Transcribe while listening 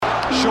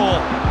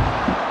Shaw,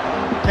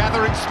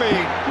 gathering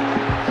speed,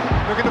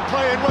 looking to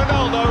play in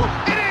Ronaldo.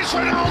 It is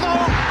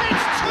Ronaldo!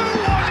 It's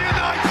 2-1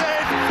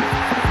 United!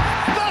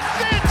 The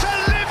theatre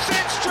lives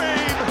its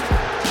dream!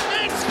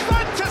 Its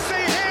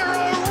fantasy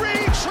hero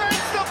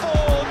retreads the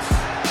boards!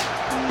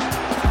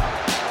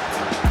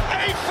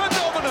 A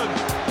phenomenon!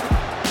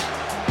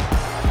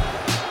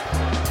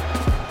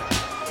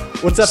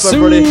 What's up,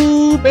 everybody?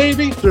 Sue,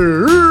 baby.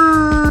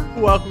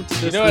 Welcome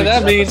to this what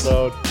that means.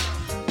 episode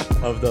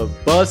of the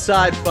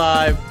Buzzside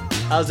 5.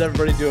 How's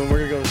everybody doing? We're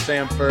going to go with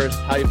Sam first.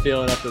 How you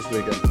feeling up this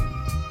weekend?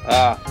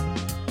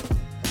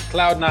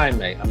 Cloud 9,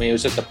 mate. I mean, it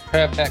was just a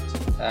perfect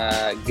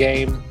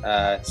game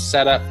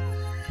setup.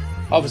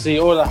 Obviously,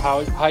 all the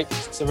hype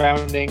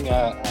surrounding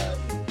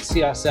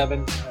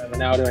CR7,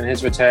 Ronaldo and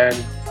his return.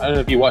 I don't know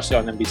if you watched it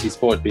on NBC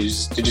Sports, but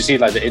did you see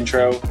like the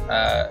intro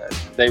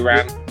they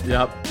ran?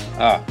 Yep.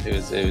 It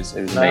was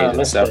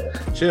amazing. So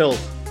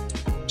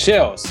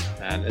chills.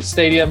 And the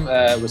stadium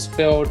was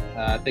filled.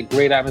 I think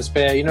great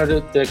atmosphere. You know,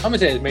 the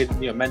commentators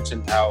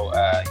mentioned how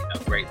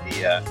great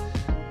the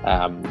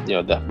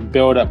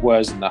build-up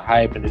was and the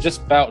hype, and it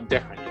just felt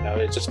different. You know,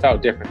 it just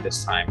felt different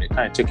this time. It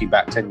kind of took you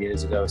back 10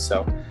 years ago.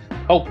 So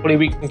hopefully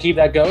we can keep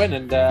that going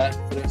and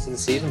for the rest of the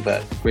season.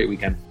 But great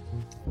weekend.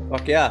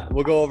 Fuck yeah.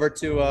 We'll go over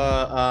to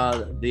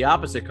the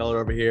opposite color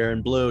over here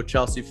in blue,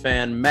 Chelsea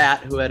fan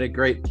Matt, who had a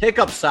great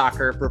pickup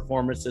soccer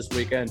performance this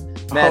weekend.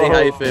 Matty,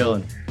 how you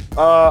feeling?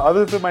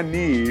 Other than my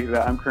knee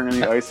that I'm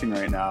currently icing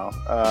right now,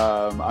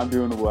 I'm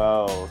doing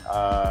well.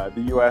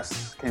 The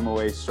U.S. came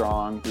away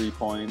strong, 3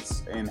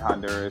 points in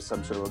Honduras.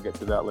 I'm sure we'll get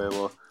to that a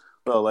little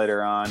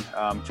later on.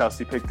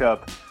 Chelsea picked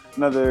up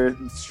another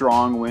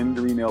strong win,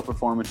 3-0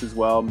 performance as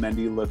well.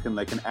 Mendy looking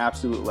like an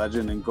absolute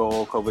legend in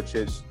goal.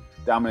 Kovacic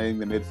dominating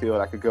the midfield.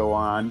 I could go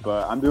on,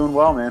 but I'm doing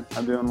well, man.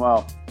 I'm doing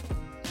well.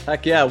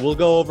 Heck yeah. We'll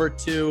go over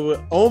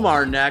to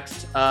Omar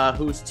next,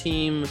 whose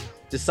team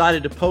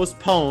decided to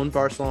postpone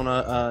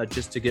Barcelona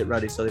just to get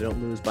ready so they don't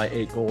lose by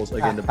 8 goals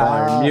again to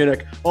Bayern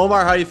Munich.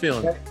 Omar, how you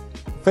feeling?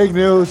 Fake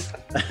news.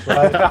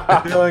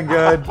 I'm feeling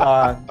good.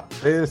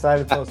 They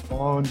decided to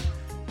postpone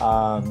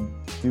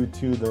due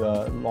to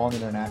the long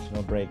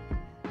international break.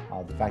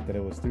 The fact that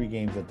it was 3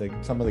 games, that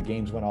some of the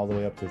games went all the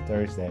way up to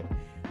Thursday.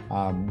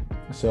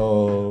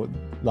 So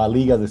La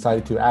Liga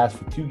decided to ask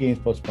for 2 games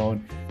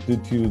postponed due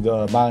to the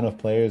amount of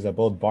players that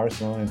both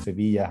Barcelona and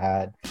Sevilla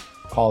had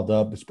called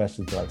up,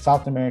 especially to like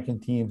South American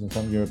teams and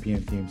some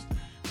European teams,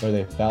 where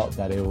they felt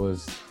that it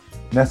was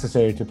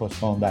necessary to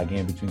postpone that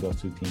game between those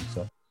 2 teams.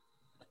 So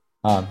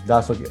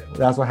that's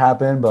what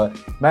happened. But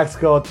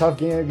Mexico, tough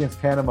game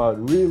against Panama,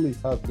 really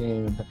tough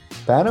game.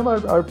 Panama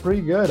are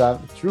pretty good.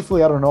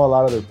 Truthfully, I don't know a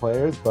lot of their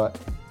players, but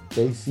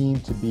they seem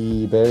to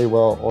be very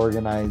well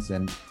organized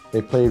and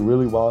they play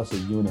really well as a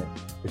unit,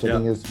 which I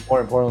think is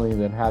more importantly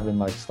than having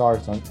like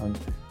stars on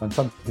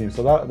some teams.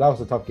 So that was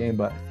a tough game,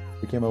 but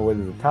we came away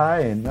with a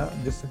tie and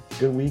just a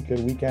good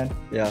weekend.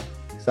 Yeah.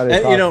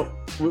 And,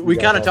 we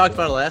kind of talked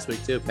about it last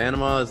week too.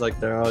 Panama is like,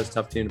 they're always a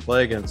tough team to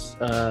play against.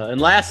 And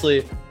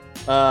lastly,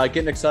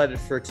 getting excited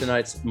for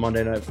tonight's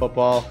Monday Night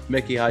Football.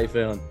 Mickey, how you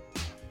feeling?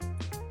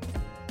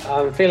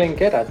 I'm feeling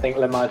good. I think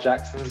Lamar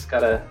Jackson's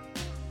got a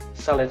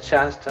solid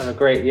chance to have a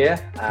great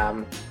year.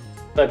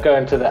 But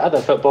going to the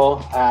other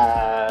football,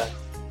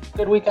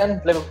 good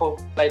weekend. Liverpool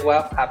played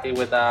well. Happy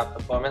with our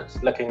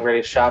performance. Looking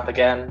really sharp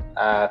again.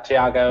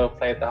 Thiago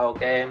played the whole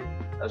game.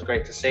 That was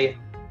great to see.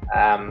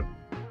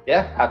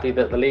 Happy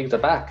that the leagues are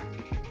back.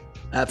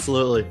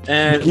 Absolutely.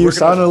 And you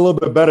sounded a little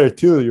bit better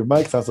too. Your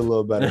mic sounds a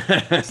little better.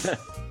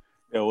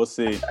 Yeah, we'll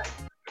see.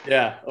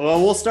 Yeah.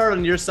 Well, we'll start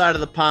on your side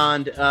of the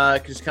pond.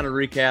 Just kind of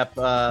recap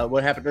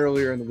what happened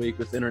earlier in the week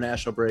with the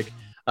international break.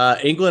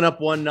 England up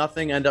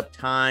 1-0, end up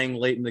tying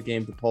late in the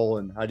game to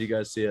Poland. How do you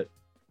guys see it?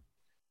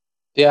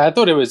 Yeah, I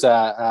thought it was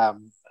a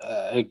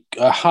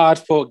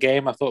hard-fought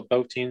game. I thought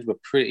both teams were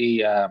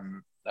pretty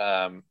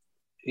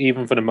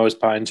even for the most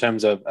part in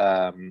terms of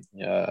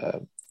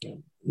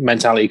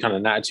mentality, kind of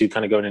an attitude,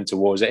 kind of going into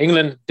wars.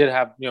 England did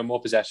have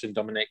more possession,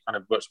 dominate, kind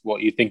of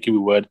what you think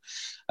you would,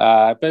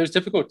 but it was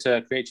difficult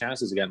to create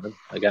chances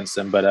against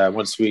them. But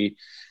once we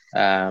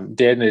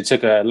did, and it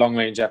took a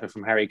long-range effort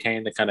from Harry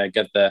Kane to kind of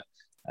get the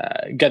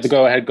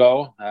go-ahead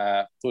goal.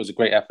 Thought it was a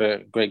great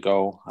effort, great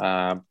goal.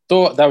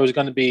 Thought that was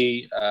going to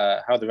be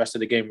how the rest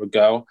of the game would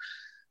go,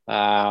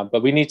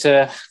 but we need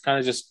to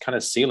kind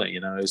of seal it.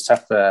 It was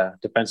tough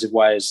defensive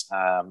wise.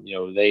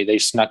 They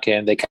snuck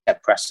in, they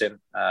kept pressing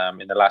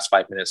in the last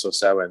 5 minutes or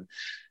so, and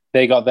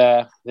they got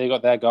their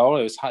goal.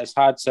 It's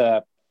hard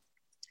to,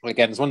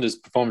 again, it's one of those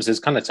performances.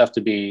 Kind of tough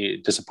to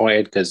be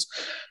disappointed because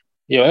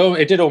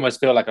it did almost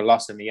feel like a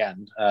loss in the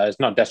end. It's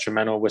not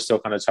detrimental. We're still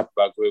kind of top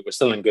of our group. We're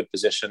still in good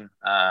position.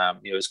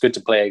 It's good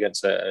to play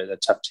against a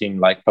tough team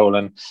like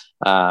Poland.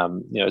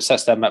 It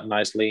sets them up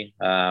nicely.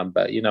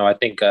 But I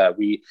think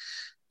we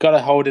got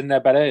to hold in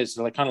there better. It's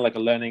kind of like a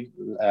learning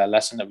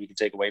lesson that we can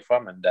take away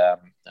from. And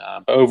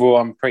but overall,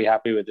 I'm pretty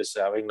happy with this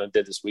how England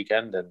did this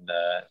weekend, and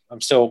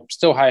I'm still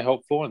high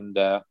hopeful and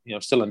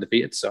still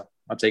undefeated. So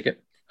I'll take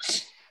it.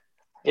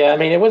 Yeah, I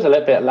mean, it was a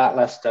little bit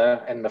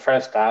lackluster in the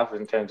first half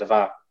in terms of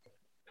our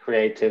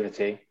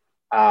creativity.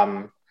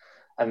 And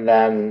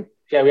then,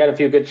 we had a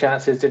few good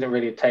chances, didn't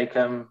really take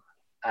them.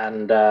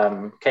 And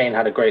Kane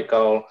had a great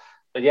goal.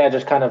 But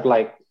just kind of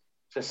like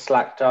just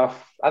slacked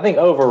off. I think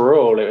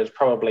overall it was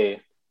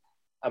probably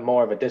a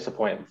more of a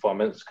disappointing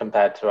performance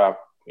compared to our,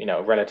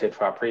 relative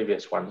to our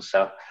previous ones.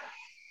 So,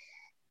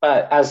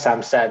 but as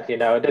Sam said, it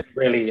didn't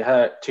really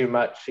hurt too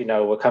much.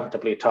 We're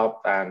comfortably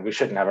top and we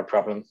shouldn't have a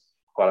problem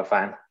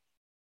qualifying.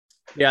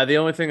 Yeah, the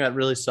only thing that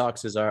really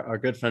sucks is our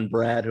good friend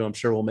Brad, who I'm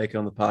sure we'll make it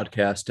on the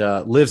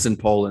podcast, lives in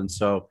Poland.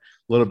 So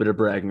a little bit of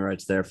bragging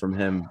rights there from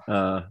him,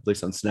 at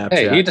least on Snapchat.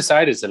 Hey, he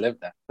decided to live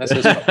there. That's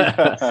his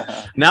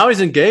fault. Now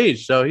he's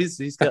engaged, so he's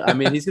he's going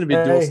to be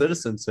dual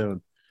citizen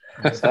soon.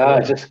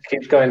 It just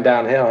keeps going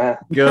downhill, huh?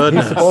 Good.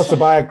 He's supposed to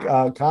buy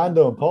a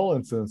condo in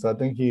Poland soon, so I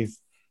think he's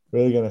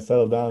really going to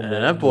settle down. And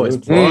that boy's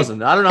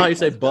buzzing. I don't know how you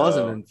say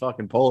buzzing in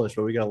fucking Polish,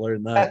 but we got to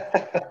learn that.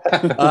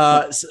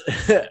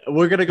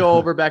 We're going to go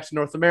over back to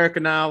North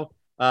America now.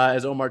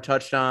 As Omar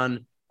touched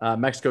on,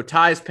 Mexico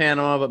ties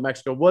Panama, but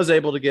Mexico was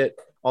able to get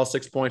all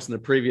 6 points in the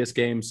previous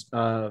games.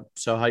 So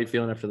how you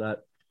feeling after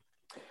that?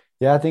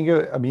 Yeah, I think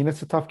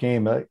it's a tough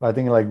game. I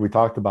think like we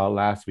talked about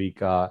last week,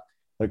 the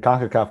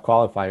CONCACAF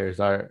qualifiers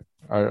are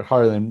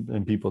harder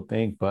than people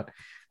think. But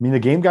the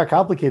game got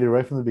complicated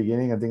right from the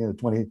beginning. I think in the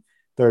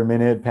 23rd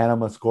minute,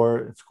 Panama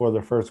scored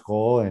their first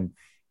goal, and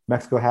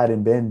Mexico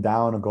hadn't been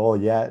down a goal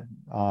yet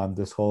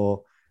this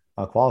whole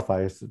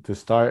qualifiers to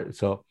start.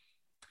 So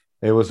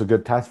it was a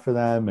good test for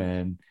them,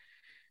 and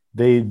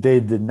they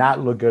did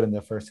not look good in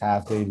the first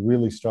half. They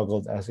really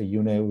struggled as a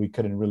unit. We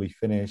couldn't really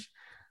finish.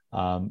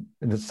 And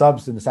the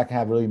subs in the second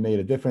half really made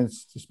a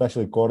difference,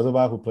 especially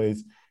Cordova, who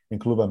plays in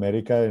Club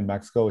America in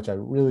Mexico, which I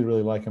really,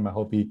 really like him. I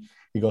hope he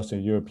goes to a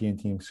European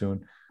team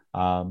soon.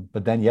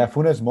 But then,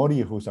 Funes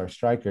Mori, who's our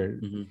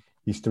striker,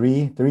 he's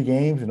three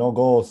games, no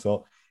goals.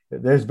 So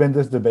there's been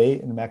this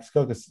debate in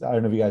Mexico, because I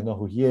don't know if you guys know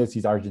who he is.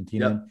 He's Argentinian.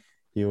 Yep.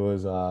 He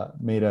was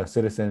made a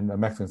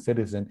Mexican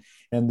citizen.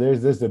 And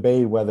there's this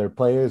debate whether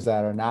players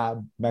that are not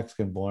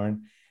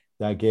Mexican-born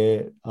that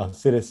get a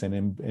citizen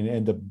and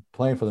end up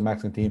playing for the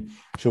Mexican team,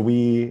 should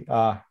we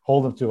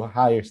hold them to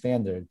higher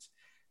standards?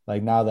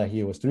 Like now that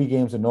he was 3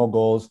 games and no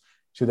goals,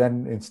 should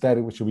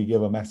we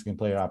give a Mexican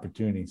player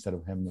opportunity instead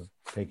of him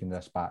taking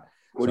that spot?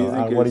 What do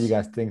you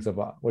guys think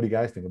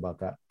about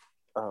that?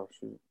 Oh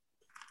shoot!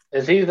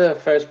 Is he the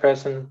first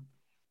person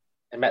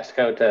in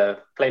Mexico to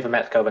play for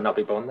Mexico but not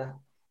be born there?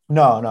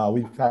 No,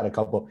 we've had a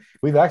couple.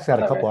 We've actually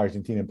had a couple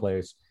Argentinian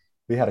players.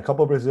 We had a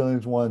couple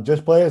Brazilians,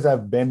 just players that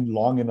have been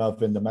long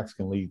enough in the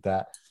Mexican league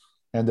that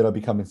ended up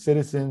becoming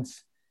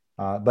citizens.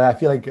 But I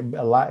feel like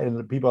a lot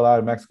of people out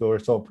of Mexico are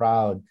so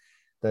proud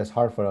that it's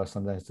hard for us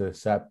sometimes to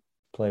accept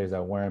players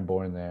that weren't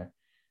born there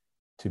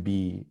to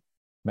be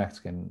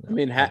Mexican.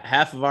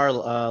 Half of our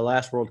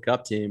last World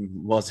Cup team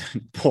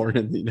wasn't born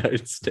in the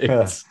United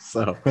States.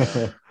 So,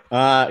 it's,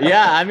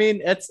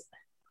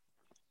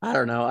 I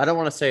don't know. I don't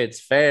want to say it's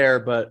fair,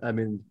 but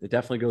it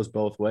definitely goes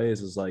both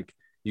ways. It's like,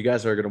 you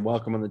guys are going to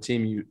welcome on the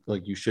team.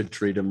 You should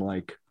treat him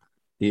like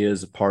he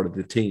is a part of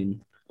the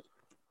team.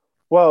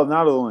 Well,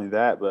 not only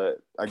that, but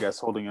I guess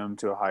holding them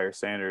to a higher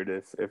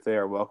standard. If they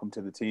are welcome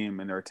to the team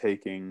and are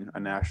taking a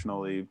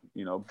nationally,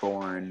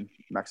 born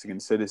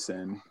Mexican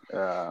citizen,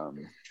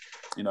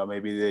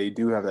 maybe they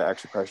do have that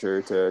extra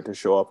pressure to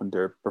show up and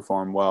to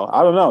perform well.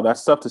 I don't know.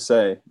 That's tough to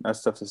say.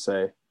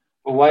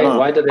 Well,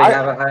 why do they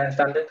have a higher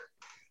standard?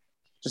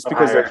 Just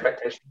because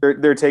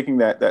they're taking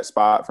that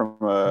spot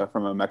from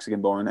a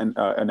Mexican-born and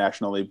a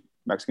nationally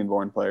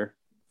Mexican-born player.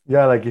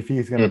 Yeah, like if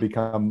he's going to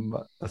become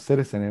a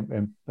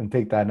citizen and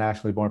take that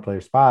nationally born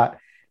player spot,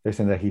 they're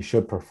saying that he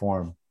should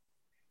perform,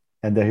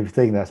 and that he's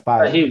taking that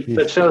spot.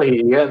 But surely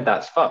he earned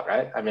that spot,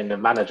 right? The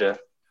manager.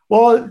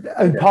 Well,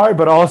 in part,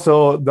 but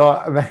also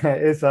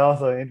it's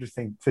also an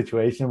interesting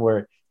situation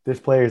where this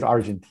player is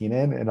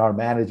Argentinian and our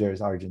manager is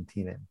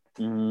Argentinian.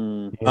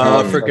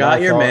 I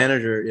forgot your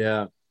manager.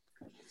 Yeah.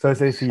 So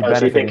do you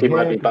think he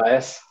might be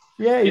biased?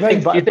 Yeah, you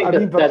think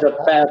there's a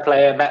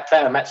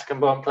better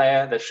Mexican-born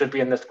player that should be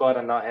in the squad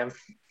and not him?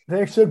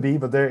 There should be,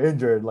 but they're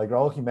injured. Like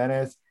Raul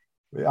Jimenez,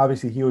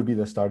 obviously he would be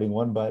the starting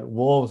one, but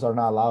Wolves are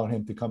not allowing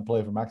him to come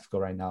play for Mexico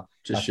right now.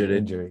 Just after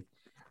injury,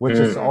 which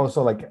is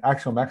also like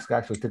Mexico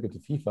actually took it to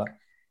FIFA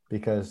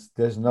because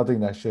there's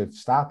nothing that should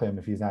stop him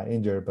if he's not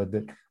injured. But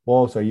the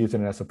Wolves are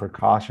using it as a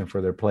precaution for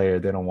their player.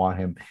 They don't want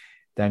him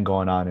then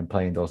going on and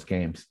playing those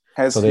games.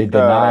 They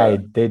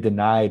denied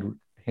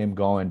him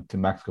going to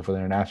Mexico for the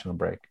international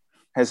break.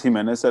 Has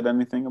Jimenez said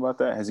anything about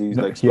that? Has he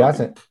he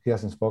hasn't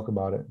spoke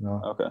about it.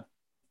 No. Okay.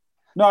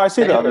 No, I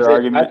see the other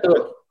argument. I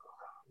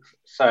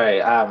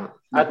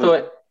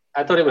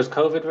thought it was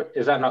COVID.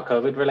 Is that not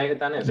COVID related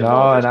then? Is it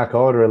not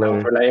COVID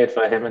related. Related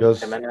for him and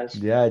Jimenez?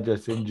 Yeah,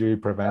 just injury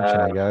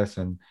prevention, I guess,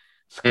 and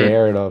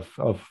scared of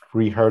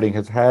re-hurting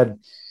his head.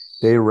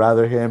 They'd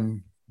rather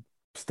him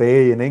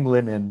stay in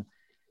England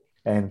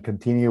and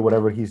continue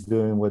whatever he's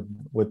doing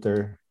with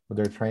their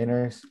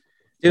trainers.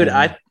 Dude,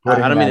 I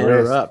don't mean to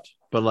interrupt,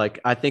 but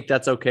I think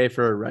that's okay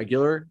for a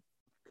regular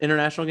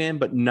international game,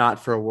 but not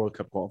for a World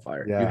Cup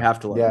qualifier. You have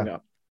to let him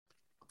go.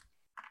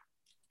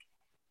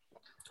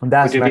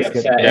 That's Would you be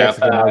Mexican, upset if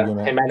Mexican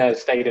argument.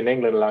 Jimenez stayed in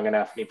England long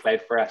enough and he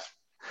played for us?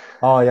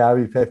 Oh yeah, I'd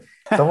be pissed.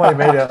 Someone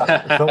made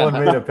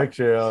a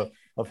picture of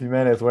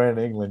Jimenez wearing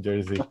an England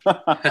jersey. So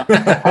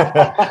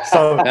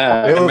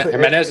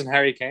Jimenez and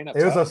Harry Kane.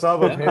 It was a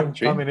sub of him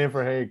coming in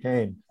for Harry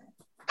Kane.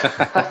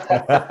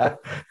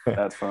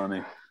 That's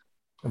funny.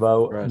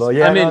 But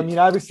yeah, I mean,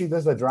 obviously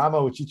there's a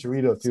drama with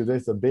Chicharito too.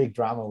 There's a big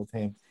drama with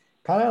him.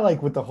 Kind of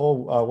like with the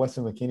whole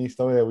Weston McKennie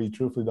story that we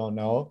truthfully don't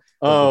know.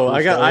 Oh,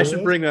 I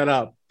should bring that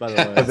up, by the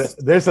way.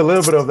 There's a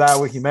little bit of that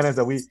with Jimenez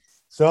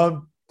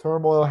some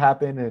turmoil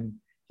happened and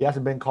he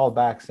hasn't been called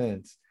back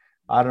since.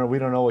 I don't know. We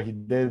don't know what he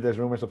did. There's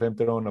rumors of him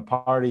throwing a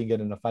party,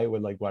 getting in a fight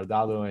with like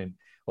Guardado and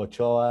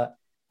Ochoa.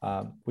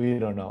 We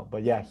don't know.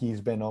 But yeah,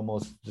 he's been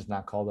almost just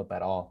not called up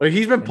at all. But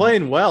he's been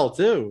playing well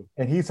too.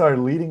 And he's our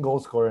leading goal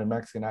scorer in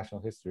Mexican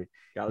national history.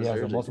 He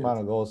has the most amount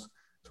of goals.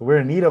 So we're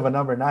in need of a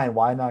number 9.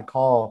 Why not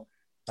call?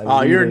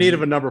 You're in need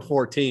of a number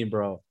 14,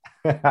 bro.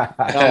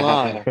 Come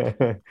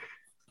on.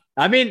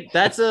 I mean,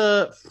 that's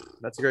a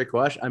great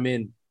question. I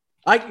mean,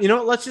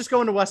 let's just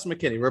go into Weston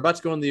McKennie. We're about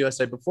to go into the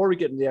USA. Before we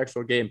get into the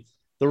actual game,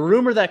 the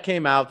rumor that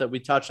came out that we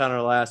touched on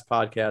our last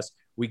podcast,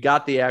 we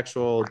got the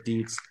actual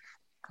deets.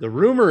 The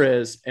rumor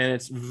is, and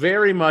it's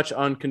very much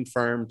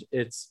unconfirmed.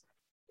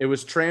 It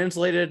was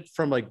translated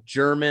from like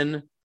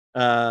German,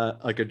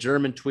 like a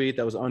German tweet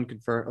that was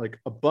unconfirmed, like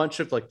a bunch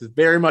of like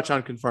very much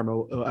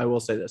unconfirmed. I will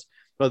say this,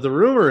 but the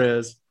rumor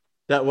is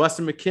that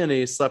Weston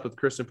McKennie slept with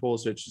Kristen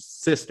Pulisic's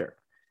sister.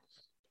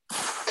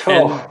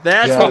 And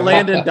that's what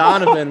Landon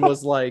Donovan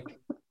was like.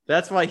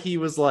 That's why he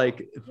was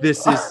like,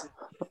 "This is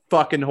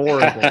fucking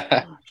horrible."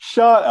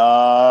 Shut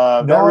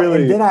up. No,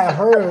 and then I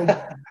heard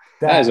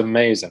that is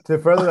amazing. To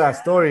further that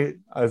story,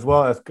 as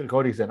well as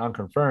Cody said,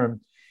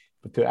 unconfirmed.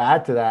 But to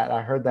add to that,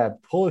 I heard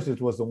that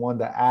Pulisic was the one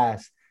that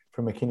asked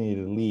for McKennie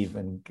to leave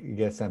and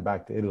get sent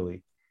back to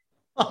Italy.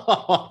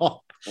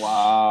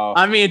 Wow.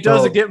 I mean, it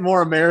doesn't get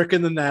more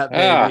American than that,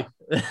 baby.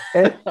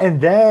 Yeah. and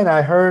then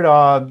I heard,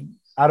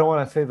 I don't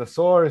want to say the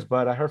source,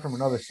 but I heard from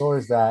another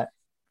source that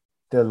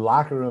the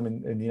locker room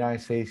in the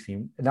United States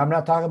team, and I'm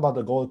not talking about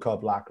the Gold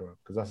Cup locker room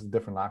because that's a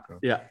different locker room.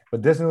 Yeah.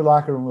 But this new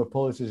locker room with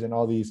Pulisic and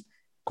all these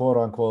quote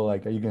unquote,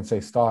 like you can say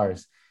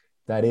stars,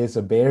 that is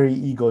a very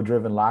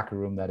ego-driven locker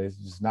room that is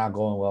just not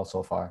going well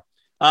so far.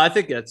 I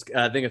think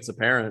it's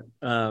apparent,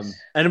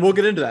 and we'll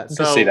get into that.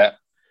 So see that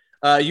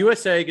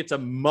USA gets a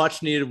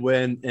much-needed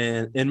win,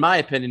 and in my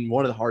opinion,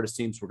 one of the hardest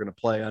teams we're going to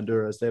play.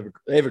 Honduras, they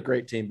have a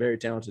great team, very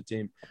talented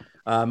team.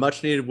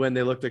 Much-needed win.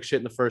 They looked like shit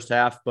in the first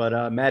half,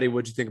 but Maddie,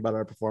 what'd you think about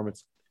our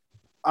performance?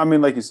 I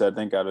mean, like you said,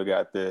 thank God we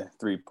got the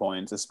 3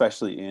 points,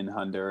 especially in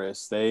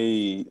Honduras.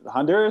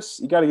 Honduras,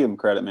 you got to give them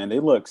credit, man.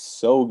 They look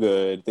so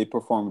good. They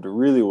performed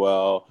really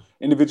well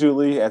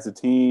individually as a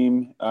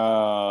team.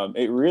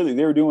 They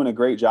were doing a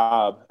great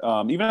job.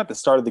 Even at the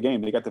start of the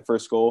game, they got the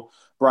first goal.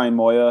 Brian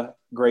Moya,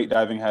 great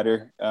diving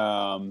header.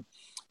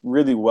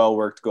 Really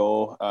well-worked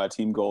goal,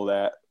 team goal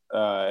that.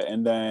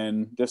 And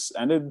then just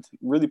ended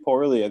really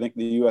poorly. I think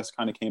the U.S.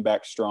 kind of came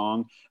back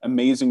strong.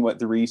 Amazing what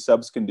 3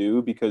 subs can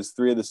do because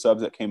 3 of the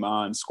subs that came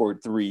on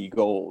scored 3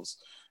 goals.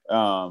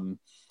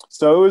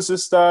 So it was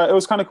just it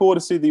was kind of cool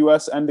to see the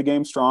U.S. end the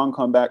game strong,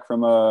 come back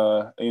from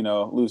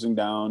losing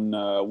down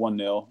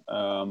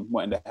 1-0,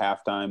 went into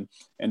halftime,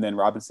 and then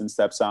Robinson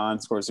steps on,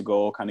 scores a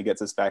goal, kind of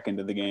gets us back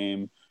into the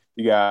game.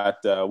 You got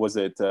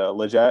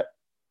Leggett?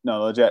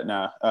 No, Leggett.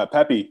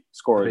 Pepe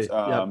scored.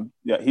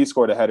 Yeah, he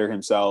scored a header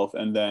himself,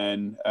 and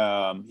then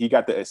he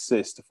got the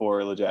assist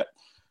for Leggett.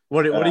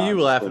 What are you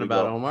laughing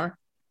about, Omar?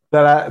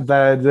 That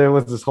there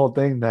was this whole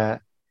thing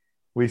that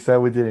we said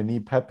we didn't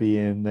need Pepe,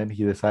 and then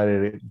he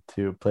decided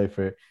to play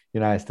for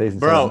United States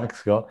instead of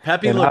Mexico.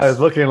 Pepe and I was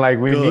looking like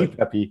we need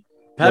Pepe.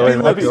 Pepe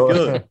looks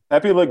good.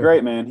 Pepe looked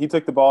great, man. He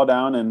took the ball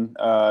down and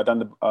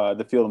down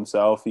the field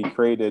himself. He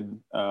created.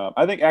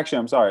 I think actually,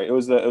 I'm sorry.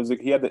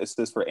 He had the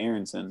assist for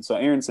Aronson. So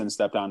Aronson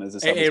stepped on as a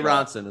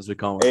Ronson, as we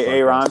call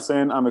him.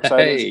 Ronson. I'm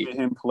excited to see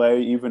him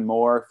play even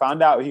more.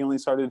 Found out he only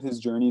started his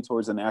journey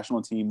towards the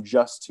national team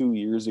just 2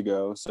 years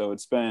ago. So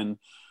it's been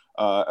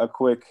a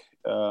quick.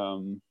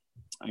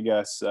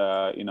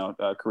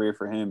 Career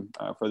for him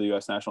for the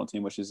U.S. national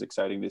team, which is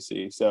exciting to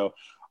see. So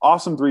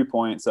awesome 3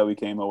 points that we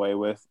came away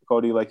with.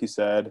 Cody, like you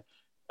said,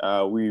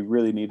 we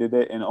really needed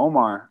it. And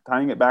Omar,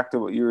 tying it back to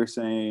what you were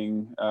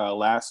saying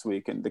last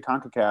week, and the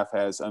CONCACAF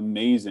has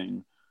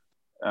amazing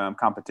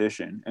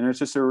competition. And it's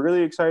just a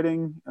really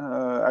exciting,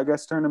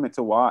 tournament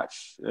to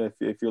watch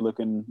if you're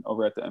looking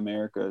over at the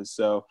Americas.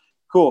 So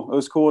cool. It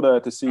was cool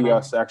to see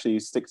us actually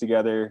stick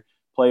together,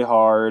 play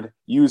hard,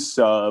 use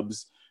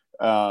subs,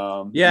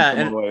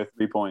 and away with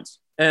 3 points.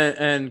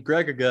 And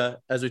Gregiga,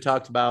 as we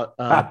talked about,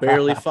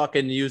 barely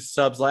fucking used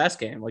subs last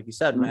game, like you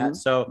said, Matt.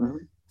 So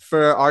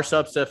for our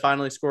subs to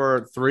finally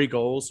score 3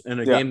 goals in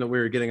a game that we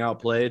were getting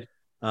outplayed,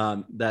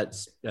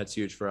 that's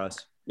huge for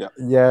us.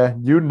 Yeah,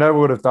 you never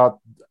would have thought.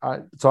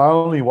 So I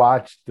only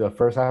watched the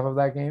first half of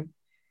that game,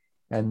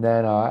 and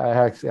then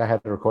I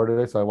had recorded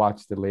it, so I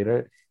watched it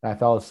later, and I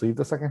fell asleep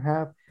the second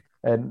half.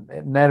 And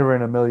never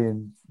in a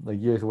million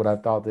years would I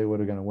thought they were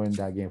going to win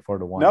that game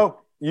 4-1.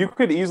 you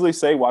could easily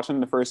say watching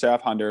the first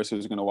half, Honduras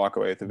was going to walk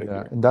away with the victory.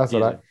 Yeah, and that's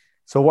what Easy.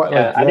 So what?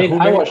 Yeah, Like, I mean, who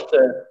I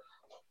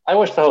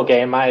watched the whole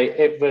game.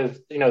 It was,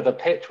 the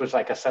pitch was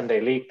like a Sunday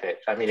league pitch.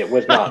 I mean, it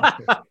was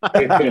not.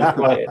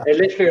 It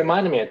literally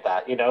reminded me of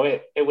that.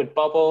 It would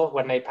bubble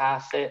when they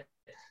passed it,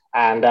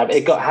 and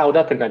it got held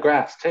up in the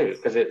grass too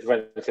because it's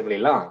relatively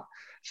long.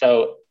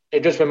 So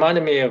it just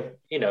reminded me of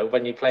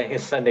when you play in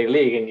Sunday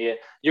league and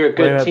you're a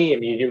good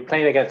team, you're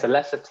playing against a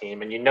lesser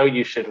team, and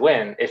you should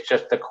win. It's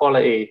just the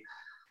quality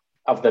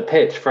of the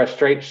pitch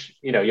frustrates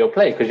your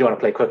play because you want to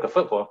play quicker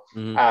football.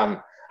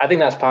 Mhm. I think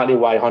that's partly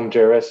why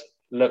Honduras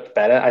looked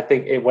better. I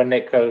think when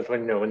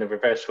the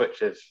reverse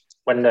switches,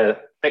 when the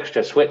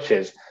fixture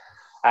switches,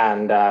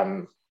 and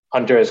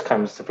Honduras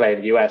comes to play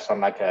the US on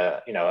like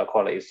a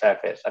quality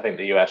surface, I think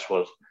the US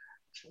will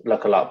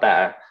look a lot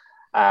better.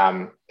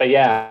 But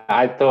yeah,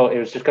 I thought it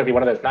was just going to be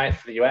one of those nights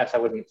for the US. I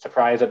wasn't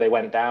surprised that they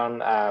went down.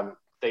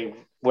 They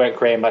weren't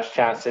creating much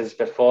chances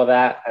before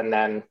that, and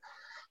then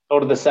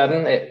all of a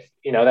sudden,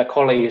 their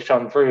quality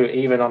shone through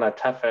even on a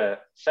tougher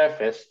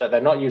surface that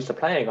they're not used to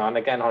playing on.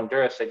 Again,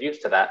 Honduras are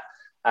used to that,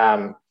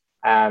 and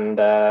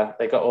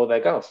they got all their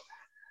goals.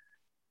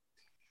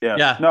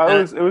 Yeah. No,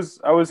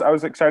 I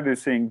was excited to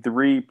seeing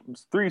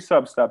three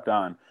subs stepped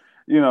on.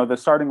 The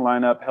starting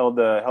lineup held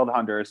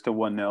Honduras to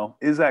 1-0.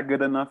 Is that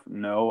good enough?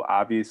 No,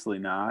 obviously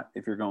not.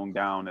 If you're going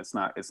down, it's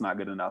not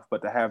good enough.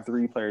 But to have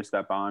 3 players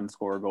step on,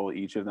 score a goal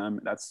each of them,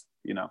 that's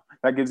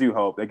that gives you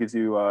hope. That gives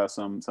you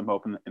some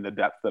hope in the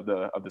depth of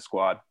the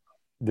squad.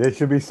 They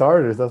should be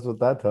starters. That's what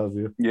that tells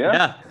you.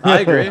 Yeah, I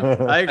agree.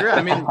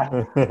 I mean,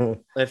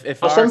 if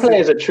some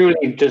players are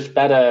truly just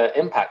better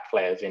impact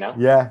players,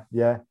 Yeah.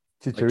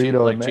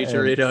 Chicharito, like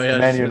Chicharito, yeah,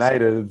 Man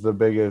United is the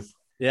biggest.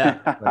 Yeah,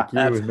 like he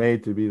was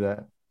made to be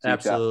that.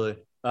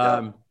 Absolutely.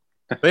 But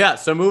yeah,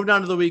 so moving on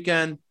to the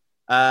weekend,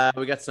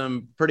 we got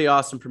some pretty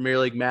awesome Premier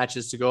League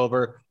matches to go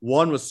over.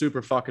 One was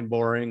super fucking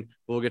boring.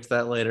 We'll get to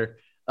that later.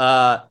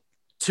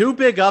 2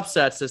 big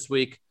upsets this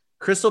week.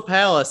 Crystal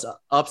Palace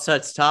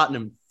upsets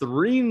Tottenham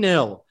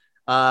 3-0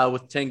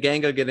 with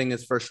Tanganga getting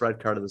his first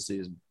red card of the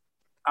season.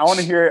 I want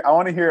to hear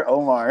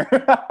Omar.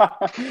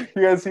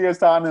 he has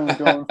Tottenham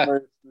going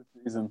first this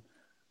season.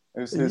 It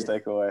was his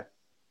takeaway.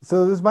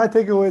 So this is my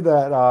takeaway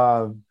that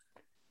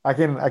I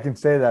can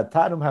say that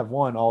Tottenham have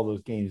won all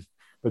those games,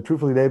 but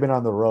truthfully they've been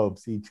on the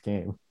ropes each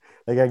game.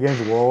 Like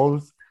against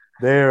Wolves,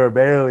 they're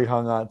barely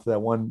hung on to that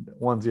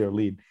 1-0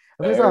 lead.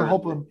 I'm just not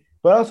hoping,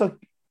 but also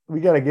we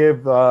gotta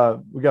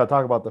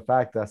talk about the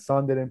fact that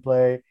Son didn't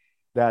play,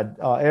 that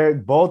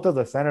Eric, both of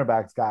the center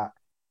backs got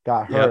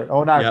hurt.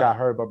 Got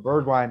hurt, but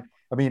Bergwijn,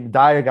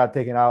 Dyer got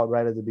taken out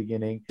right at the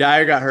beginning.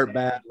 Dyer got hurt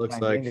bad, looks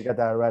like. He got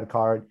that red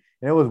card,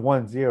 and it was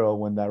 1-0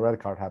 when that red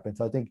card happened.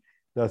 So I think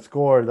the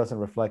score doesn't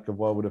reflect of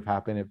what would have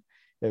happened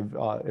if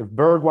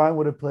Bergwijn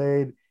would have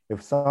played,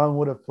 if Son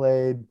would have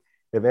played,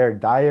 if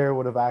Eric Dyer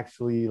would have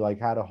actually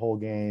had a whole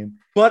game.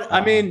 But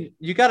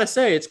you got to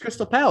say it's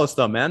Crystal Palace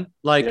though, man.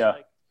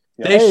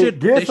 They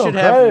should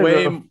have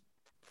way.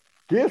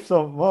 Give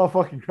some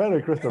motherfucking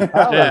credit, Crystal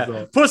Palace.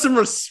 Yeah. Put some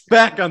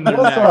respect on their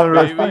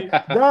neck, baby.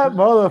 That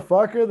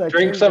motherfucker that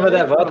drink some of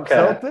that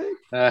vodka.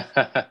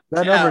 That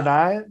number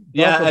 9.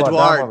 Yeah,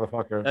 Edouard.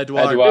 Dude,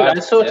 I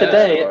saw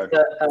today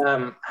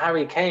that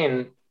Harry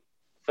Kane,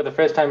 for the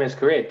first time in his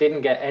career,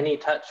 didn't get any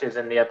touches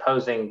in the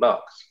opposing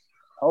box.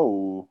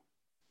 Oh,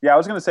 yeah. I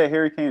was gonna say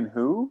Harry Kane.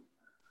 Who?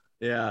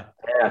 Yeah.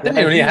 I think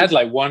he only had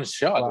one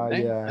shot.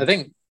 Didn't he? Yeah. I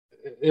think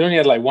he only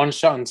had one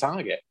shot on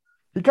target.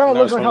 He kind of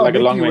looks like how Mickey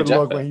would look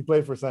effort when he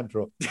played for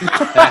Central. That's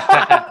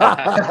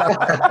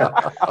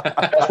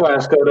why I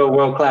scored all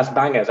world-class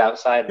bangers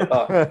outside the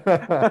box.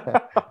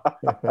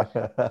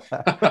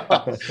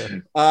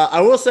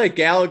 I will say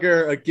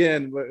Gallagher,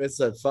 again,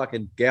 it's a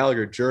fucking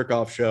Gallagher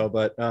jerk-off show,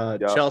 but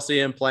Chelsea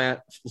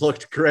implant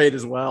looked great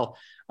as well.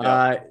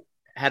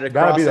 Had a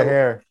gotta be the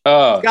hair.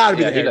 Oh, gotta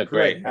be the hair. He looked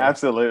great.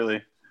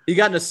 Absolutely. He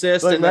got an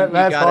assist, Look, and then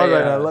Matt's he got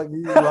right now. Look,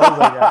 he loves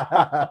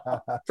that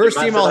guy. First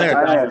team all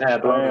hair.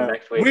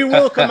 Next week. We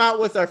will come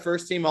out with our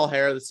first team all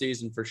hair of the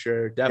season for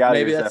sure.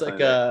 Maybe that's like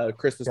a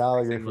Christmas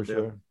Gallagher thing for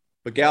sure.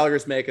 But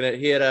Gallagher's making it.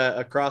 He had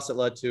a cross that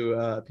led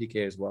to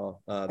PK as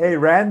well. Hey,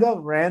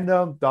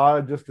 random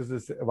thought just because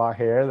it's about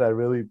hair that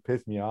really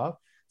pissed me off.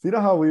 So you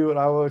know how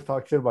I always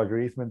talk shit about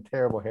Griezmann,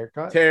 terrible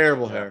haircut.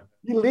 Terrible hair.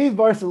 He leaves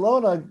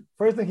Barcelona.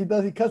 First thing he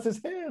does, he cuts his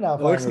hair now.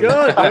 Looks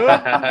good, dude.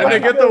 And they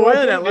get the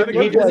win.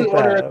 He doesn't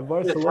want to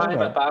Barcelona.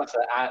 time at Barca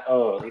at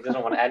all. He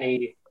doesn't want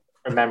any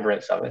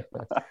remembrance of it.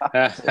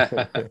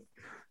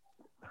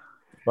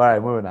 All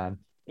right, moving on.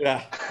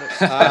 Yeah.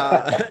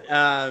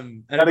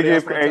 Gotta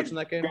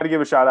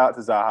give a shout out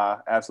to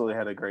Zaha. Absolutely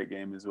had a great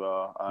game as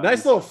well.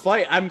 Nice little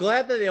fight. I'm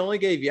glad that they only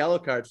gave yellow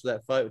cards for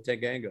that fight with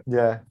Tanganga.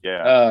 Yeah.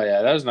 Oh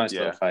yeah, that was a nice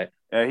little fight.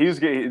 Yeah,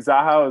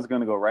 Zaha was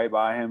going to go right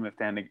by him if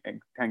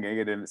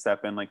Tanganga didn't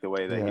step in the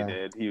way that he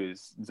did.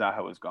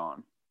 Zaha was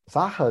gone.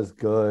 Zaha's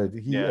good.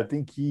 I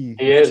think he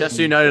is.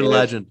 Manchester United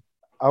legend.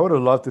 I would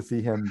have loved to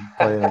see him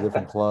play in a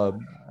different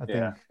club. I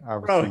think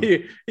Bro,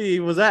 he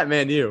was at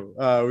Man U.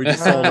 We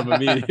just sold him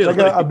immediately. like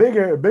a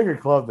bigger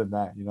club than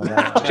that, you know.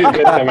 Too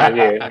good for Man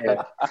U.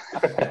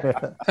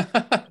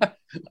 Yeah.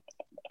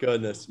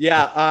 Goodness,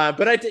 yeah.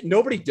 But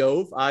nobody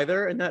dove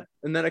either in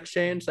that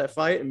exchange, that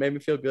fight. It made me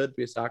feel good to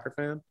be a soccer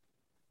fan.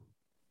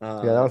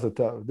 Yeah, that was a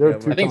tough.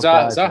 I think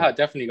Zaha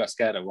definitely got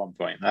scared at one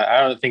point.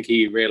 I don't think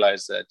he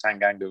realized that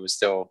Tanganga was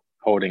still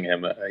holding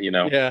him. In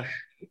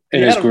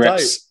his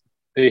grips.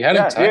 He had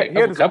him tight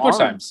a couple of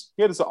times.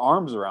 He had his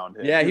arms around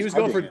him. Yeah, he was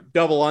going for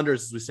double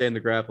unders, as we say in the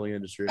grappling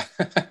industry.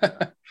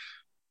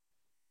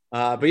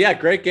 But yeah,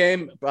 great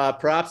game.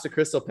 Props to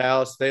Crystal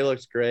Palace. They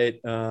looked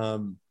great.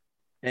 And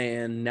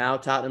now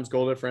Tottenham's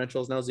goal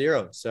differential is now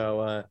 0.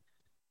 So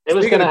it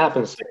was going to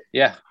happen soon.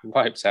 Yeah,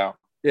 wipes out.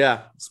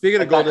 Yeah.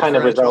 Speaking of goal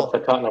differential, kind of result for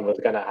Tottenham was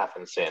going to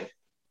happen soon.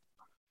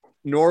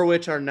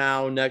 Norwich are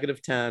now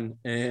 -10,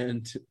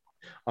 and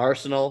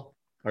Arsenal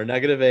are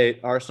 -8.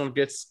 Arsenal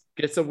gets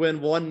a win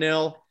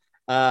 1-0.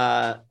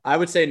 I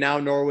would say now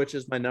Norwich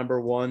is my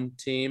number 1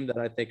 team that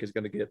I think is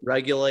going to get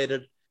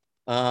regulated.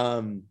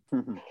 And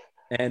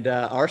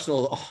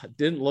Arsenal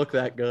didn't look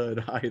that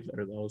good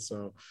either, though.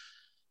 So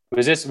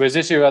was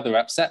this your other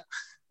upset?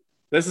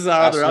 This is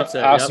our other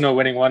upset. Arsenal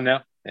winning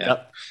 1-0. Yeah.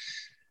 Yep.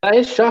 That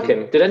is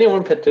shocking. Did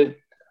anyone pick? I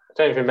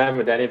don't even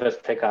remember. Did any of us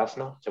pick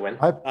Arsenal to win?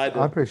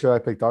 I'm pretty sure I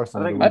picked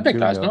Arsenal. I picked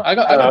Arsenal. I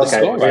got the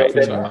score right.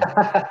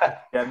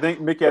 Yeah, I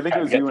think Mickey. I think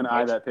it was you and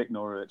I that picked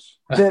Norwich.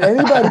 Did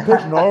anybody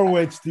pick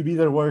Norwich to be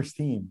their worst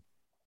team?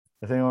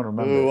 If anyone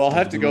remembers. Ooh, I'll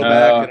have to go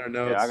back in our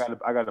notes. Yeah,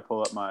 I got to pull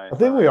up my. I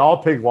think we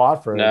all picked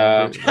Watford.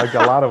 No. Like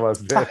a lot of us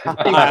did.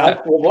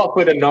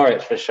 Watford and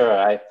Norwich for sure.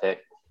 I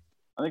picked.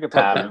 I think I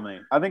picked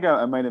Burnley. I think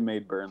I might have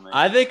made Burnley.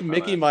 I think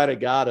Mickey might have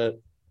got it.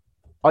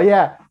 Oh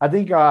yeah, I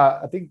think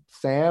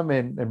Sam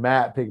and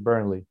Matt picked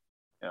Burnley.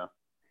 Yeah,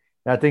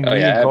 and I think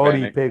me and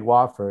Cody picked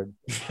Watford,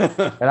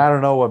 and I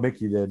don't know what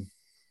Mickey did.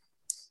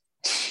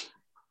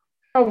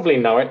 Probably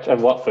Norwich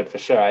and Watford for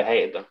sure. I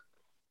hated them.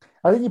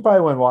 I think you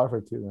probably went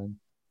Watford too, then.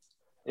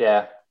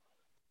 Yeah,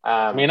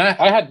 I mean,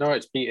 I had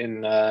Norwich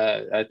beaten.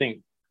 I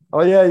think.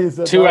 Oh yeah, you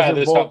said 2 out of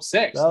the top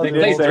 6. They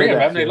played 3 of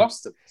them. They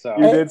lost it. So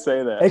you did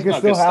say that. It could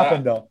still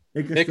happen though.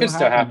 It could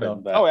still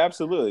happen. Oh,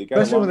 absolutely.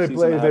 Especially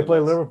when they play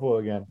Liverpool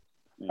again.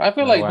 I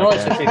feel like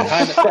Norwich have been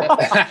kind of.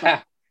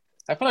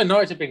 I feel like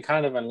Norwich have been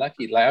kind of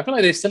unlucky. Like I feel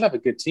like they still have a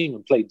good team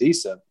and play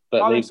decent, but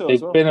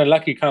they've been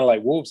unlucky, kind of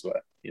like Wolves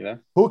were. You know,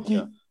 Hooky.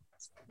 Yeah.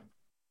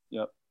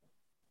 Yep.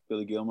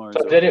 Billy Gilmore.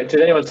 So did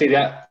anyone see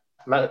that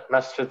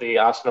match for the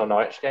Arsenal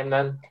Norwich game?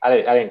 Then I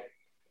didn't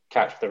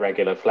catch the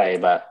regular play,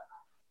 but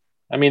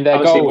I mean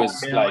their goal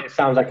was like it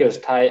sounds like it was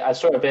tight. I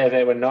saw a bit of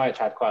it when Norwich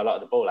had quite a lot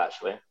of the ball.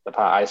 Actually, the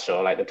part I saw,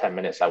 like the 10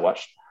 minutes I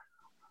watched.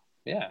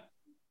 Yeah.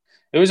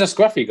 It was a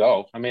scruffy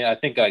goal. I mean, I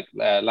think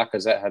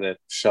Lacazette had a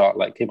shot,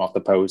 came off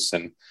the post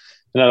and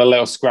a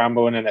little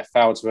scramble, and then it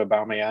fouled to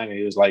Aubameyang, and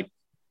he was like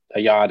a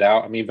yard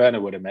out. I mean, Werner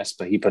would have missed,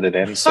 but he put it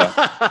in. So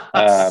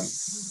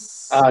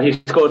he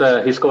scored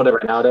a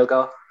Ronaldo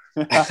goal.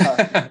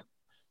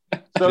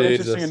 So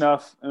interesting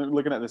enough,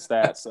 looking at the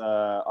stats,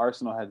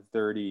 Arsenal had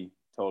 30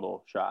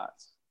 total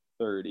shots.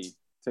 30.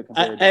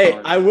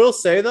 I will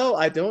say though,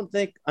 I don't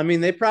think. I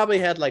mean, they probably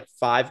had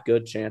 5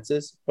 good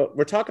chances, but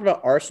we're talking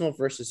about Arsenal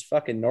versus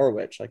fucking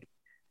Norwich.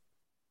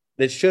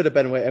 They should have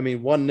been.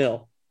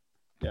 1-0.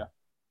 Yeah.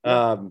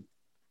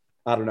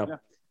 I don't know. Yeah.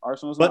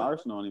 Arsenal's not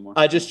Arsenal anymore.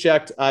 I just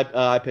checked.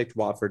 I picked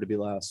Watford to be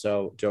last,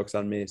 so joke's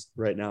on me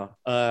right now.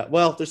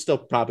 Well, they're still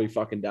probably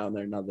fucking down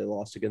there now. They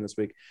lost again this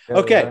week.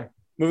 Okay,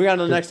 moving on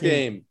to the next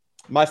game.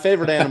 My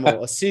favorite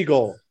animal, a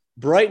seagull.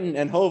 Brighton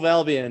and Hove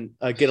Albion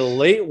get a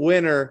late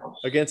winner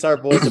against our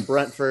boys at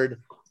Brentford.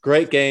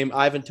 Great game.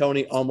 Ivan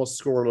Toney almost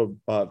scored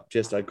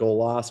just a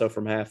golazo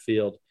from half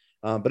field.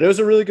 But it was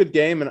a really good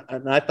game,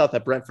 and I thought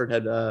that Brentford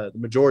had the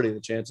majority of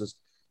the chances.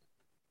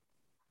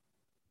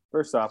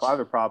 First off, I have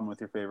a problem with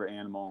your favorite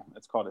animal.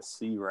 It's called a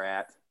sea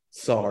rat.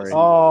 Sorry.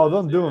 Oh,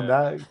 don't do him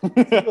that.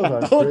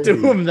 Don't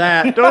do him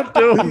that. Don't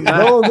do him that.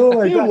 Don't do him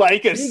like you that.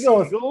 like a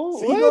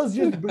seagulls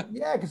just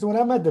because when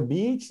I'm at the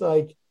beach,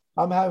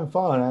 I'm having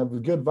fun. I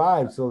have good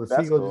vibes, so the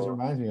seagull just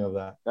reminds me of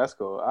that. That's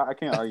cool. I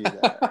can't argue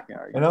that.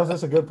 And that was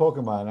just a good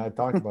Pokemon. I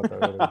talked about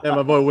that earlier. Yeah,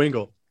 my boy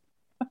Wingle.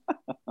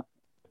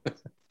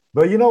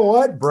 But you know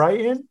what?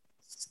 Brighton,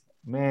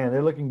 man,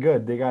 they're looking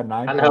good. They got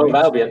 9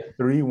 points,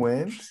 3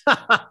 wins.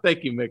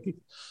 Thank you, Mickey.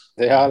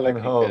 They are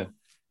looking good.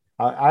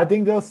 I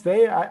think they'll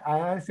stay. I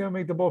honestly will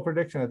make the bold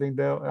prediction. I think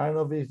I don't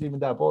know if it's even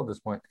that bold at this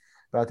point,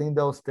 but I think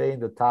they'll stay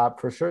in the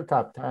top, for sure,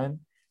 top 10,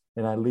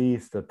 and at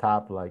least the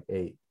top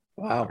 8.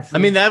 Wow. I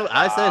mean, that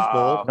I said it's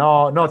bold.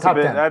 No, top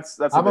 10. That's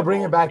I'm going to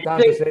bring it back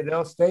down to say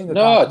they'll stay in the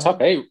top 10.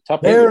 Top 8.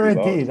 Top 8.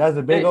 Guaranteed. That's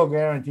a big old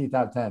guarantee,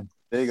 top 10.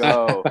 There you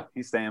go.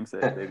 He stamps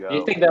it. There you go. Do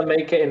you think they'll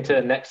make it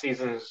into next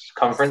season's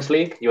Conference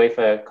League,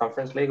 UEFA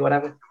Conference League, or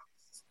whatever?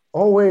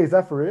 Oh, wait, is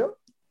that for real?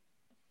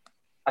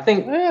 I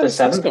think the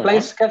 7th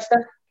place gets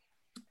there.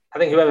 I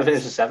think whoever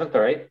finishes 7th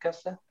or 8th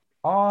gets there.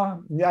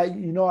 Yeah, I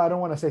don't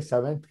want to say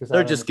seventh because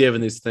They're just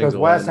giving these things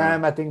away. West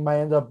Ham, I think, might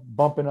end up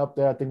bumping up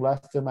there. I think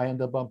Leicester might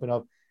end up bumping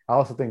up. I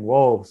also think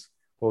Wolves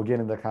will get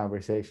in the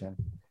conversation.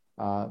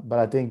 But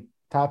I think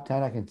top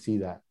 10, I can see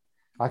that.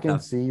 I can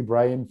see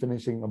Brighton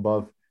finishing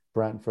above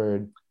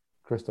Brentford,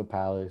 Crystal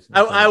Palace.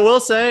 I will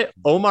say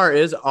Omar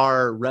is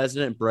our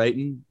resident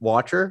Brighton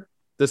watcher.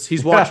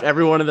 He's watched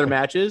every one of their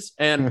matches,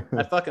 and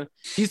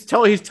he's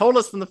told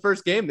us from the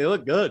first game they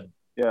look good.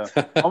 Yeah,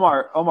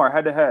 Omar,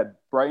 head to head,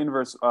 Brighton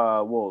versus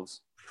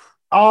Wolves.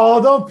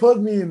 Oh, don't put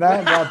me in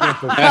that. What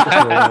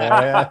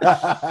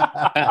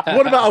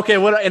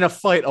in a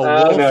fight?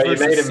 No, you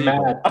made him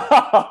mad.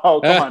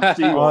 Oh, come on,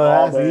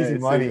 that's easy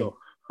money.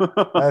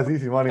 That's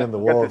easy money on the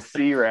Wolves. Got the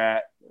sea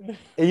rat.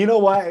 And you know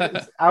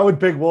what? I would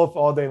pick Wolf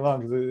all day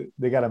long because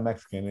they got a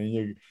Mexican, and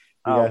you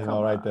guys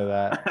know right there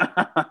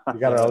that you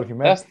got a looking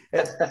man.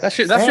 That's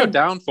your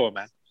downfall,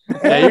 man.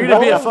 Yeah, you're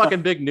gonna be a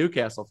fucking big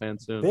Newcastle fan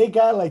soon. They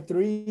got like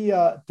three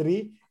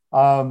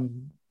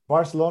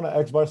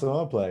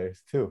ex-Barcelona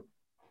players too.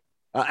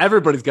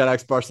 Everybody's got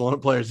ex-Barcelona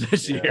players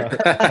this year.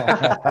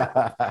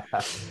 God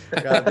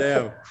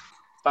damn.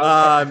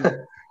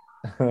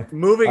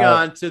 Moving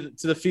on to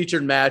the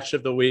featured match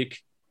of the week.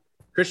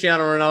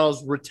 Cristiano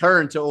Ronaldo's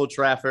return to Old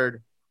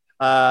Trafford.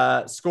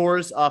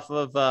 Scores off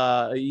of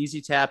an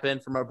easy tap in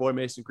from our boy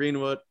Mason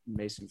Greenwood.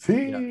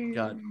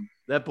 God,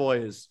 that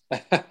boy he's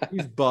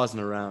buzzing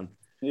around.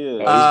 Yeah,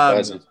 he's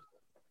buzzing.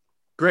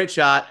 Great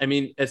shot. I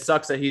mean, it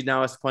sucks that he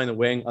now has to play in the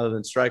wing other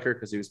than striker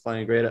because he was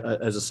playing great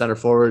as a center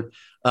forward.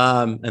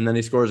 And then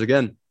he scores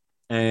again,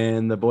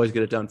 and the boys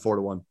get it done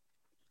 4-1.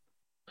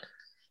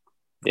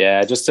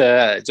 Yeah, just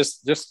a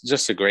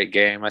great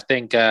game. I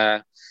think.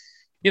 I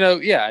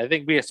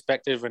think we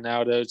expected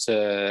Ronaldo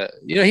to,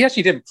 he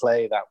actually didn't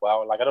play that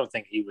well. Like, I don't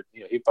think he would,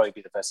 he'd probably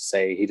be the first to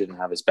say he didn't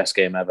have his best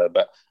game ever.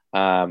 But,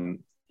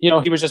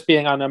 he was just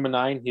being our number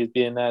 9. He was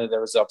being there. There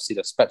was obviously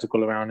the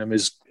spectacle around him. He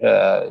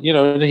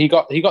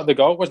got the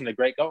goal. It wasn't a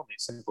great goal.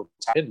 It's simple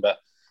tap in, but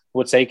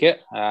we'll take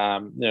it.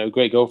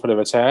 Great goal for the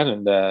return.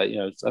 And,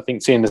 I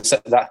think seeing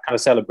that kind of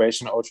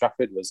celebration at Old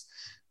Trafford was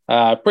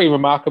pretty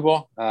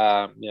remarkable.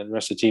 The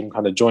rest of the team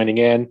kind of joining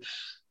in.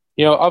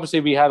 Obviously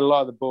we had a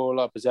lot of the ball, a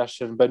lot of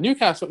possession, but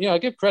Newcastle, I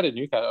give credit to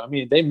Newcastle. I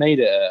mean, they made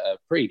it a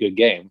pretty good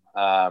game.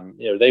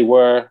 They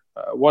were,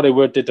 what they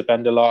did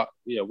defend a lot.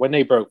 When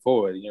they broke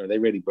forward, they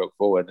really broke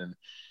forward and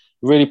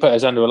really put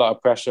us under a lot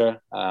of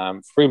pressure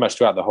pretty much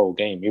throughout the whole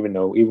game, even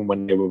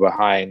when they were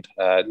behind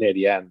near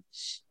the end.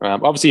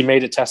 Obviously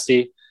made it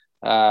testy.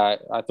 I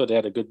thought they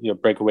had a good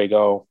breakaway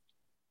goal.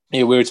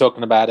 We were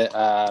talking about it.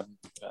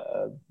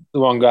 The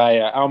one guy,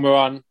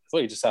 Almiron, I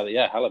thought he just had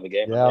a hell of a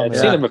game. I've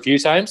seen him a few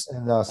times.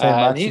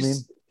 And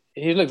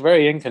he looked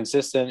very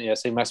inconsistent. Yeah,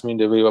 St. Maximin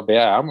did really well, but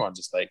Almiron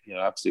just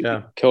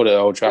absolutely killed it at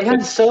Old Trafford. They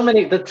had so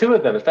many, the two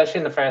of them, especially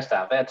in the first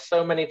half, they had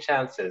so many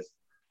chances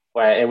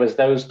where it was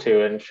those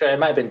two, and sure, it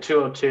might have been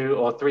 2-on-2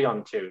 or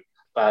 3-on-2,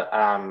 but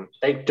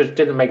they just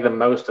didn't make the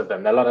most of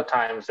them. A lot of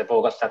times they've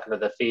all got stuck under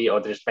the feet, or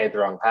they just made the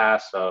wrong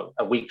pass, or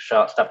a weak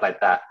shot, stuff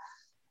like that.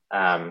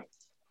 But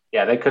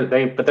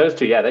those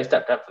two, they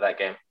stepped up for that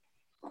game.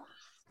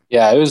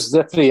 Yeah, it was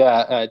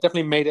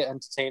definitely made it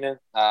entertaining.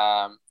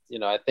 I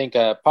think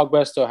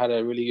Pogba still had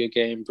a really good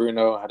game.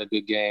 Bruno had a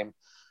good game.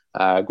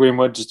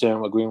 Greenwood just doing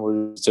what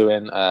Greenwood was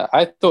doing.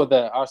 I thought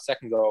that our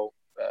second goal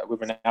with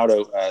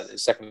Ronaldo,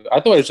 I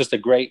thought it was just a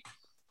great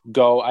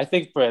goal. I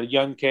think for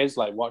young kids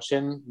like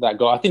watching that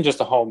goal, I think just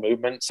the whole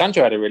movement.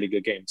 Sancho had a really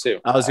good game too.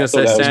 I was going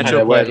to say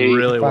Sancho played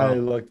really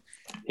well.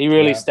 He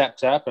really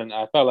stepped up, and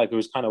I felt like it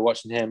was kind of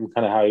watching him,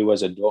 kind of how he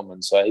was at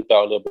Dortmund. So he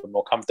felt a little bit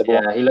more comfortable.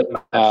 Yeah, he looked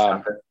much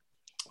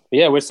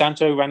with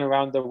Sancho ran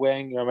around the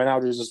wing,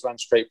 Ronaldo just ran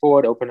straight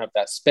forward, opened up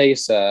that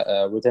space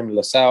with him,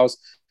 Lascelles.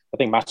 I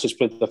think Matic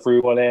put the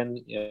through ball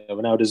in.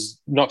 Ronaldo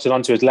just knocked it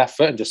onto his left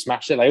foot and just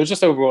smashed it. Like, it was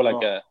just overall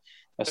a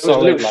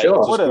solid,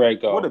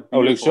 great goal.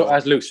 Luke Shaw,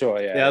 as Luke Shaw,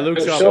 yeah,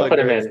 Luke Shaw put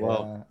him in as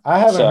well. I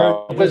haven't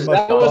heard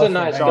that was a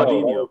nice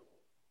goal.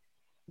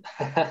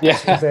 I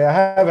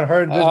haven't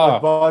heard this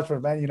much balls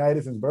from Man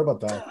United since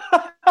Berbatov.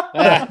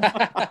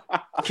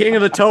 King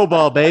of the toe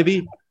ball,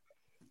 baby.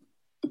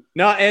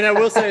 No, and I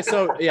will say,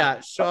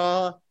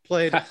 Shaw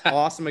played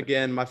awesome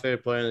again, my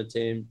favorite player on the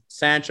team.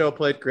 Sancho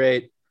played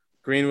great.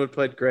 Greenwood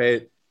played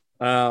great.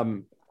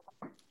 And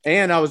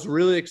I was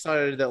really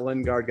excited that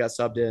Lingard got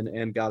subbed in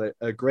and got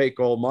a great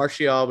goal.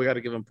 Martial, we got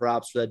to give him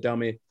props for that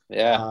dummy.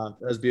 Yeah.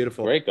 That was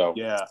beautiful. Great goal.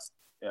 Yeah.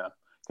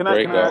 Can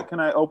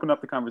I open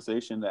up the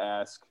conversation to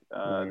ask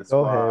the squad?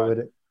 Go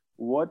ahead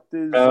with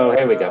it.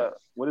 Here we go.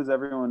 What does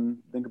everyone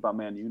think about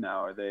Man U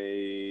now? Are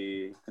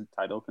they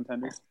title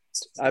contenders?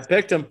 I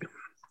picked them.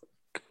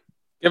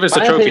 Give us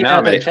a trophy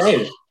now, mate.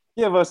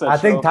 Give us a I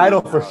think trophy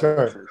title now. for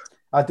sure.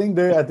 I think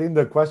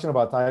the question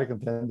about title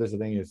contenders, I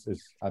think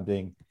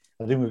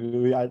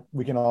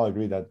we can all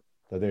agree that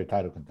they're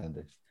title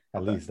contenders.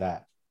 At least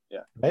that.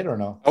 Yeah. Right or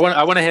no? I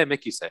want to hear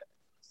Mickey say it.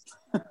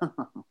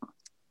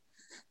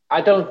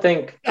 I don't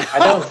think.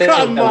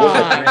 Come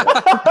on.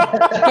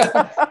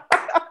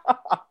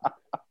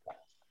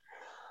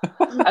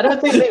 I don't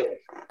think they.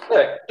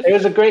 Look, it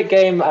was a great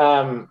game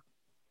at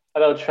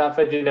Old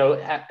Trafford. You know,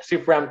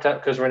 super ramped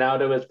up because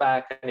Ronaldo was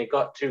back and he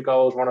got 2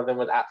 goals. One of them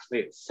was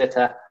absolute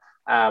sitter.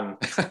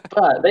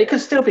 But they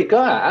could still be good.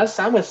 As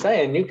Sam was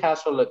saying,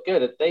 Newcastle look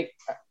good.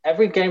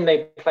 Every game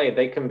they play,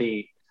 they can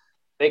be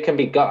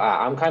got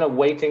at. I'm kind of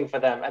waiting for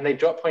them, and they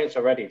dropped points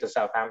already to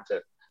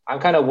Southampton. I'm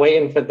kind of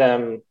waiting for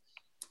them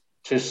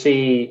to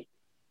see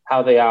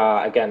how they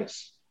are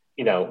against,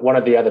 you know, one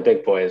of the other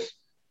big boys,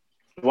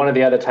 one of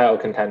the other title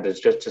contenders,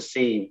 just to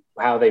see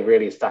how they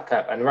really stack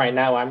up. And right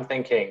now, I'm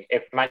thinking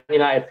if Man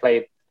United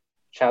played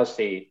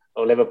Chelsea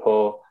or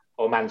Liverpool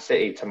or Man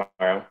City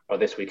tomorrow or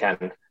this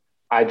weekend,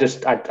 I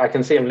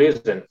can see them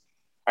losing.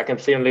 I can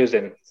see them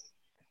losing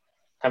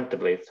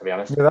comfortably, to be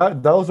honest. Yeah,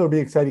 those will be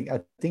exciting.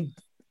 I think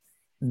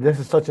this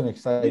is such an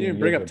exciting. You didn't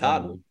bring up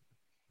Tottenham.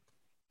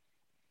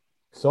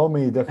 So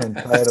many different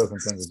title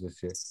contenders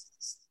this year.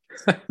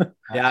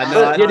 Yeah,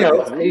 no. You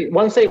know,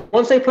 once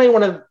they play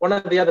one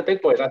of the other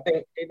big boys, I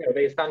think, you know,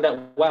 they stand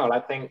up well. I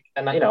think,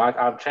 and you know,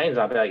 I'll change.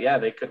 I'll be like, yeah,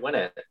 they could win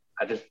it.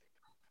 I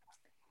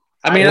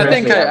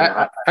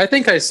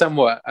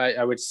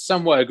would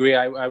somewhat agree.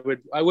 I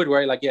would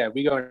worry, like, yeah,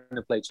 we go in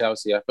to play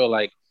Chelsea. I feel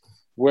like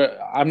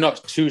I'm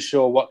not too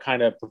sure what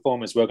kind of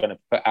performance we're going to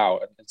put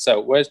out. And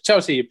so, whereas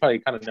Chelsea, you probably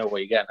kind of know what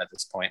you're getting at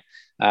this point.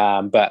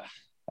 But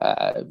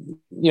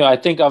you know, I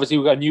think obviously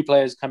we've got new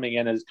players coming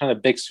in. There's kind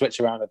of big switch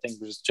around. I think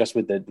just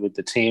with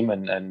the team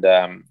and you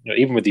know,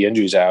 even with the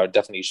injuries out,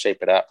 definitely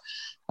shape it up.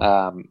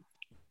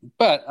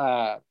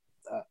 But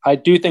I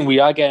do think we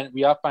are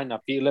finding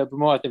our feet a little bit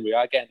more. I think we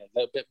are getting a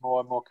little bit more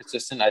and more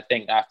consistent. I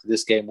think after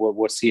this game,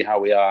 we'll see how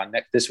we are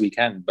this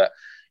weekend. But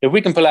if we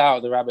can pull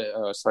out the rabbit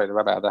out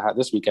of the hat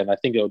this weekend, I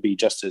think it will be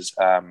just as.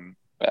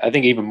 I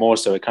think even more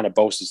so, it kind of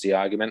bolsters the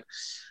argument.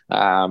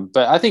 But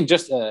I think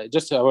just I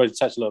wanted to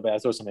touch a little bit. I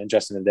thought something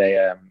interesting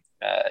today.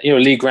 You know,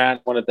 Lee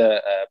Grant, one of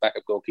the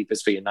backup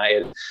goalkeepers for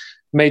United,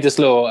 made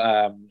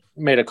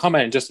a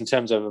comment just in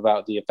terms of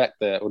about the effect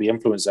or the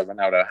influence that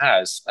Ronaldo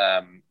has.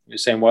 He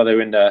was saying while they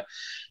were in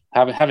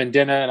having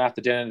dinner, and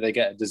after dinner they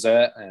get a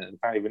dessert, and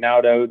apparently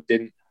Ronaldo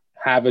didn't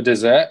have a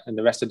dessert, and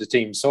the rest of the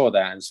team saw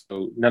that, and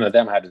so none of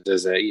them had a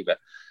dessert either.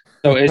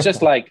 So it's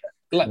just like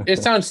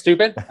it sounds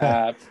stupid.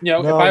 You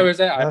know, if I was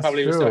there, I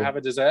probably would still have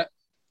a dessert.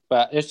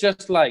 But it's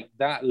just like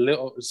that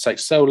little, it's like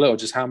so little,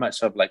 just how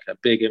much of like a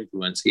big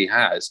influence he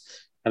has.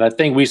 And I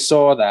think we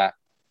saw that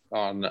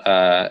on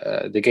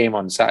the game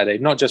on Saturday,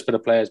 not just for the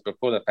players, but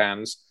for the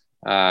fans.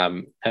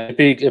 And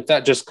if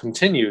that just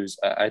continues,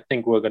 I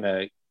think we're going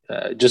to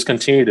just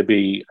continue to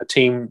be a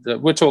team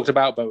that we're talked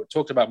about, but we're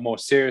talked about more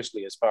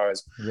seriously as far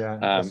as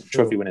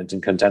trophy winners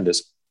and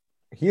contenders.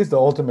 He's the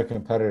ultimate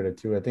competitor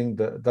too. I think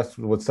that's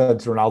what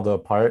sets Ronaldo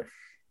apart.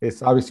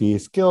 It's obviously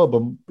his skill,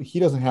 but he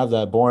doesn't have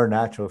that born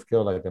natural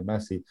skill like a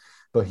Messi.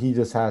 But he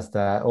just has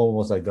that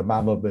almost like the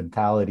Mamba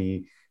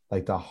mentality,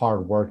 like the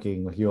hard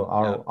working.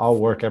 I'll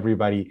work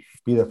everybody,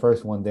 be the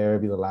first one there,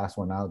 be the last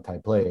one out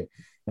type play.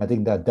 And I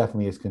think that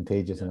definitely is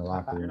contagious in the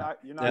locker room.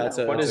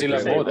 What does he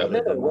love more though?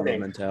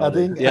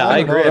 I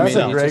agree. I mean, he's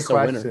just a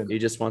winner. He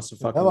just wants to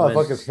fucking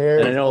win. Hair,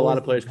 and I know a lot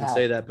of players can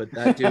say that, but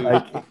that dude,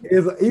 like,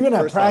 even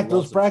at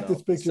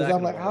practice pictures,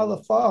 I'm like, how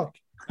the fuck?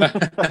 I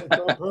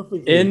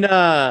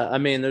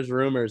mean, there's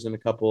rumors and a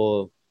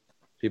couple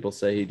people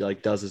say he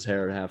like does his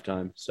hair at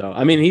halftime. So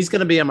I mean, he's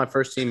gonna be on my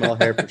first team all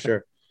hair for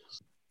sure.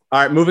 All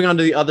right, moving on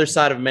to the other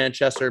side of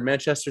Manchester.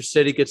 Manchester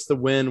City gets the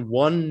win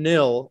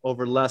 1-0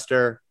 over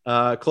Leicester.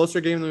 Closer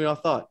game than we all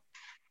thought.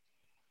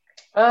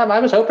 I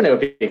was hoping it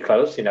would be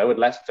close, you know, with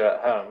Leicester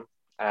at home.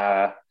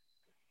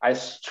 I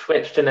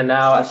switched in and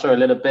out. I saw a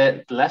little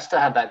bit. Leicester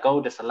had that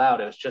goal disallowed.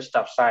 It was just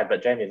offside,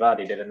 but Jamie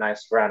Vardy did a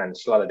nice run and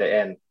slotted it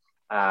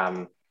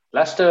in.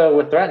 Leicester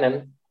were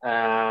threatening,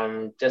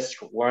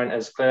 just weren't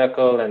as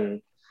clinical.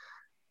 And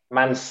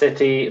Man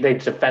City, they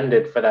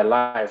defended for their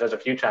lives. There's a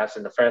few chances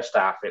in the first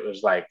half. It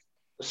was like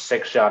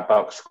 6-yard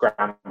box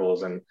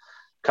scrambles and a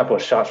couple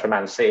of shots from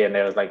Man City, and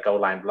there was like goal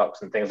line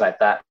blocks and things like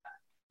that.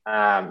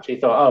 So you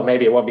thought, oh,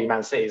 maybe it won't be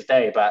Man City's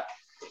day, but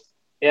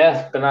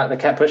yeah, they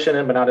kept pushing,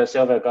 and Bernardo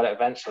Silva got it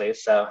eventually.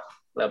 So a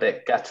little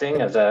bit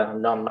gutting as a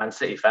non-Man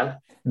City fan.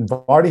 And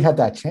Vardy had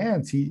that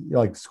chance. He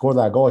like scored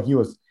that goal.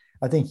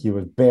 I think he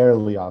was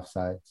barely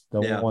offside.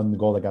 One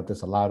goal that got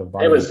disallowed of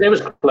Vardy. It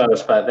was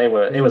close, but it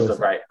was the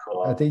right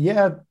call. I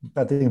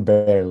think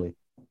barely.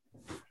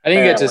 I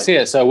didn't get to see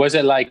it. So was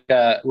it like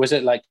because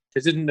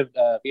isn't the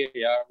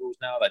VAR rules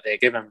now like they're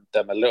giving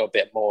them a little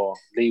bit more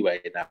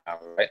leeway now,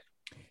 right?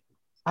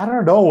 I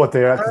don't know what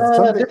they are.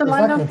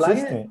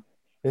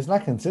 It's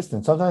not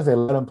consistent. Sometimes they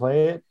let them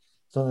play it.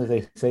 Sometimes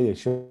they say they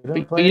shouldn't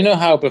play. But you know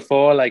how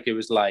before, like it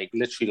was like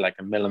literally like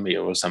a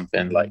millimeter or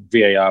something. Like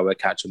VAR would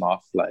catch them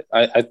off. Like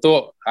I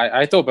thought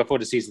before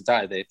the season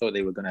started, they thought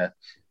they were gonna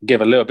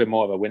give a little bit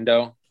more of a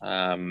window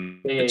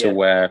to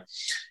where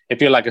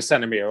if you're like a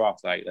centimeter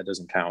off, like that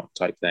doesn't count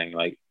type thing.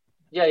 Like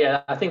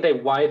I think they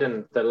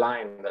widened the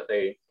line that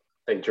they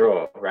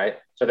draw, right?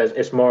 So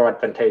it's more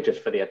advantageous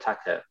for the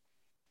attacker.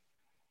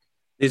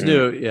 His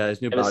new body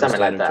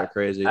standards are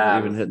crazy.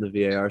 Even hitting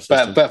the VAR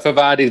system. But for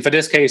Vardy, for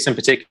this case in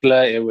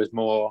particular, it was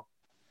more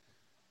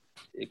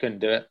he couldn't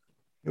do it.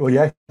 Well,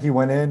 yeah, he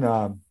went in.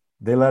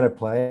 They let it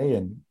play,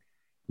 and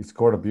he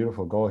scored a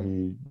beautiful goal.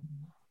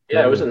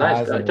 It was a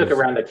nice goal. He took it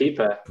around the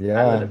keeper and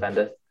the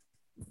defender,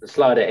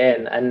 slid it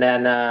in, and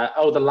then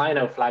the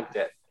lino flagged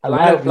it.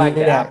 Right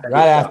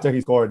after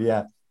he scored.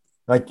 Yeah,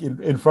 like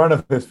in front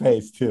of his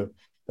face too.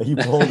 Like he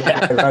pulled it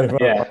right in front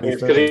of his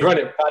face.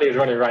 Because Vardy was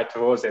running right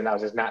towards it, and that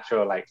was his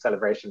natural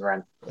celebration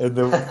run. And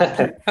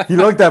he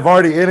looked at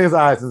Vardy in his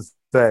eyes and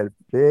said,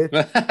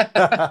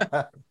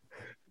 "Bitch."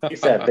 He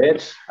said,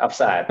 "Bitch,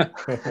 upside."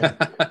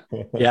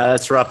 Yeah,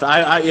 that's rough.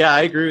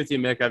 I agree with you,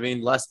 Mick. I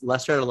mean,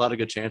 Leicester had a lot of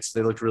good chances.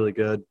 They looked really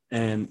good,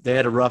 and they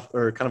had a rough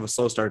or kind of a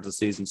slow start to the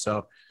season.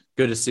 So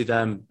good to see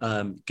them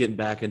getting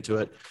back into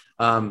it.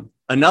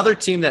 Another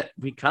team that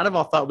we kind of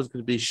all thought was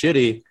going to be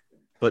shitty,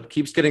 but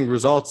keeps getting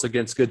results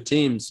against good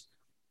teams.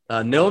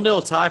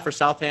 0-0 tie for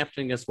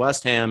Southampton against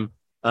West Ham.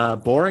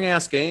 Boring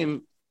ass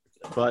game,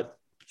 but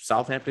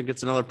Southampton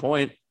gets another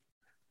point.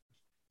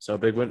 So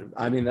big win.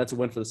 I mean, that's a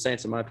win for the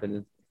Saints, in my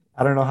opinion.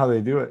 I don't know how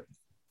they do it.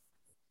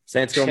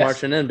 Saints go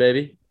marching in,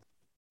 baby.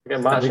 They're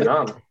marching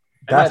on.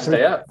 That's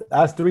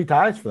 3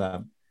 ties for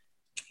them.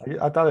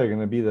 I thought they were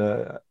going to be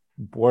the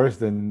worse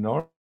than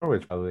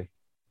Norwich, probably.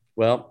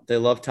 Well, they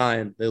love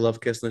tying. They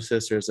love kissing their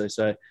sisters, they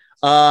say.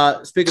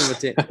 Speaking of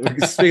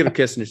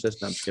kissing your sister,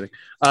 no, I'm just kidding.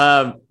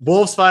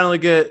 Wolves finally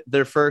get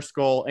their first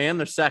goal and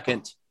their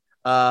second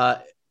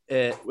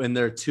in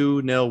their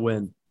 2-0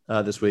 win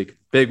this week.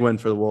 Big win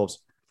for the Wolves.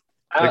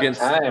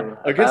 Against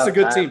a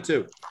good team,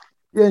 too.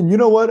 Yeah, and you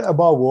know what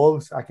about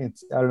Wolves? I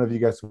don't know if you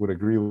guys would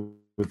agree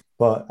with,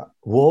 but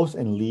Wolves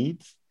and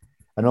Leeds,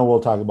 I know we'll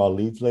talk about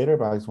Leeds later,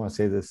 but I just want to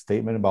say this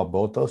statement about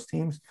both those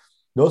teams.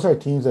 Those are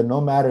teams that no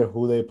matter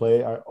who they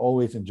play are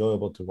always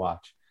enjoyable to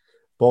watch.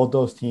 Both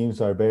those teams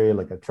are very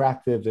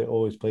attractive. They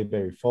always play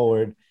very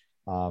forward,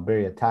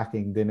 very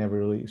attacking. They never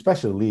really,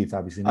 especially Leeds,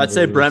 obviously. I'd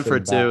say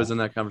Brentford too is in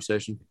that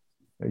conversation.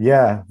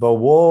 Yeah, but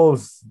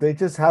Wolves, they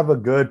just have a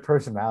good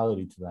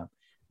personality to them.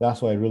 That's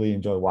why I really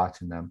enjoy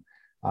watching them.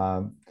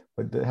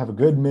 But they have a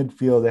good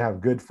midfield. They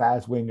have good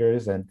fast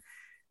wingers, and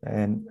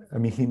I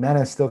mean,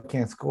 Jimenez still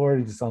can't score.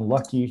 He's just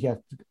unlucky. He had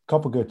a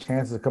couple good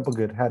chances, a couple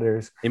good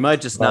headers. He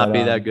might just not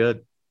be that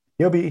good.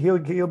 He'll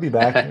be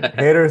back.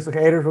 haters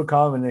will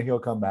come, and then he'll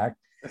come back.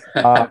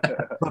 But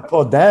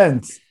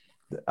Podence,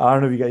 I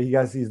don't know if you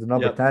guys see the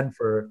number 10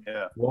 for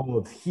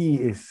Wolves. He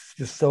is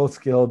just so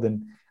skilled,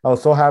 and I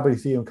was so happy to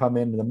see him come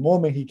in. The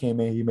moment he came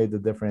in, he made the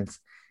difference.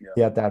 Yeah.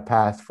 He had that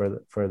pass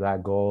for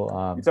that goal.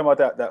 You talking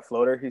about that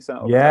floater he sent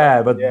over?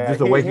 Yeah, but just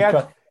the way he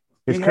cut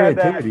his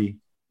creativity.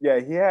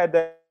 He had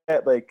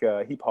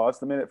that he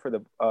paused a minute for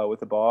the with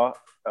the ball.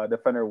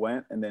 Defender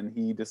went, and then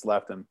he just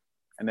left him,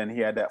 and then he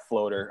had that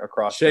floater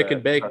across. Shake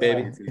and bake,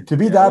 baby. To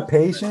be that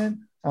patient,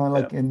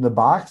 in the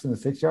box, in the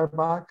 6-yard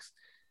box,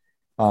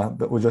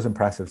 that was just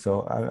impressive.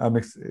 So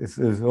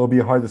it'll be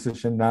a hard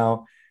decision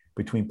now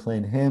between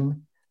playing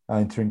him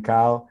and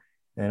Trincao.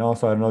 And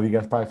also, I don't know if you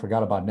guys probably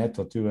forgot about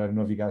Neto, too. I don't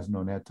know if you guys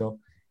know Neto.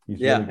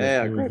 He's really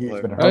good. He's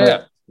been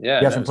hurt. He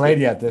hasn't played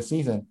yet this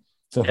season.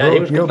 So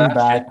he'll be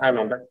back. I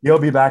remember. He'll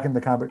be back in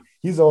the conference.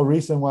 He's the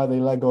reason why they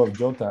let go of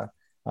Jota,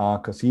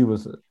 because he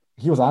was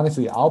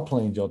honestly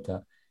outplaying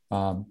Jota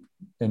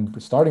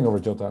and starting over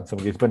Jota in some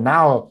games. But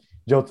now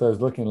Jota is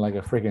looking like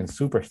a freaking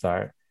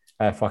superstar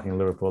at fucking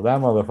Liverpool.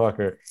 That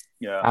motherfucker,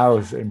 I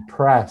was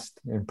impressed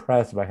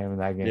by him in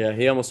that game. Yeah,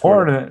 he almost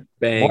more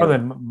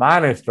than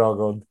Mane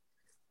struggled.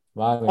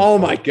 Oh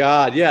my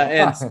God, yeah.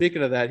 And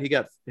speaking of that, he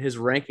got his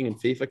ranking in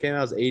FIFA came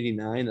out as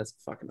 89. That's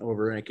fucking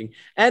overranking.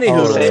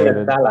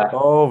 Anywho,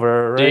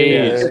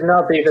 overrated. It should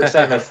not be the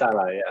same as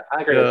Salah. Yeah,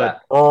 I agree with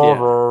that.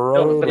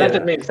 Overrated. But that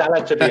doesn't mean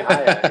Salah should be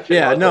higher.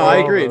 I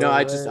agree. No,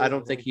 I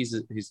don't think he's.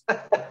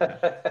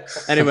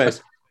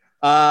 Anyways,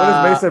 what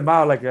is Mason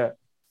Mount like?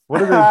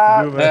 What is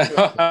his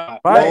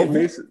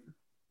movement?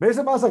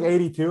 Mason Mount's like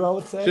 82, I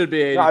would say. Should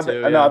be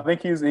 82. No, I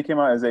think he came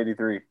out as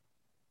 83.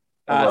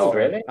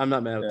 Really? I'm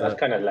not mad at that. That's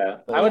kind of low.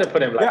 I would have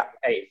put him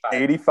 85.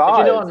 85.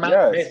 Did you know on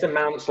Mason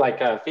Mount's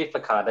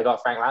FIFA card, they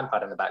got Frank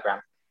Lampard in the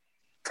background.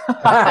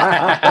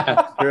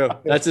 True.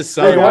 That's his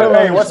son.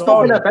 What's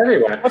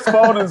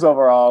Foden's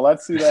overall?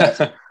 Let's see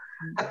that.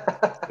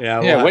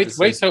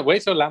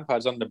 Wait till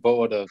Lampard's on the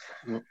board of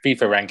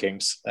FIFA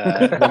rankings.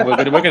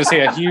 Then we're going to see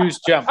a huge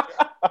jump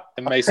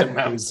in Mason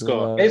Mount's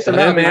score. Mason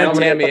Mount and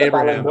Tammy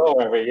Abraham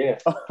every year.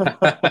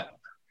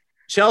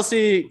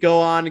 Chelsea go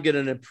on to get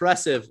an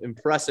impressive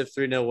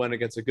 3-0 win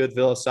against a good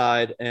Villa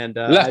side. And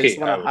lucky,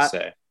 I would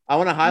say. I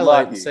want to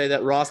highlight and say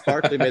that Ross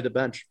Barkley made the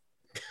bench.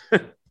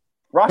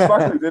 Ross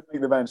Barkley did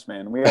make the bench,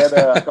 man. We had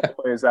a couple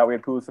players out. We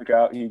had Pulisic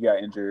out. He got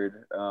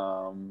injured.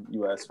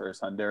 U.S.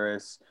 versus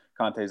Honduras.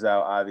 Conte's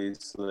out,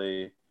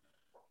 obviously.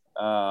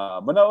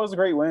 But no, it was a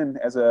great win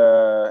as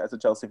a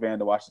Chelsea fan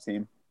to watch the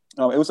team.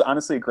 It was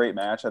honestly a great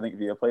match. I think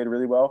Villa played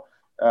really well.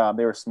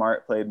 They were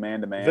smart, played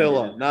man-to-man.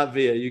 Villa, not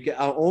Villa. You get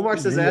Omar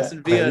says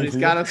Aston Villa, and he's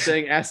got us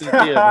saying Aston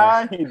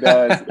Villa. He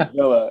does.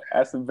 Villa,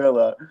 Aston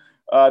Villa.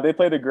 They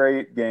played a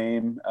great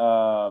game.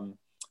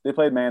 They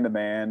played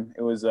man-to-man.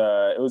 It was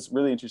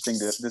really interesting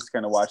to just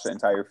kind of watch the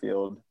entire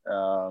field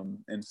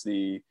and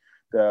see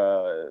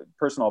the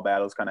personal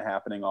battles kind of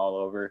happening all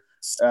over.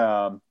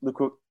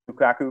 Lukaku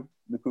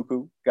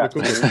got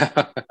two.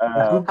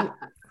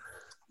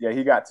 Yeah,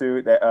 he got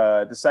two.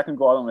 The second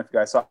goal, I don't know if you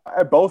guys saw.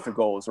 Both the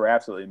goals were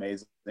absolutely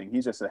amazing.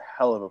 He's just a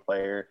hell of a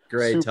player.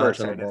 Great Super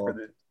touch on the excited ball.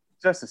 for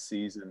just a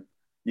season.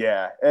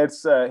 Yeah,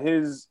 it's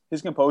his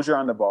composure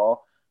on the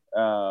ball,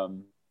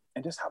 and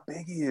just how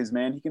big he is,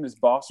 man. He can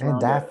just boss And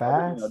around that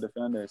fast?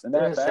 defenders, and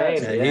that Insane.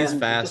 fast. Yeah, he's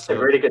fast. Just in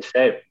really good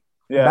shape.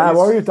 Yeah, Matt,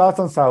 what were your thoughts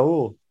on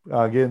Saul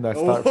getting that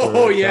start?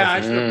 Oh for yeah, I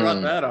Chelsea? should have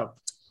brought that up.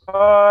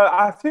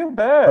 I feel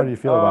bad. How do you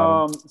feel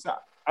about him?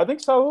 I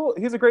think Saul,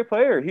 he's a great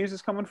player. He's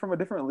just coming from a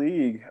different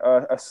league,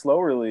 a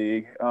slower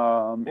league.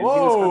 And he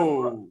was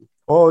kind of,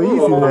 Oh, easy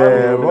Ooh.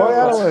 there. Boy,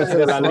 I Ooh. would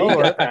say La Liga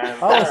slower.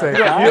 fan. I would say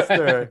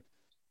faster.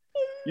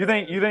 You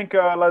think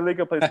La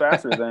Liga plays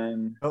faster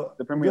than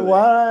the Premier League?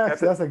 Well,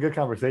 actually, that's a good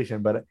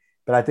conversation, but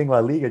I think La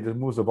Liga just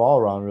moves the ball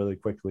around really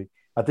quickly.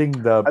 I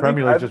think the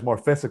Premier League is just more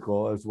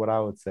physical, is what I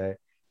would say.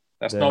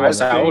 That's not what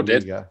Saul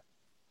did.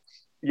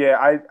 Yeah,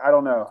 I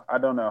don't know.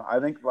 I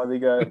think La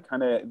Liga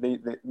kind of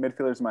the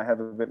midfielders might have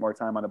a bit more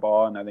time on the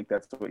ball, and I think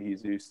that's what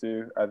he's used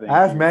to. I think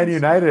Ask Man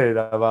United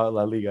about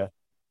La Liga.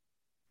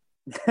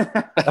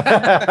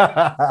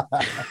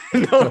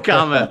 No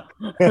comment.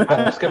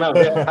 Ask him how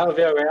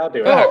Villarreal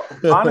do No,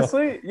 it.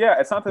 honestly, yeah,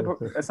 it's not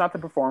the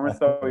performance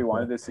that we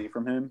wanted to see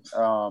from him.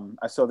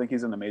 I still think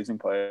he's an amazing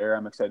player.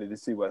 I'm excited to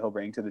see what he'll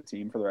bring to the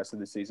team for the rest of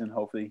the season.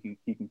 Hopefully,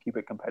 he can keep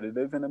it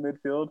competitive in the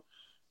midfield,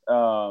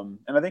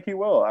 and I think he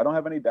will. I don't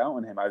have any doubt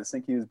in him. I just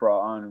think he was brought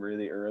on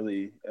really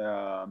early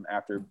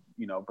after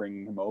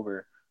bringing him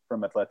over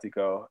from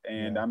Atletico,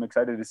 and I'm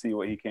excited to see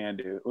what he can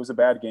do. It was a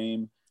bad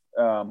game.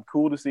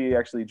 Cool to see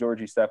actually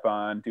Georgie step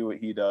on, do what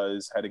he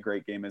does. Had a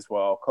great game as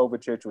well.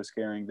 Kovacic was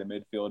carrying the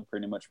midfield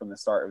pretty much from the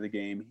start of the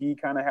game. He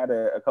kind of had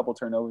a couple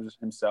turnovers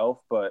himself,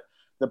 but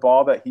the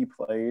ball that he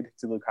played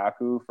to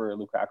Lukaku for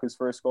Lukaku's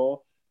first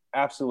goal,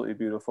 absolutely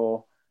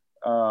beautiful.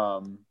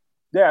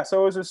 Yeah,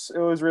 so it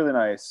was really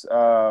nice.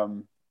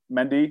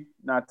 Mendy,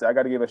 I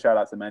got to give a shout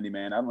out to Mendy,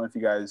 man. I don't know if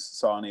you guys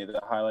saw any of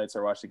the highlights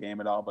or watched the game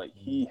at all, but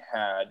he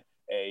had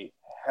a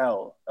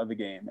hell of a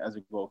game as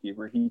a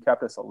goalkeeper. He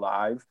kept us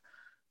alive.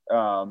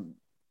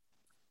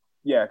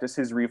 Just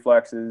his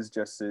reflexes,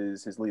 just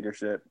his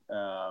leadership,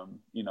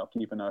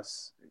 keeping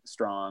us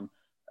strong.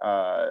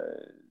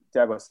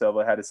 Thiago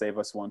Silva had to save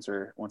us once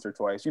or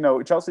twice.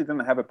 Chelsea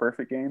didn't have a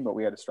perfect game, but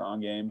we had a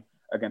strong game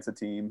against a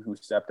team who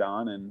stepped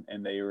on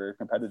and they were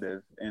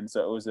competitive. And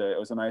so it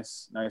was a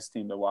nice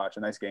team to watch, a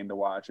nice game to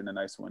watch, and a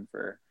nice win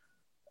for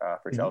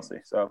Chelsea.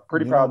 So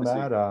pretty proud to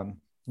see.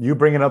 You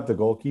bringing up the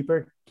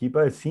goalkeeper,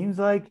 it seems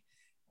like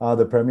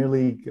the Premier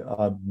League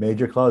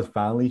major clubs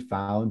finally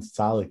found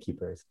solid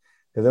keepers.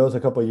 Because there was a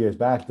couple of years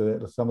back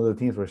that some of the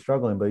teams were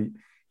struggling, but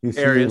you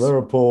see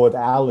Liverpool with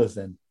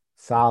Alisson,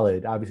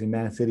 solid. Obviously,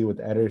 Man City with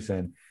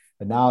Ederson,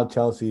 and now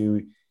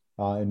Chelsea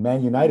and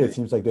Man United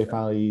seems like they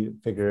finally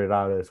figured it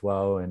out as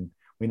well. And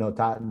we know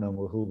Tottenham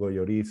with Hugo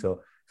Lloris,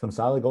 so some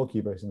solid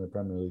goalkeepers in the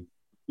Premier League.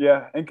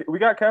 Yeah, and we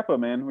got Kepa,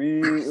 man.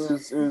 It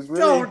was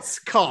really. Don't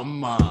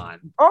come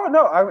on. Oh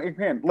no,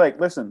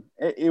 listen.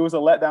 It was a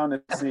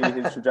letdown to see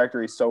his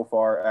trajectory so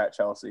far at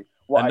Chelsea.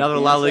 Another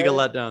La Liga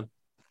letdown.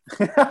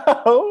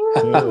 La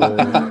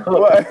Liga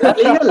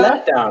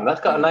letdown.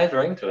 That's got a nice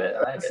ring to it.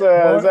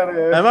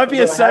 That might be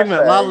a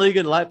segment. La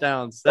Liga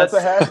letdowns. That's a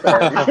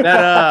hashtag.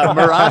 That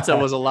Morata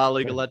was a La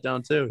Liga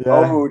letdown too.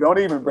 Yeah. Oh, don't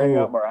even bring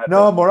up Morata.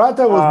 No,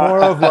 Morata was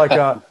more of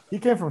like he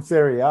came from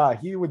Serie A.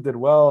 He did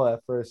well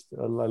at first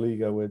La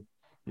Liga with.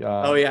 He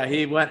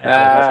went.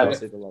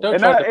 Don't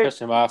try to push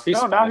him off.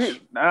 He's now he's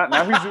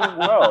doing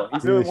well.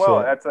 He's doing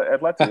well at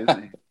Atleti,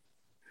 isn't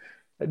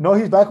he? No,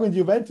 he's back with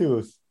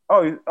Juventus.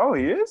 Oh,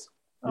 he is.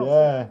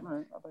 Yeah,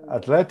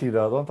 Atleti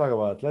though. Don't talk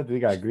about Atleti. They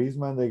got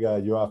Griezmann. They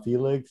got Joao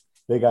Felix.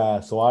 They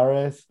got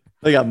Suarez.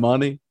 They got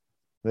money.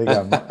 They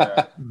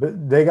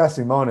got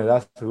Simone.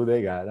 That's who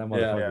they got. That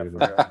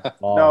motherfucker.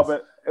 No,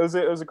 but it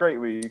was a great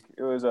week.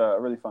 It was a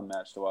really fun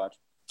match to watch.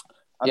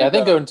 I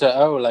think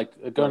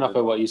going off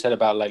of what you said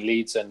about like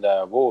Leeds and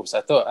Wolves,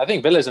 I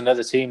think Villa's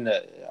another team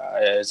that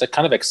is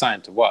kind of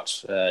exciting to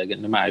watch,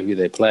 no matter who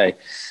they play.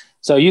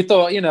 So you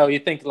thought, you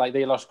think like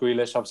they lost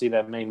Grealish, obviously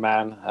their main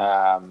man,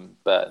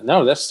 but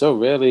no, they're still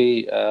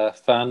really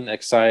fun,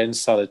 exciting,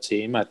 solid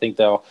team. I think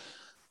they'll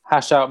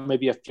hash out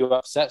maybe a few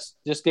upsets.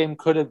 This game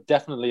could have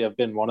definitely have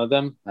been one of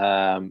them.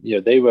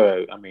 They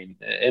were,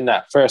 in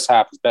that first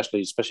half,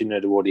 especially near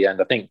toward the end,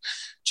 I think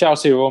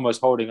Chelsea were almost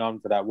holding on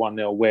for that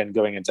 1-0 win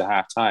going into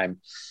halftime.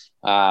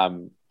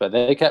 But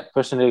they kept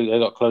pushing it. They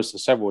got close to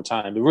several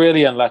times.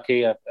 Really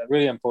unlucky,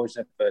 really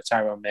unfortunate for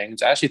Tyrone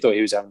Mings. I actually thought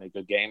he was having a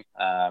good game,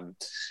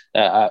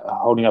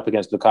 holding up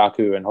against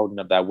Lukaku and holding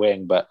up that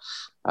wing. But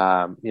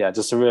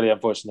just a really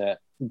unfortunate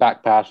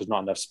back pass was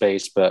not enough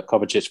space. But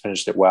Kovacic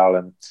finished it well.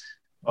 And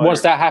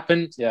once that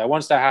happened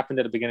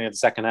at the beginning of the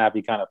second half,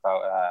 you kind of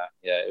felt,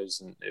 that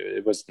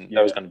was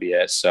going to be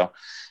it. So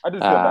I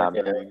just feel back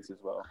to Mings as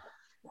well.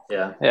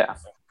 Yeah.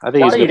 I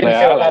think he's a good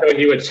player. How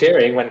you were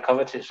cheering when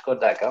Kovacic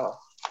scored that goal?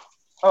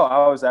 Oh,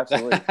 I was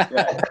absolutely,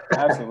 yeah,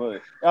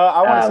 absolutely.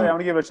 I want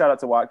to give a shout out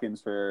to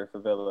Watkins for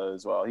Villa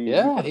as well. He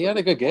had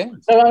a good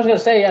game. So I was going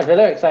to say, yeah,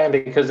 Villa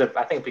exciting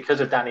because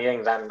of Danny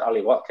Ings and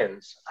Ollie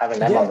Watkins having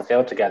them on the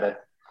field together.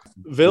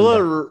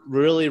 Villa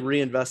really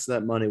reinvested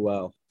that money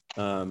well.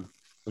 And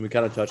we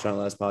kind of touched on it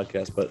last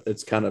podcast, but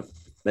it's kind of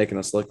making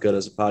us look good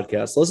as a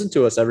podcast. Listen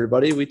to us,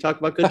 everybody. We talk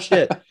about good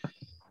shit.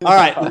 All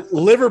right,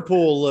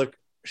 Liverpool look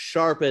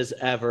sharp as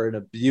ever in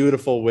a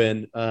beautiful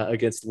win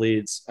against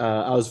Leeds.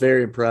 I was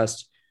very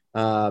impressed.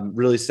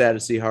 Really sad to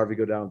see Harvey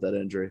go down with that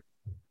injury.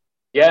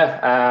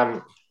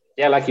 Yeah,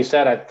 like you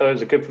said, I thought it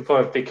was a good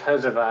performance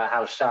because of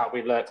how sharp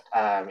we looked.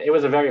 It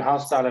was a very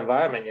hostile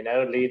environment,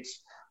 Leeds,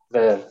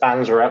 the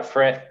fans were up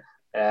for it.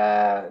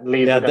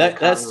 Leeds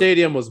that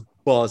stadium was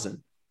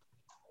buzzing.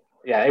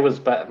 Yeah, it was,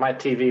 but my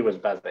TV was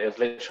buzzing. It was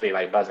literally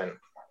like buzzing.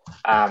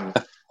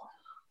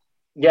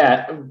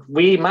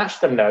 We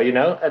matched them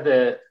though, at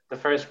the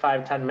first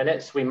 5-10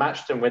 minutes, we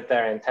matched them with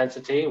their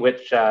intensity,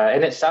 which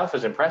in itself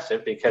is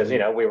impressive because, we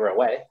were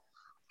away.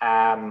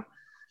 And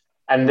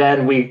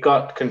then we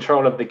got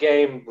control of the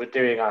game. We're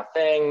doing our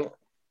thing.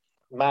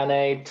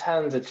 Mane,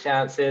 tons of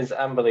chances.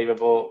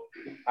 Unbelievable.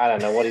 I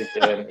don't know what he's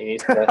doing.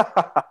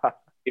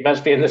 He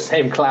must be in the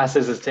same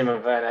classes as Tim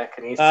and Werner.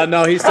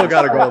 No, he's still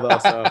got a goal, though.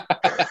 So.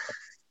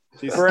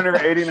 He's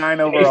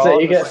 489 overall.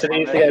 He needs to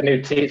get a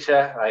new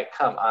teacher. Like,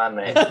 come on,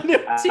 mate. New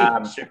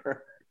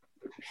teacher.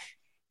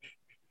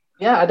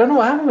 Yeah, I don't know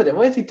what happened with him.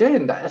 What is he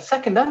doing? That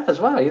second half as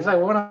well. He's like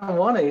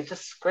one-on-one and he's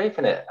just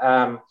scraping it.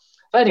 But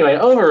anyway,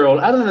 overall,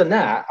 other than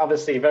that,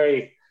 obviously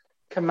very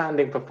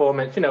commanding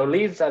performance.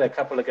 Leeds had a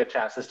couple of good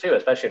chances too,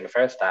 especially in the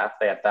first half.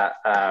 They had that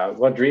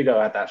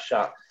Rodrigo had that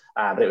shot,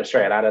 but it was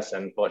straight at us,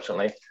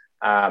 unfortunately.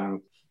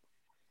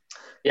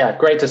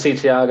 Great to see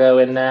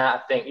Thiago in there. I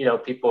think,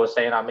 people were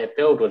saying our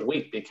midfield was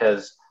weak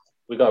because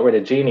we got rid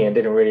of Gini and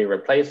didn't really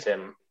replace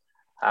him.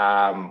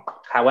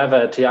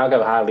 However,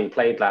 Thiago hardly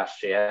played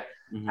last year.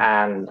 Mm-hmm.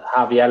 And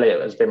Harvey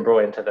Elliott has been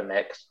brought into the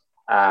mix.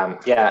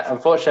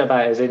 Unfortunate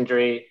about his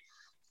injury.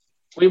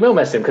 We will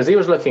miss him because he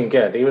was looking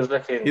good. He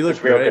looked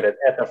real good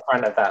at the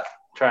front of that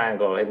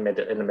triangle in the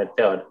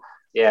midfield.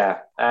 Yeah.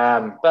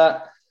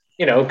 But,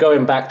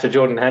 going back to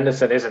Jordan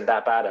Henderson isn't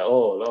that bad at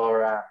all.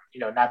 Or,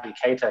 Naby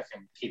Keita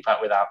can keep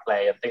up with our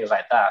play and things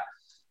like that.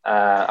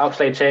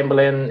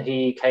 Oxlade-Chamberlain,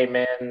 he came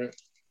in,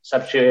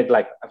 substituted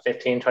like a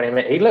 15, 20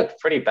 minutes. He looked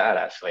pretty bad,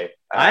 actually.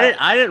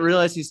 I didn't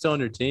realize he's still on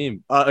your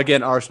team.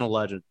 Again, Arsenal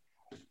legend.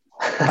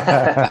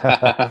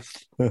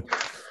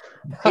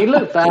 He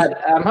looked bad.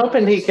 I'm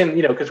hoping he can,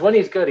 because when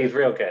he's good, he's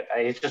real good.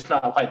 He's just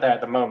not quite there at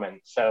the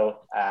moment. So,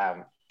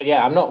 but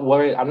yeah, I'm not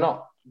worried. I'm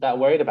not that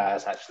worried about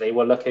us, actually.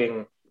 We're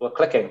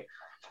clicking.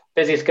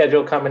 Busy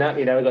schedule coming up.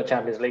 We've got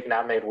Champions League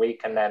now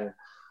midweek and then,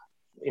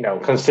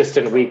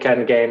 consistent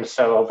weekend games.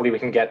 So hopefully we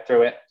can get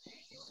through it.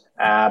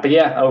 But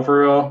yeah,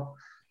 overall.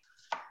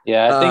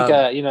 Yeah,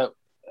 I think,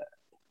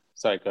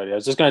 sorry, Cody. I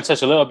was just going to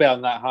touch a little bit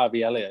on that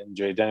Harvey Elliott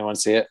injury. Did anyone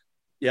see it?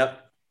 Yep.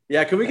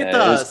 Yeah, can we get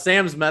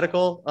Sam's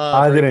medical?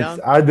 I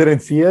didn't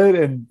see it,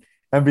 and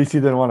NBC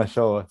didn't want to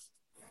show us.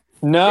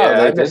 No,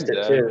 they missed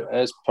it too.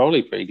 It's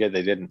probably pretty good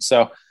they didn't.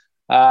 So,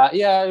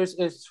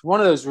 it's one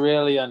of those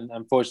really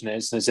unfortunate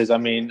instances. I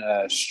mean,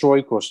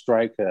 Strike,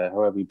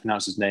 however you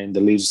pronounce his name,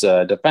 the Leeds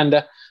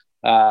defender,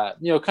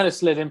 kind of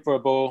slid in for a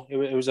ball.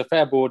 It was a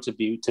fair ball to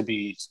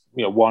be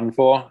won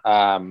for.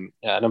 And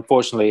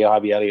unfortunately,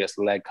 Harvey Elliott's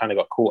leg kind of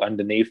got caught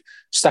underneath,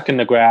 stuck in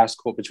the grass,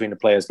 caught between the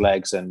player's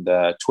legs, and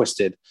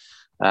twisted.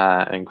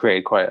 And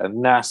created quite a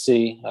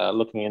nasty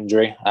looking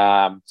injury.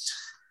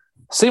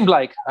 Seemed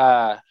like,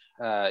 I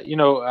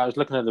was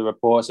looking at the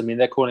reports. I mean,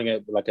 they're calling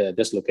it like a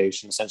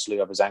dislocation, essentially,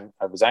 of his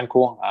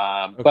ankle.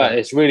 Okay. But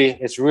it's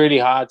really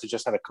hard to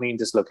just have a clean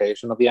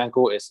dislocation of the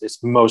ankle.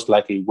 It's most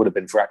likely would have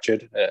been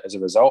fractured as a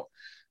result.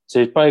 So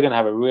he's probably going to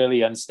have a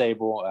really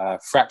unstable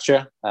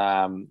fracture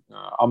on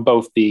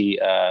both the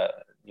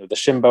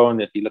shin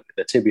bone. If you look at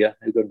the tibia,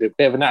 you're going to do a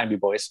bit of anatomy,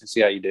 boys, and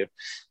see how you do.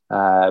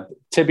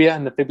 Tibia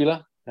and the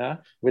fibula. Yeah.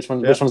 Which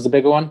one's the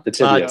bigger one? The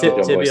tibia.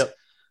 Tibia.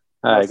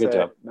 All right, good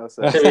job. No,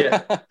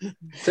 Tibia.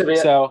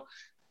 So,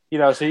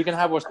 so you can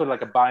have what's called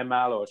like a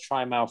bimal or a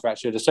trimal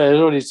fracture. So there's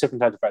all these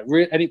different types of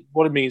fracture.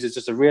 What it means is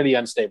just a really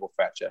unstable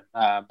fracture.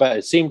 But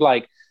it seemed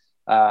like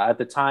at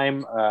the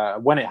time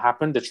when it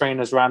happened, the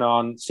trainers ran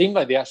on. Seemed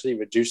like they actually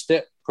reduced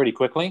it pretty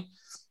quickly,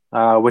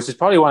 which is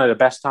probably one of the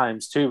best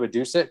times to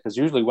reduce it because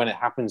usually when it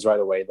happens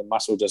right away, the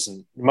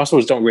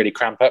muscles don't really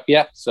cramp up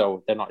yet,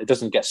 so it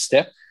doesn't get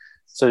stiff.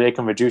 So they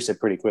can reduce it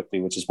pretty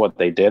quickly, which is what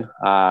they did.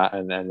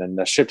 And then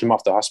they shipped him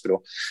off to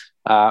hospital.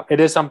 It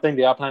is something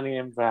they are planning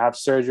him to have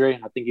surgery.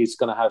 I think he's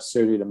going to have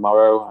surgery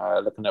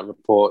tomorrow, looking at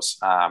reports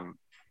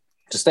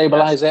to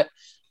stabilize it.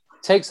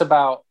 Takes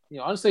about,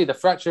 honestly, the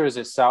fracture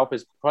itself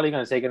is probably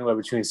going to take anywhere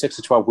between 6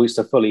 to 12 weeks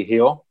to fully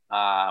heal.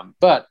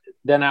 But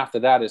then after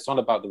that, it's not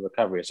about the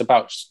recovery. It's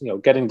about,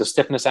 getting the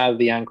stiffness out of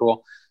the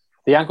ankle,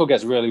 the ankle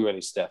gets really,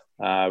 really stiff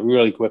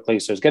really quickly.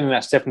 So it's getting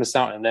that stiffness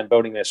out and then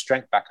building their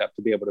strength back up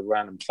to be able to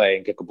run and play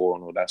and kick a ball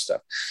and all that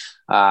stuff.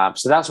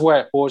 So that's where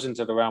it falls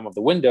into the realm of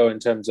the window in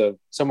terms of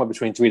somewhere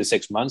between 3 to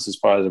 6 months as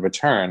far as a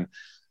return.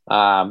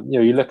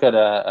 You look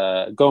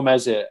at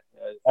Gomez,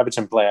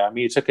 Everton player. I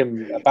mean, it took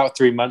him about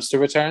 3 months to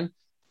return,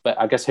 but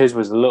I guess his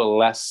was a little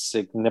less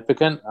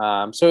significant.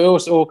 So it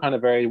was all kind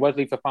of very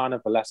Wesley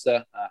Fofana for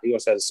Leicester. He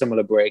also has a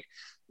similar break.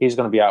 He's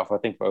going to be out for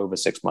over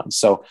 6 months.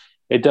 So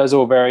it does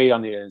all vary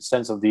on the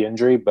sense of the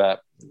injury,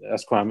 but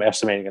that's what I'm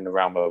estimating in the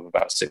realm of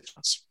about 6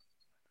 months.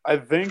 I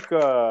think,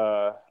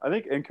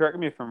 and correct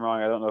me if I'm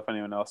wrong, I don't know if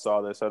anyone else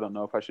saw this. I don't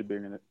know if I should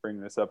bring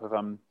this up if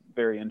I'm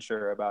very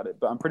unsure about it,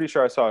 but I'm pretty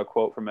sure I saw a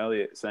quote from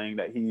Elliot saying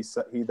that he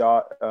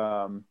thought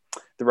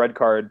the red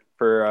card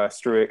for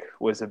Struijk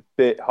was a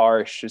bit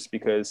harsh just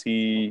because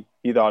he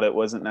thought it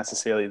wasn't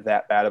necessarily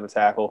that bad of a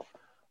tackle.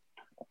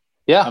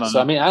 Yeah,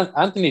 I mean,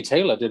 Anthony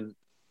Taylor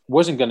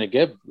wasn't going to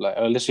give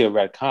Alicia a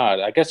red card.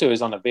 I guess it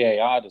was on a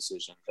VAR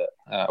decision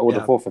that, or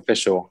the fourth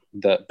official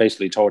that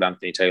basically told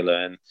Anthony Taylor.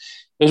 And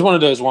it was one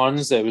of those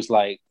ones that was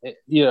like, it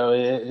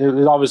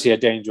was obviously a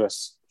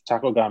dangerous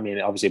tackle. I mean,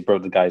 obviously it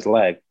broke the guy's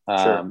leg.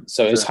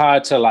 So it's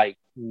hard to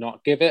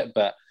not give it,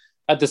 but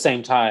at the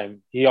same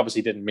time, he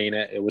obviously didn't mean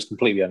it. It was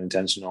completely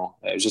unintentional.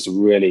 It was just a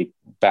really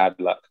bad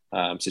luck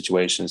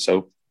situation.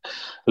 So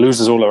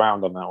losers all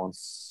around on that one.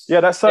 Yeah,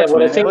 that sucks. Yeah,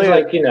 well, it seems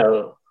like,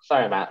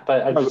 sorry, Matt,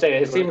 but I'm just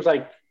saying, it seems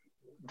like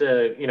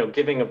the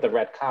giving of the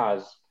red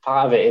cards,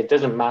 part of it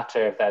doesn't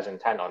matter if there's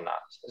intent or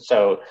not.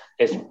 So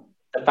it's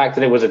the fact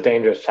that it was a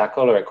dangerous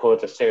tackle or it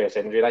caused a serious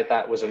injury like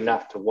that was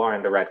enough to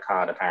warrant a red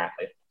card.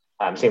 Apparently,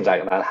 seems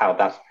like that's how.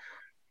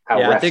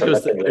 Yeah, I think it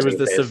was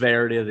the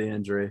severity of the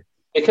injury.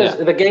 Because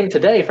the game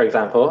today, for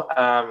example,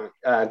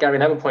 Gary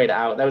Neville pointed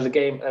out there was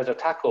a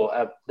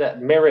tackle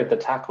that mirrored the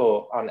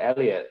tackle on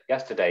Elliott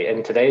yesterday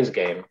in today's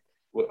game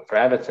for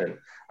Everton.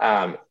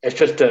 It's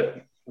just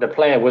that the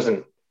player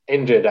wasn't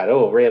injured at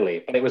all,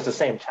 really, but it was the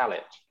same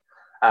challenge.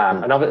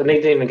 And they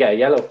didn't even get a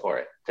yellow for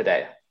it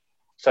today.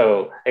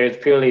 So it was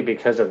purely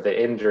because of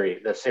the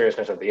injury, the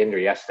seriousness of the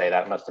injury yesterday.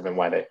 That must have been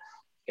why they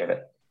gave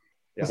it.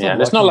 Yeah,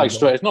 it's not like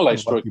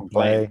Struijk can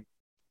play.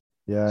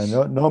 Yeah,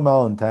 no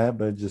malintent,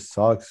 but it just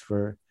sucks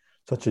for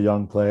such a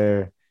young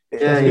player.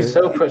 Yeah, he's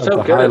so good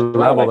high at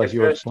level that he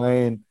was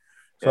playing.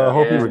 So I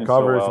hope he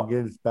recovers and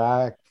gets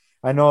back.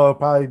 I know it'll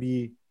probably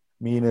be.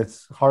 I mean,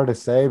 it's hard to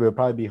say, but it'll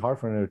probably be hard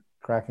for him to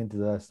crack into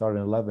the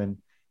starting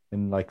 11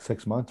 in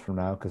 6 months from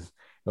now because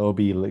it'll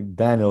be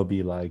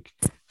like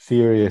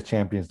serious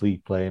Champions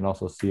League play and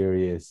also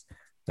serious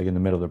in the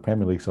middle of the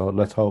Premier League. So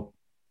let's hope.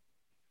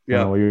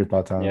 Yeah, what are your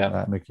thoughts on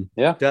that, Mickey?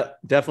 Yeah,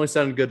 definitely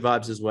sending good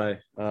vibes his way.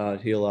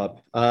 Heal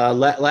up.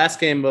 Last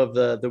game of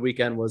the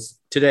weekend was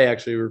today.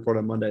 Actually, we record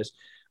on Mondays.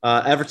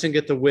 Everton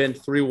get the win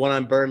 3-1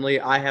 on Burnley.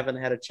 I haven't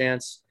had a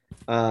chance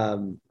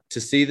to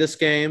see this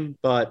game,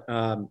 but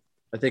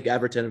I think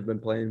Everton have been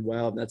playing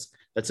well, and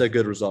that's a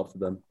good result for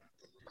them.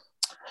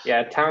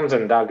 Yeah,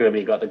 Townsend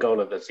arguably got the goal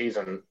of the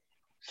season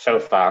so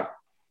far.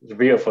 It's a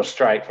beautiful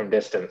strike from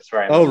distance,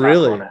 right? Oh,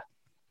 really? Corner.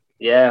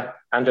 Yeah,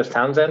 Andros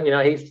Townsend.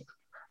 He's.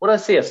 What did I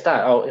see a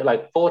stat?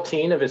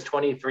 14 of his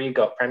 23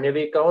 Premier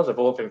League goals have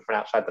all been from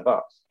outside the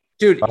box.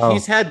 Dude,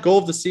 he's had goal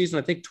of the season,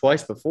 I think,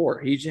 twice before.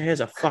 He has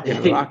a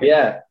fucking rocket.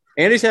 Yeah.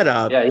 And he's had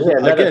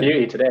another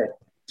beauty today.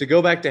 To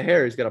go back to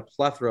hair, he's got a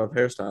plethora of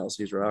hairstyles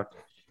he's rocked.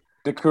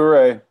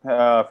 Doucouré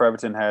for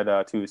Everton had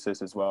 2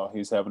 assists as well.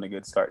 He's having a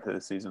good start to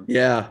the season.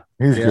 Yeah.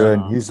 He's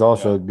good. He's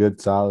also a good,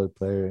 solid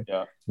player.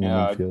 Yeah. In the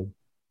midfield.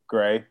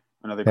 Gray,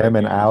 another him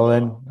and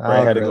Allen.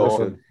 Gray had a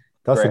goal.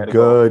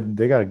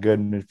 They got a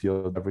good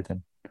midfield,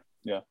 Everton.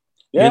 Yeah.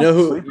 You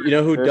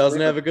know who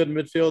doesn't have a good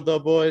midfield though,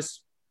 boys?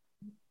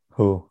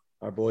 Who?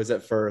 Our boys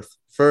at Firth.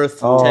 Firth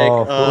take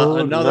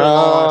another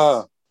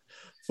loss.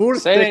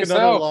 Firth take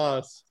another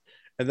loss.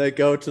 And they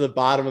go to the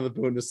bottom of the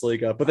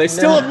Bundesliga. But they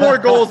still have more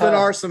goals than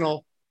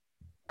Arsenal.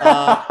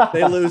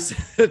 They lose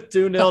 2-0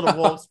 to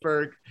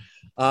Wolfsburg.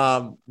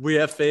 We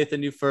have faith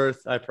in you,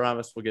 Firth. I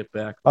promise we'll get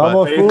back.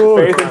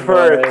 Faith in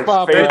Firth.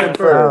 Faith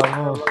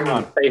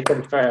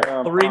in Firth.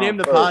 I'll rename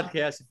the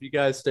podcast if you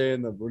guys stay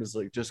in the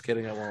Bundesliga. Just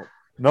kidding, I won't.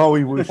 No,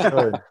 we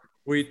should.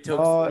 We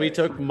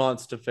took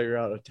months to figure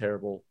out a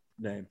terrible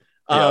name.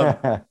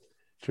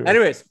 True.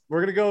 Anyways, we're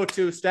gonna go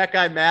to Stat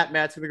Guy Matt.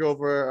 Matt's gonna go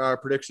over our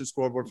prediction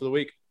scoreboard for the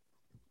week.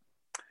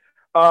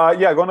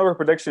 Going over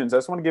predictions. I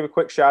just want to give a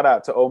quick shout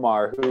out to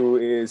Omar, who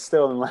is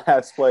still in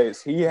last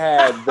place. He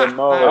had the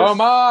most.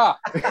 Omar.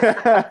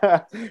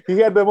 He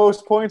had the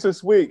most points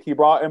this week. He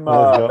brought him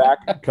back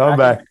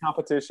into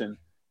competition.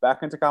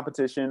 Back into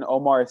competition.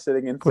 Omar is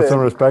sitting in fifth. Put some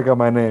respect on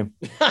my name.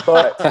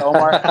 But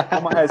Omar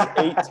has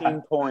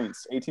 18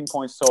 points. 18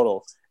 points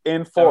total.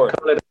 In fourth.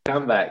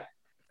 Comeback.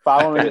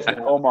 Following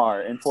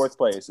Omar in fourth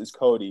place is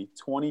Cody,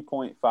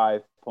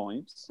 20.5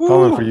 points.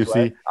 Coming for you,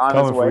 C.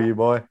 Coming for you,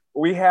 boy.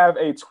 We have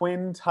a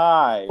twin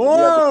tie.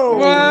 Whoa!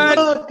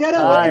 What? Get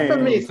away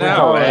from me.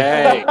 No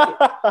way.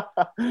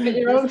 Get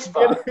your own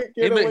spot.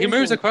 He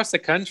moves across the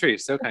country,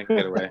 still can't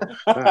get away.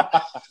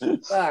 You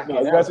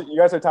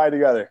guys are tied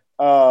together.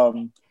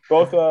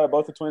 Both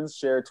the Twins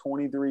share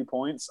 23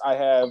 points. I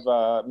have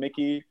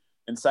Mickey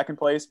in second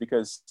place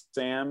because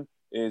Sam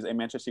is a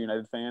Manchester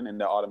United fan and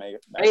the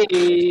automatic.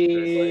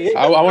 Hey.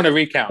 I want to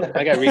recount.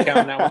 I got to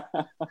recount that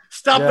one.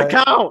 Stop the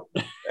count.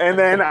 And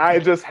then I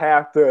just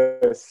have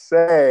to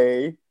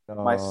say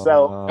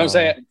myself. Don't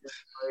say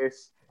it.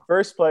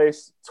 First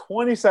place,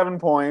 27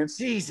 points.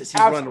 Jesus, he's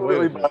running away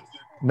with me.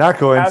 Not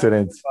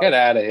coincidence. Get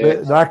out of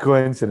here. Not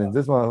coincidence.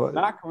 This one.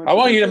 Not coincidence. I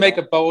want you to make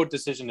a bold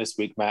decision this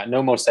week, Matt.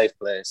 No more safe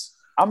plays.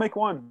 I'll make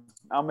one.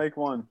 All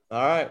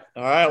right.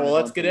 Well,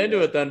 let's get into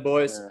it then,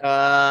 boys.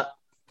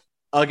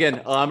 Again,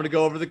 I'm going to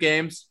go over the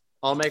games.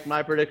 I'll make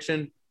my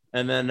prediction,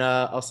 and then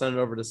I'll send it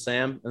over to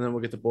Sam, and then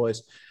we'll get the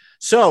boys.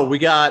 So we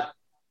got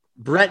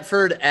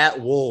Brentford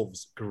at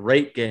Wolves.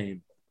 Great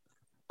game.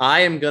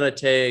 I am going to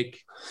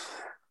take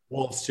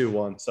Wolves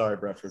 2-1. Sorry,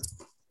 Brentford.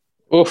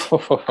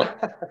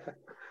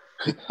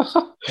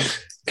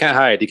 Can't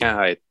hide. You can't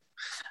hide.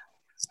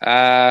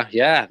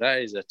 Yeah,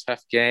 that is a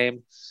tough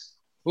game.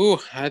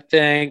 I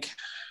think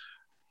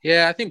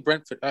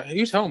Brentford.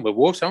 Who's home? But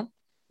Wolves home?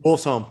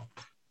 Wolves home.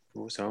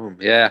 Wolves home.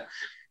 Yeah.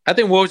 I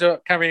think Wolves are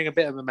carrying a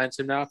bit of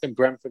momentum now. I think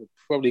Brentford are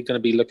probably going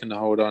to be looking to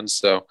hold on.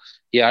 So,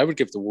 yeah, I would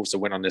give the Wolves a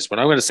win on this one.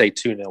 I'm going to say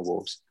 2-0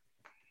 Wolves.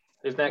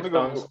 Who's next,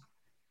 Bones?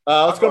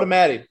 Let's go to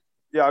Maddie.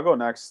 Yeah, I'll go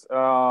next.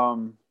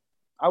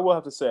 I will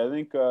have to say, I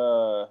think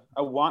I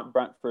want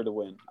Brentford to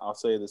win. I'll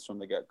say this from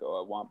the get-go.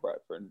 I want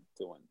Brentford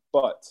to win.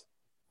 But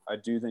I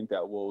do think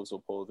that Wolves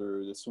will pull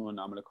through this one.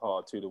 I'm going to call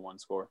a 2-1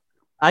 score.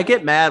 I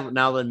get mad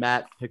now that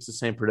Matt picks the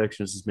same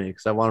predictions as me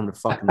because I want him to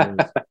fucking lose.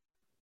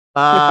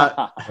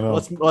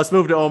 Let's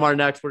move to Omar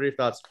next. What are your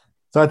thoughts?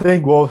 So I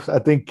think Wolves are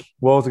going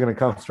to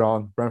come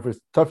strong. Brentford's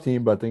a tough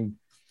team, but I think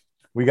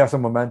we got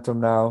some momentum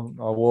now.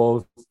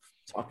 Wolves,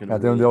 I think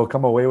they'll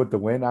come away with the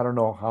win. I don't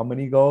know how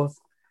many goals,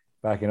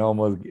 but I can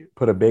almost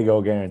put a big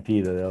O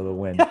guarantee that they'll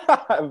win.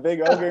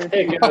 Big O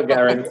guarantee. Big O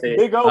guarantee.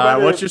 Big O.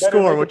 What's your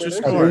score? What are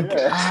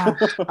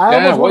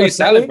you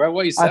selling, bro?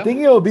 What are you selling? I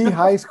think it'll be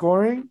high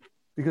scoring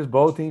because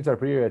both teams are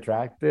pretty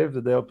attractive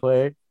that they'll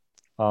play,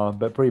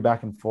 but pretty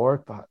back and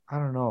forth. But I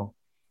don't know.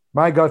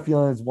 My gut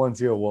feeling is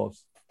 1-0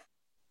 Wolves.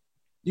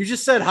 You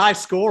just said high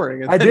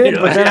scoring. I did,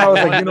 but then I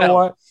was like, you know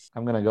what?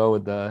 I'm going to go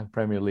with the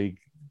Premier League,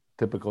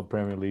 typical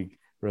Premier League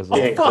result.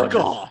 Oh, fuck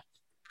off.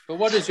 But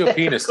what does your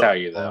penis tell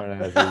you, though?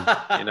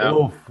 You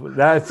know?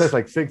 That says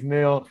like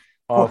 6-0.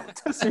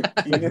 What does your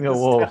penis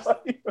Wolves.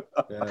 tell you?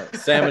 Yeah.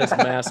 Sam and his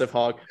massive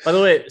hog. By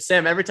the way,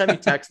 Sam, every time you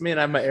text me and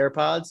I have my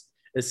AirPods,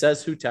 it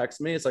says who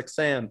texts me. It's like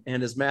Sam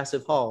and his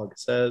massive hog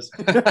says.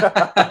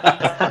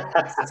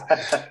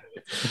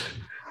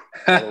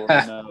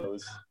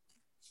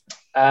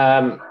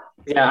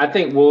 Yeah, I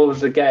think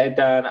Wolves will get it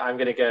done. I'll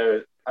do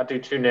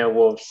 2-0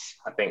 Wolves.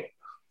 I think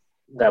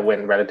they'll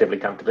win relatively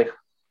comfortably.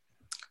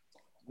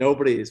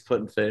 Nobody is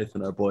putting faith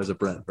in our boys at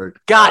Brentford.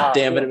 God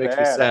damn it, it makes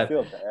me sad. I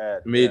feel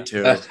bad. Me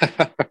too.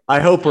 I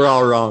hope we're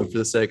all wrong for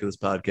the sake of this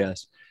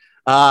podcast.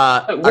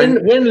 Win,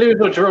 lose,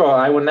 or draw,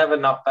 I will never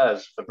not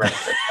buzz for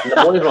Brentford. And the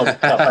boys won't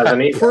not buzz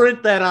either.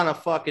 Print that on a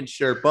fucking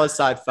shirt. Buzz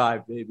side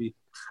 5, baby.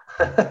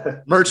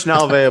 Merch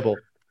now available.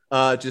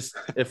 Just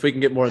if we can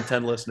get more than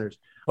 10 listeners.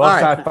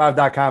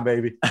 BuzzSide5.com,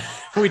 baby.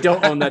 We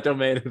don't own that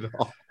domain at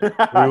all.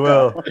 We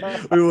will.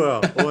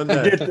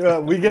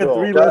 We get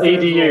 3 listeners.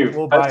 .edu.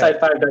 We'll buy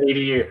it.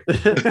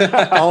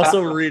 BuzzSide5.edu.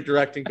 Also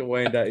redirecting to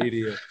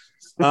Wayne.edu.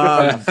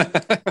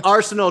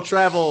 Arsenal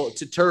travel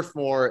to Turf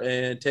Moor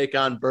and take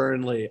on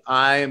Burnley.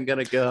 I am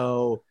going to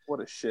go.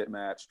 What a shit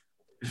match.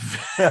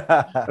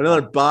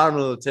 Another bottom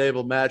of the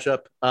table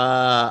matchup.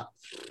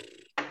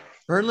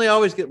 Burnley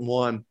always get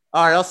one.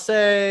 All right, I'll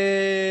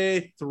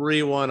say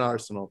 3-1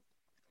 Arsenal.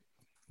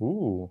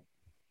 Ooh.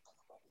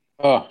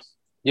 Oh,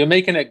 you're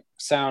making it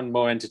sound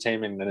more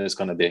entertaining than it's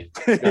going to be.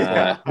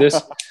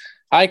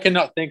 I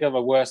cannot think of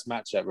a worse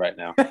matchup right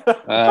now.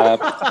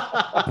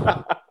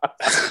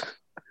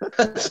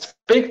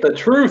 Speak the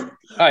truth.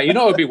 You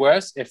know what would be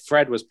worse? If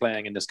Fred was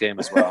playing in this game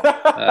as well.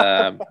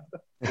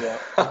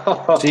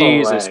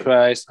 Jesus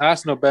Christ.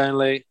 Arsenal,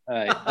 Burnley.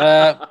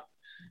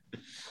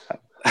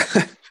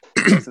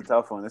 It's a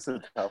tough one. It is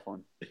a tough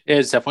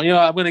one. You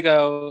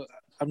know,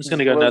 I'm just going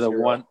to go another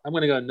one. I'm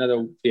going to go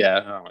another.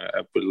 Yeah,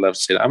 I would love to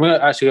see that. I'm going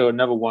to actually go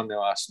another 1-0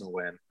 Arsenal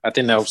win. I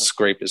think they'll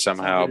scrape it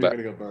somehow. But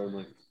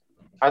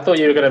I thought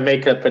you were going to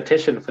make a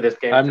petition for this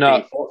game. I'm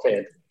not. Be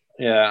forfeited.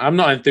 Yeah, I'm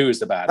not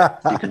enthused about it.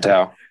 You can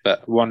tell.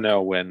 But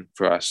 1-0 win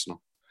for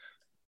Arsenal.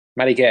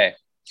 Matty Gay.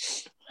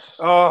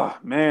 Oh,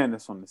 man,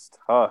 this one is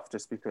tough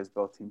just because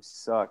both teams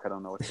suck. I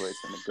don't know which way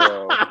it's going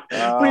to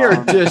go. We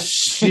are just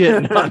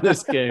shitting on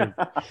this game.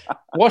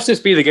 Watch this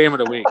be the game of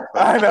the week.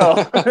 I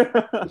know.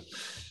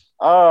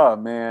 Oh,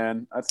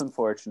 man, that's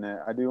unfortunate.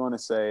 I do want to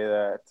say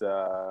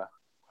that.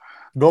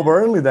 Go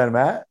Burnley then,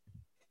 Matt.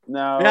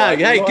 No. Yeah,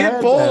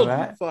 get bold.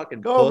 Then, You fucking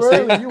go pussy.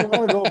 Burnley. You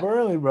want to go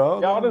Burnley, bro.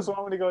 Y'all just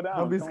want me to go down.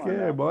 Don't be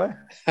scared, boy.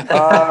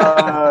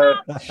 I'm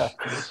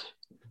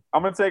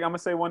gonna say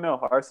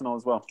 1-0 Arsenal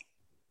as well.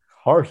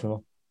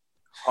 Arsenal.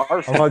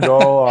 I'm gonna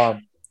go.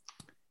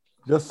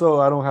 Just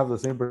so I don't have the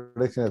same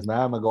prediction as Matt,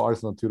 I'm gonna go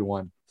Arsenal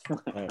 2-1.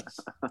 Nice.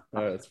 All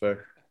right, that's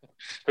fair.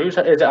 Is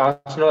it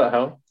Arsenal at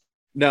home?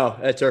 No,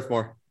 at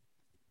Turfmoor.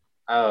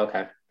 Oh,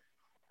 okay.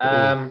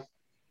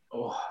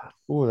 Ooh,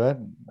 that.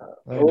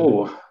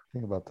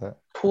 Think about that.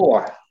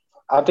 Poor.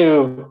 I'm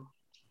going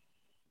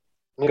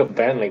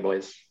Burnley,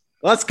 boys.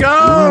 Let's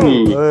go!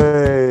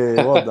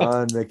 Hey, well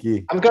done,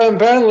 Mickey. I'm going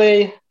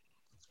Burnley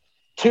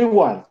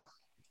 2-1.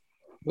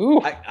 Ooh,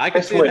 I can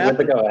Chris see it Wood with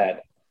the happen.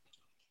 go-ahead.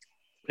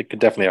 it could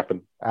definitely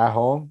happen. At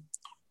home.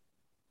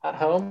 At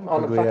home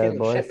on the Ugly fucking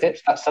boys. shit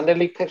pitch, that Sunday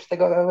League pitch they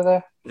got over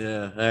there.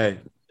 Yeah, hey.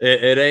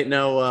 It ain't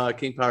no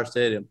King Power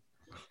Stadium.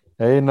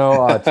 Hey,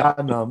 no,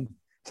 Tottenham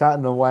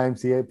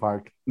YMCA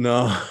Park.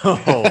 No.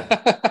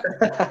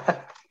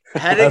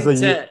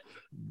 That's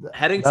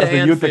heading the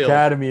to youth Anfield.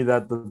 academy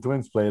that the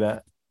Twins played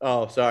at.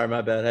 Oh, sorry,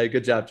 my bad. Hey,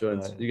 good job,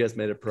 Twins. You guys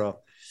made it pro.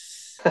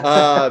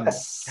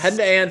 Heading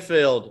to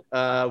Anfield.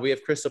 We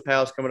have Crystal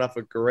Palace coming off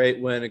a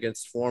great win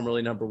against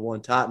formerly number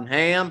 1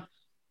 Tottenham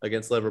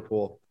against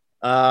Liverpool.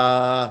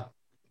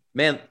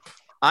 Man,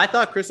 I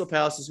thought Crystal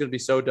Palace was going to be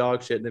so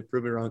dog shit, and they've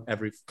proven me wrong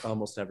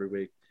almost every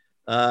week.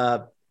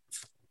 God,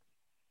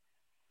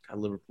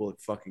 Liverpool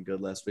looked fucking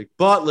good last week,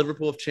 but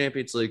Liverpool of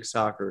Champions League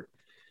soccer.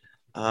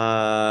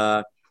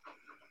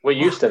 We're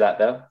used to that,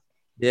 though.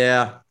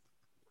 Yeah.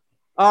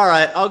 All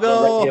right, I'll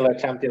go. Regular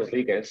Champions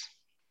Leaguers.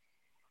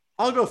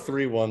 I'll go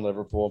 3-1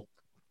 Liverpool.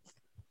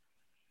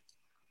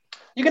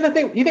 You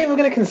think we're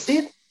gonna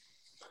concede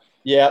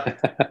Yeah.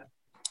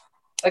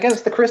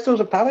 against the Crystals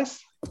of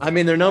Palace? I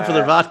mean, they're known for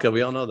their vodka.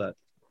 We all know that.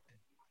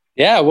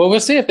 Yeah, well, we'll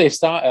see if they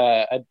start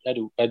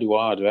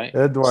Eduard, right?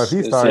 Edward, if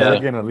he started, they're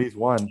getting at least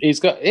one.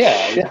 He's got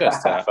to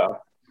start.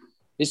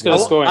 He's going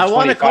to score in I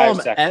want to 25 call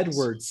him seconds.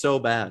 Edward so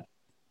bad.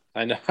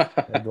 I know.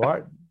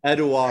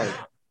 Eduard.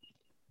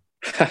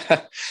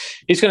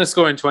 He's going to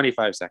score in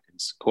 25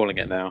 seconds. Calling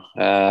it now.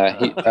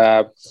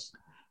 Yeah,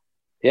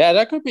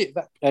 that could be.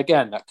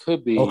 That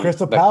could be.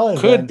 Crystal Palace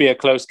could be a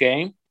close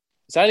game.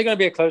 It's either going to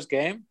be a close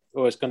game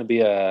or it's going to be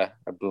a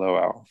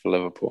blowout for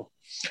Liverpool.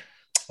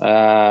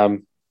 I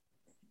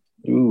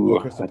do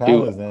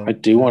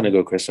want to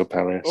go Crystal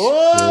Palace.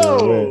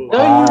 Oh!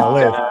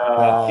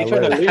 You're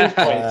trying to lose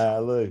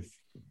points.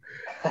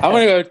 I'm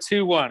going to go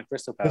 2-1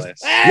 Crystal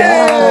Palace.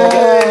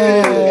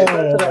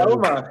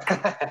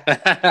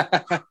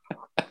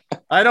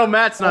 I know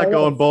Matt's not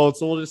going bold,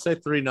 so we'll just say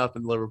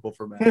 3-0 Liverpool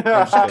for Matt.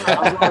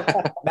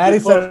 Maddie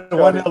said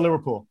 1-0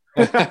 Liverpool.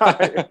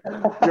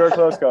 You're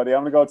close, Cody.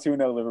 I'm going to go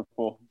 2-0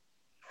 Liverpool.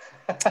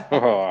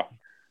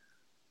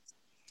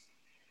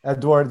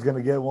 Edward's going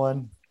to get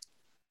one.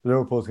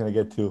 Liverpool's going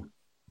to get 2.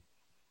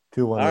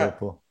 2-1 right.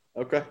 Liverpool.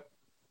 Okay.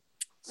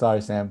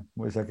 Sorry, Sam.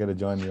 Wish I could have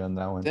joined you on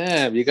that one.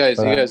 Damn, you guys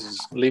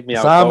just leave me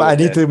out. Sam, I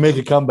need to make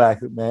a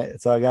comeback, man.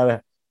 So I got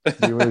to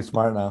be really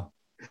smart now.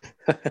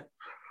 I'm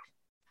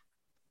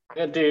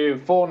going to do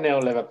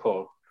 4-0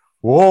 Liverpool.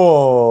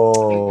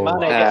 Whoa.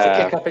 Mane gets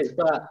a kick up his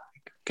butt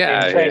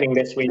in training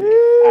this week,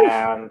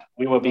 and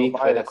we will be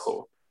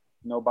critical.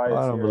 No bias.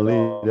 I don't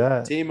believe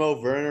that.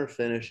 Timo Werner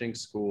finishing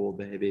school,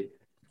 baby.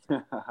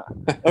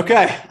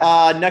 Okay,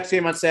 next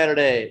game on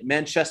Saturday.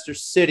 Manchester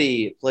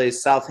City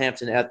plays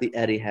Southampton at the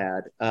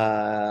Etihad.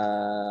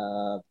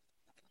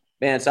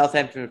 Man,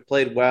 Southampton have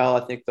played well. I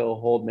think they'll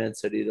hold Man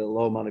City to a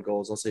low amount of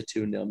goals. I'll say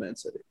 2-0 Man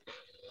City.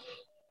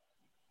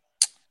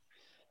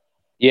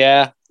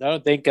 Yeah, I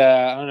don't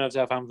know if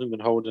Southampton can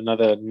hold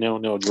another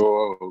 0-0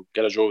 draw or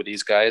get a draw with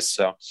these guys.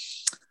 So,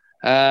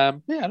 I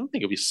don't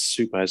think it'll be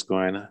super high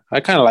scoring.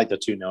 I kind of like the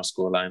 2-0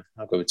 scoreline.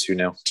 I'll go with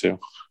 2-0 too.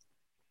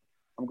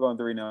 I'm going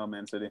 3-0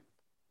 Man City.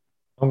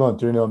 I'm going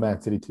 3-0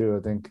 Man City too. I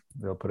think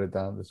they'll put it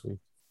down this week.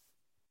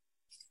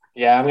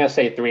 Yeah, I'm going to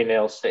say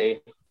 3-0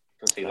 City.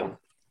 Can see them.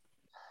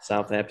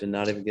 Southampton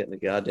not even getting a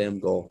goddamn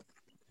goal.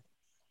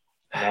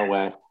 No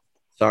way.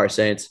 Sorry,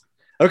 Saints.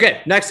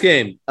 Okay, next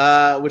game,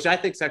 which I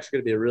think is actually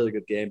going to be a really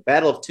good game.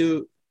 Battle of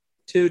two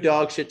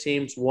dog shit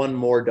teams, one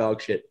more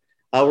dog shit.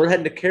 We're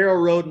heading to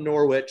Carroll Road,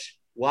 Norwich.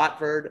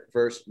 Watford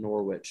versus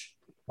Norwich.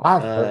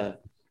 Watford.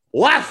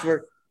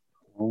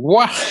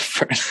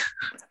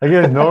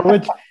 Again,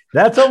 Norwich?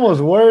 That's almost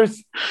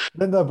worse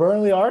than the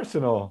Burnley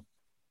Arsenal.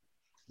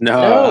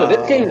 No,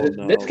 this game could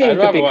be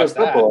good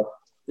football.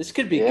 This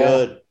could be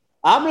good.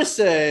 I'm gonna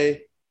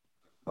say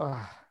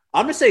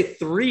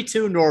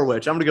 3-2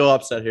 Norwich. I'm gonna go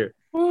upset here.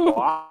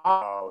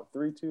 Wow,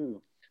 3-2.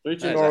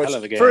 3-2 Norwich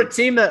for a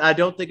team that I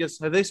don't think is.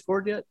 Have they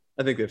scored yet?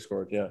 I think they've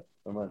scored. Yeah,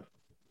 come on.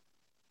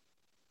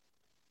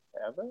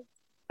 Have they?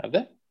 Have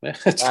they?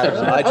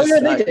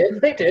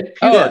 They did.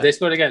 Oh, they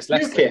scored against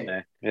Leicester, didn't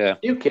they? Yeah.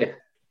 Puke.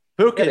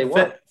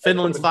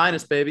 Finland's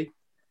finest, baby.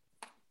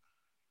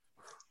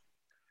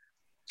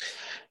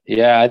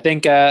 Yeah, I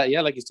think,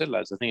 like you said,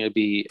 lads, I think it'd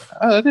be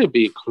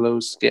a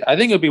close game. I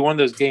think it'll be one of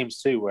those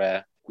games too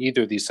where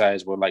either of these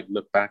sides will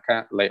look back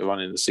at later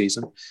on in the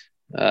season.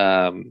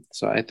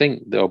 So I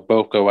think they'll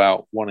both go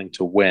out wanting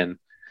to win.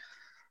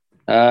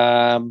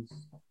 I'm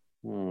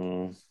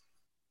gonna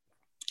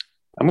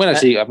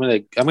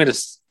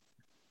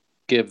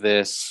give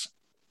this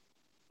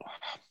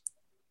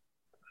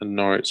a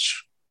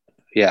Norwich.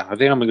 Yeah, I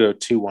think I'm gonna go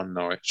 2-1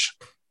 Norwich.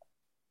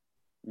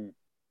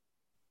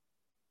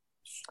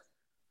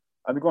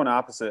 I'm going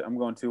opposite. I'm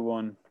going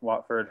 2-1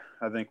 Watford.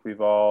 I think we've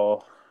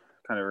all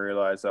kind of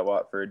realized that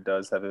Watford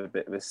does have a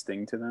bit of a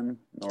sting to them.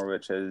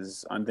 Norwich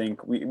is, I think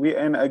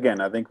and again,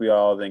 I think we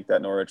all think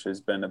that Norwich has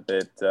been a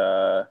bit,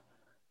 I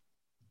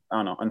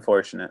don't know,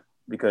 unfortunate,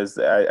 because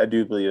I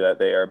do believe that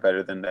they are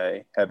better than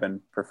they have been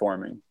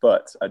performing.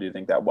 But I do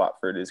think that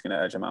Watford is going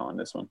to edge them out on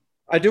this one.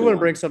 I do 2-1. want to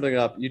bring something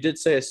up. You did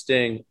say a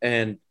sting,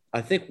 and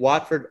I think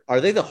Watford, are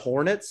they the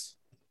Hornets?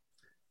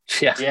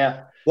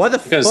 Yeah. Why the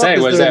fuck is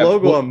their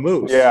logo a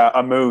moose? Yeah,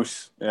 a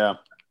moose. Yeah.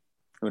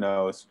 Who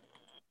knows?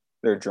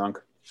 They're drunk.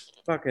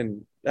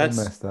 Fucking,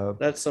 Messed up.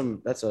 that's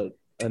a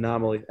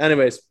anomaly.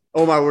 Anyways,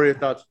 Omar, what are your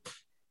thoughts?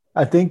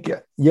 I think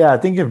if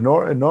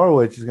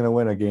Norwich is going to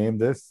win a game,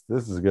 this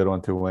is a good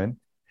one to win.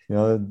 You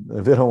know,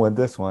 if they don't win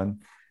this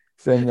one,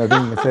 then I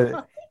think you can say,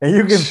 and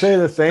you can say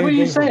the same What are thing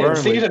you for saying?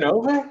 Burnley. Season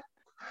over?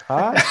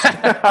 Huh?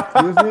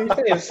 Excuse me? You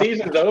saying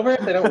season's over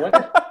if they don't win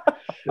it?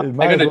 It They're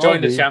might going to as well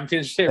join the be.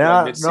 championship.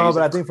 Yeah, mid-season. no,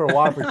 but I think for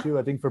Watford too,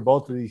 I think for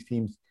both of these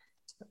teams,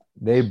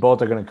 they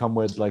both are going to come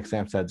with, like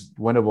Sam said,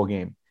 winnable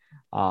game.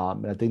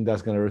 I think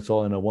that's going to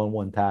result in a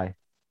 1-1 tie.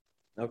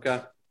 Okay.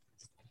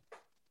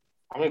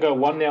 I'm going to go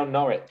 1-0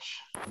 Norwich.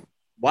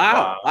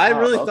 Wow. I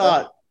really okay.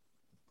 thought,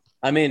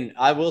 I mean,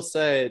 I will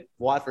say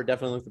Watford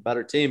definitely looked the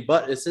better team,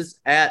 but this is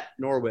at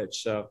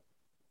Norwich. So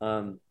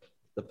the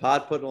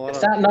pod putting a lot It's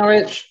of. at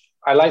Norwich.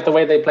 I like the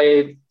way they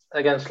played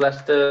against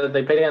Leicester.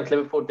 They played against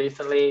Liverpool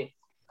decently.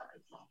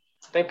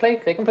 They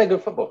can play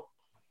good football.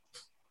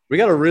 We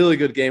got a really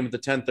good game at the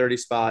 10:30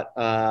 spot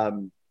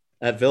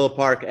at Villa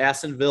Park.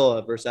 Aston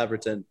Villa versus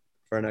Everton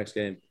for our next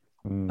game.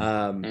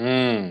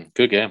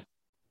 Good game.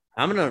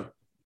 I'm gonna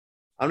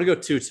go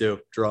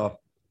 2-2 draw.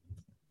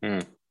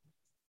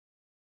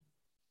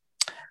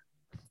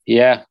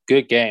 Yeah,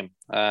 good game.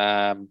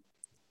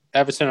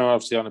 Everton are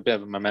obviously on a bit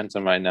of a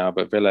momentum right now,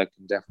 but Villa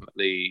can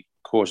definitely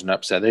cause an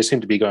upset. They seem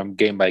to be going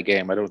game by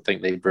game. I don't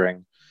think they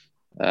bring,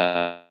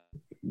 what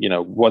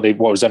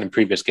was done in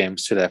previous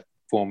games to their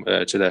form,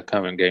 to their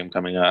current game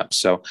coming up.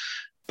 So,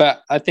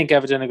 but I think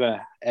Everton are going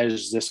to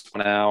edge this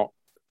one out.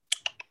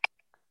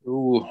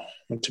 Ooh,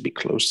 want to be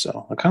close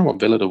though. I kind of want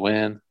Villa to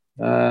win.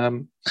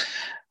 I'm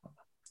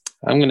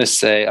going to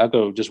say I'll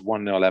go just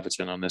 1-0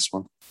 Everton on this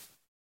one.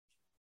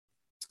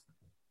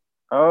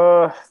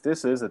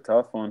 This is a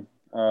tough one.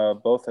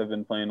 Both have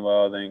been playing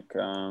well, I think.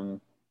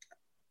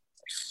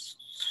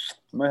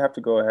 I might have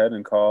to go ahead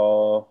and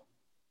call.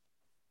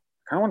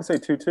 I kind of want to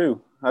say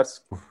 2-2. I'm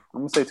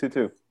going to say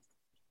 2-2.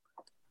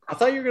 I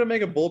thought you were gonna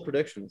make a bold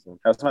prediction.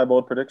 That's my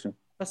bold prediction.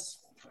 That's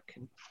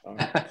fucking.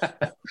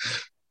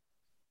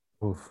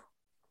 Oof.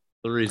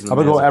 The reason I'm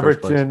going to go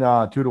Everton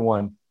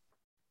 2-1.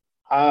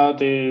 I'll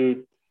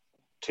do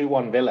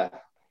 2-1 Villa.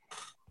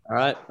 All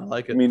right, I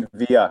like it. I mean,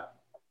 Villa.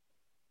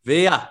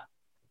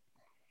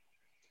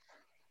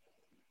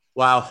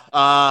 Wow.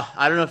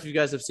 I don't know if you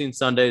guys have seen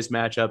Sunday's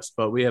matchups,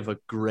 but we have a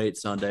great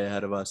Sunday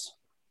ahead of us.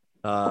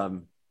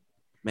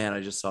 Man,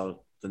 I just saw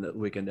the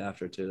weekend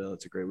after too.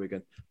 That's a great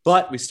weekend.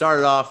 But we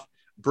started off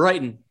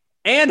Brighton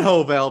and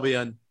Hove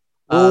Albion.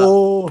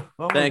 Thank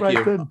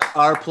Brighton. you.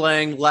 Are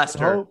playing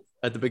Leicester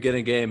at the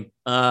beginning game.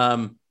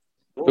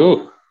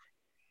 Ooh.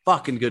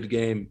 Fucking good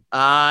game.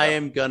 I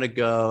am gonna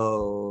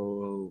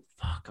go.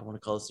 Fuck, I want to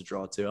call this a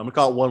draw too. I'm gonna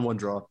call it 1-1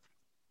 draw.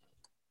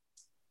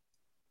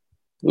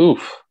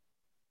 Oof.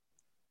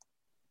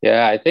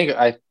 Yeah, I think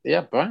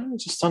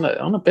Brighton's just on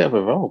a bit of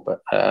a roll, but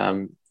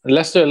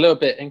Leicester a little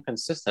bit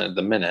inconsistent at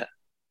the minute.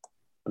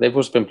 They've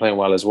also been playing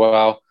well as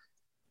well.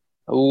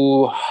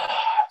 Ooh.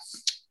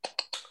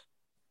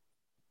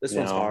 This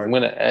one's hard. I'm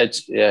gonna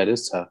edge. Yeah, it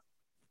is tough.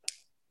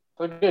 It's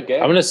a good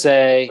game. I'm gonna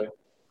say.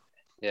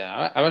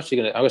 Yeah, I'm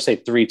gonna say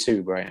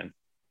 3-2, Brighton.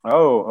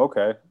 Oh,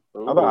 okay.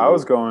 Ooh. I thought I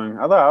was going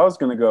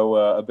to go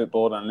a bit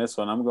bold on this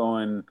one. I'm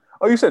going.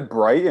 Oh, you said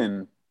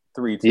Brighton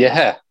 3-2.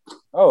 Yeah.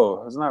 Oh,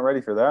 I was not ready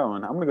for that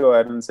one. I'm going to go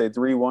ahead and say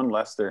 3-1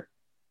 Leicester.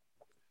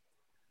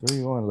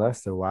 3-1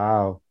 Leicester.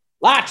 Wow.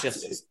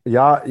 Latches.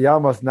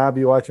 Y'all must not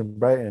be watching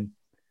Brighton.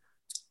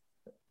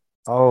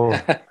 Oh,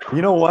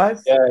 you know what?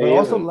 Yeah, but he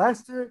also isn't.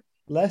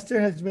 Leicester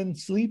has been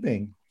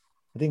sleeping.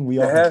 I think we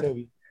all They can have. say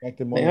we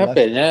expected more. They of have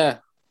Leicester. been, yeah.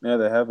 Yeah,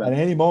 they have At been.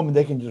 any moment,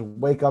 they can just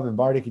wake up and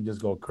Barty can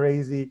just go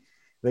crazy.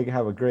 They can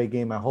have a great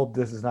game. I hope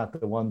this is not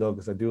the one, though,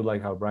 because I do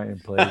like how Brighton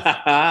plays.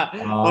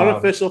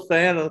 Unofficial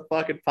fan of the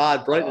fucking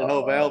pod. Brighton and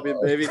Hove Albion,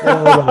 baby. Look You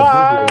at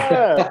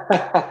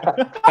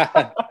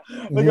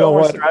know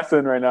we're what?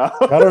 stressing right now.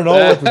 I don't know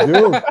what to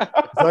do.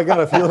 So I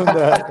got a feeling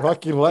that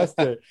fucking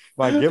Leicester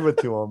might give it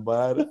to him,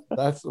 but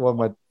that's what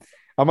I'm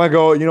gonna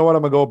go. You know what?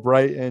 I'm gonna go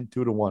Brighton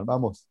 2-1.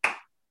 Vamos.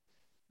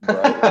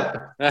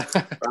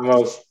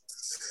 Almost.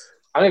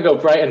 I'm going to go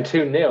Brighton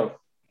 2-0.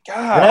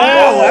 God.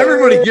 Oh,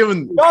 everybody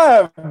giving.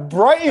 God,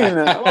 Brighton.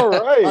 All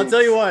right. I'll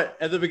tell you what.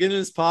 At the beginning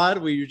of this pod,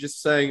 we were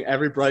just saying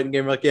every Brighton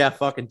game, we're like, yeah,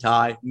 fucking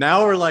tie.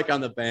 Now we're like on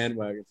the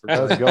bandwagon for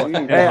Let's go.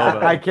 Brighton. Hey,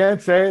 I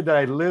can't say that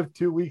I lived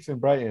 2 weeks in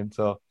Brighton,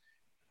 so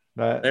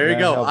There you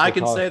go. I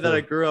can say that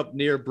I grew up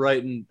near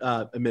Brighton,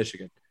 in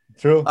Michigan.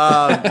 True.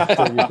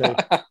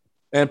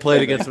 And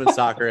played against them in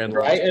soccer and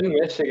Brighton,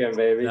 Michigan,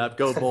 baby. yeah,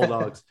 go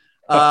Bulldogs.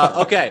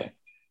 Okay.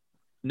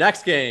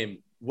 Next game,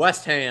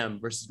 West Ham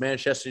versus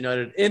Manchester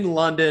United in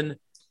London.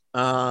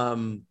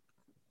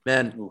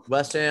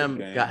 West Ham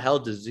got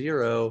held to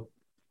 0.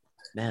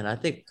 Man, I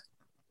think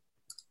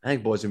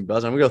boys and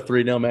buzz. I'm gonna go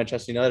 3-0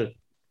 Manchester United.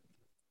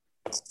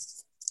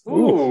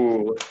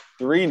 Ooh,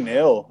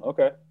 3-0.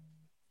 Okay.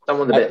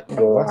 someone's a bit West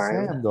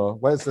boring. Ham though.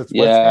 West Ham.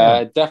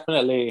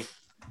 Definitely.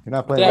 You're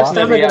not playing. West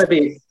Ham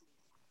Definitely.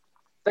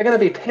 are gonna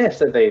be pissed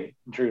that they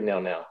drew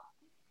 0-0.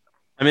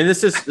 I mean,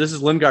 this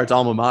is Lingard's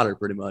alma mater,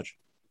 pretty much.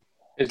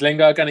 Is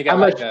Lingard going to get How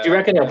much do you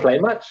reckon he'll play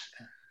much?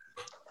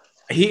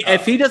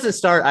 If he doesn't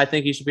start, I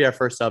think he should be our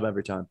first sub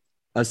every time.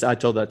 I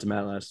told that to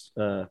Matt last.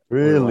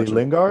 Really,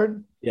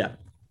 Lingard? Yeah.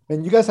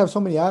 And you guys have so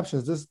many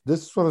options.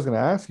 This is what I was going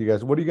to ask you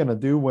guys. What are you going to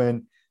do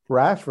when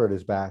Rashford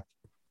is back?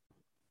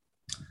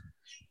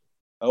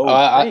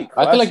 I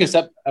feel like it's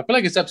up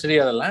to the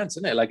other lads,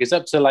 isn't it? Like it's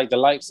up to like the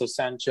likes of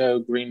Sancho,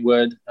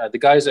 Greenwood, the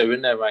guys that are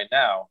in there right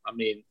now. I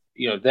mean,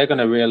 they're going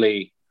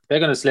to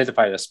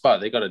solidify their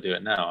spot. They got to do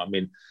it now. I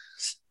mean,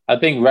 I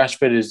think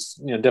Rashford is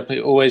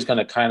definitely always going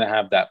to kind of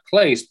have that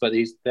place, but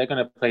they're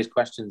going to place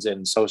questions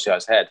in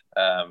Solskjaer's head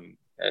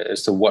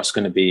as to what's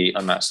going to be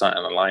on that side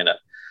of the lineup.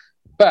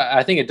 But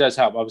I think it does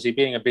help. Obviously,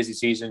 being a busy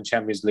season,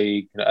 Champions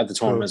League, other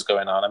tournaments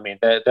going on. I mean,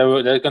 they're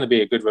going to be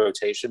a good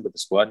rotation with the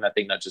squad, and I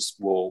think that just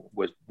will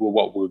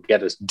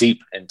get us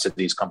deep into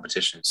these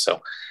competitions.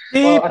 So,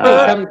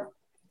 come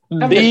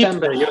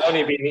December, you'll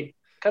only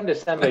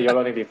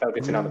be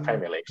focusing on the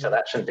Premier League, so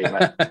that shouldn't be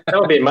much. That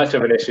won't be much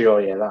of an issue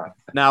all year long.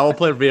 Now we'll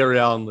play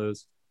Villarreal and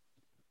lose.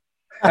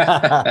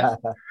 Now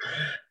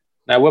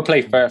we'll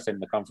play Firth in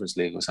the Conference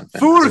League or something.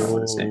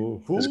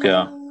 Let's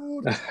go.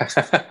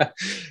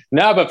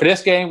 No, but for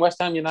this game, West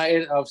Ham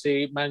United,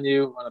 obviously Man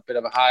U on a bit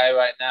of a high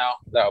right now.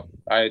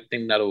 I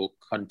think that'll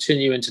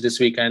continue into this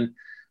weekend.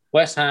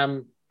 West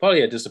Ham,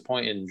 probably a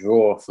disappointing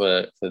draw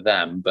for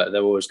them, but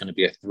they're always going to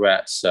be a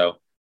threat. So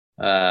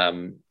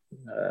I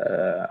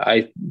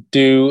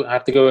do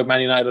have to go with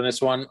Man United on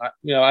this one.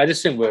 I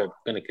just think we're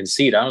going to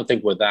concede. I don't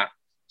think we're that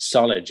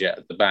solid yet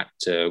at the back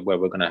to where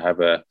we're going to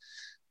have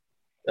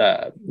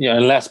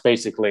unless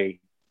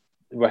basically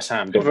West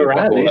Ham.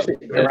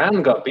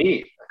 Varane got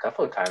beat a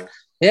couple of times.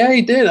 Yeah,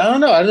 he did. I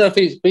don't know if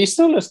he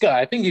still looks good.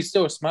 I think he's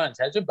still smart and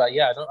intelligent, but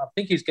yeah, I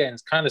think he's getting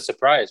kind of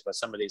surprised by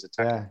some of these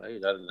attacking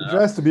plays. I don't know. He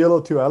tries to be a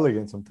little too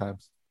elegant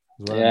sometimes.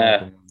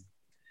 Yeah.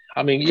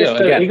 I mean,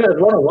 again, he got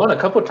 1-on-1 a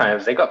couple of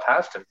times. They got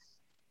past him.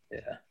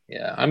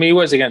 Yeah. I mean, he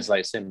was against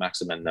like Sim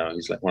Maximin, though.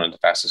 He's like one of the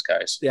fastest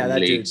guys in the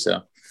league.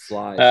 So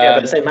flies.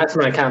 But say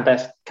Maximin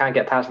can't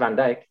get past Van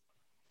Dijk.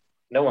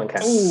 No one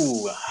can.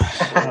 Ooh,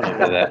 I don't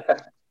know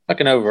that.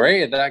 Fucking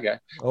overrated, that guy.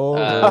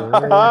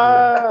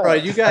 Bro,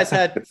 you guys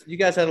had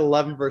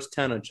 11 versus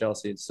 10 on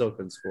Chelsea and still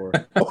couldn't score.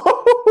 Hey,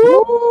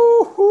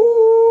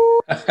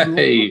 That's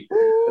right.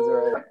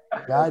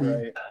 Got you.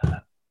 Right.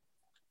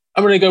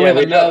 I'm gonna go with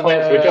we got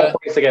another.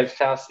 points against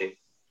Chelsea.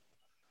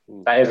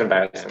 That is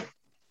embarrassing.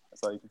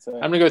 That's all you can say.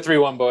 I'm gonna go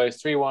 3-1,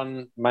 boys.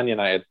 3-1, Man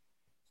United.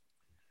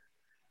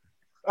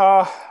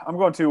 I'm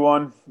going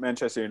 2-1,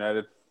 Manchester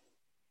United.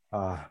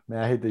 Man,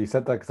 I hate that you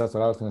said that because that's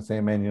what I was going to say.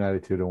 Man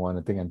United 2-1.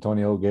 I think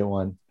Antonio will get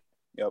one.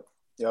 Yep.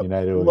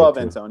 United will Love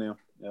get two. Antonio.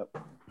 Yep.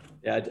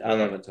 Yeah, I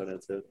love Antonio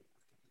too.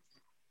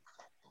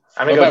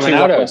 I'm What gonna about go 2-1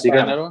 Ronaldo? West Do you got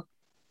Ham. another one?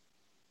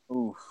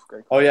 Ooh,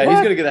 great. Oh yeah, he's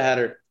gonna get a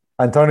header.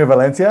 Antonio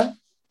Valencia?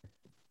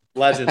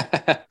 Legend.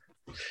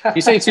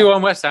 You say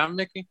 2-1 West Ham,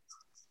 Mickey?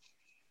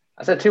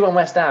 I said 2-1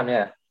 West Ham,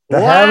 yeah. The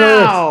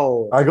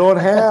Wow. Hammers. I go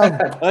with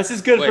Ham. This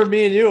is good for Wait.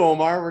 me and you,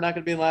 Omar. We're not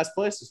gonna be in last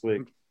place this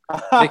week.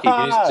 Mickey,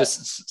 can you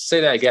just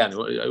say that again?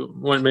 I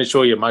want to make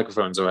sure your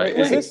microphone's all right.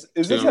 Is this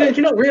Did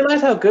you not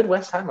realize how good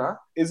West Ham are?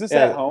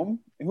 at home?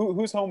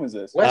 Whose home is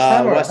this? West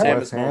Ham or West Ham.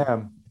 West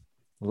Ham.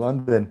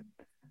 London.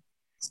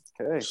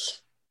 Okay.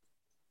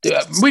 Dude,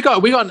 we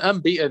got an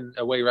unbeaten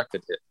away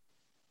record here.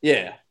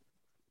 Yeah,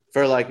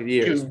 for like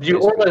years.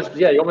 You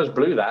almost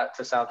blew that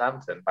to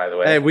Southampton, by the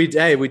way. Hey, we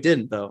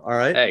didn't though. All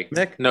right, Hey,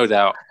 Nick. no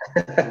doubt.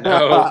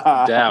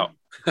 No doubt.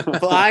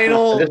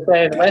 Final. I'm just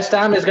saying, West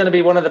Ham is going to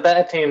be one of the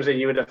better teams that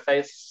you would have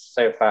faced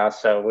so far.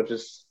 So we'll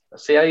just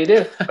see how you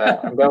do.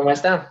 But I'm going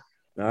West Ham.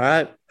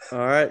 All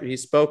right.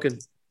 He's spoken.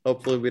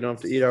 Hopefully, we don't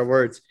have to eat our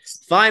words.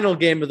 Final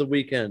game of the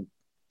weekend: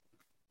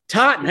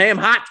 Tottenham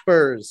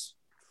Hotspurs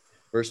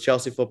versus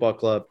Chelsea Football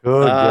Club.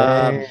 Good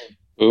game.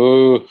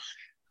 Ooh.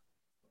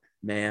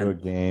 Man,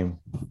 Good game.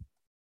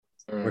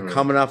 we're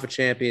coming off of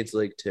Champions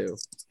League too.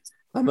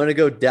 I'm gonna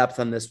go depth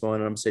on this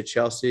one. I'm gonna say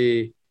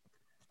Chelsea.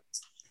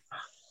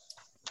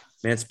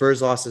 Man,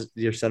 Spurs lost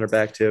your center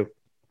back too.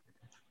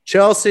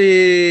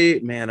 Chelsea,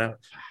 man,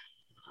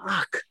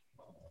 fuck.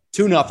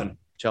 2-0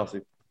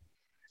 Chelsea.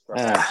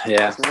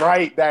 Yeah.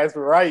 That's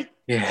right.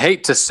 You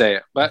hate to say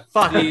it, but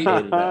Fucking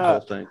hated that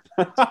whole thing.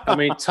 I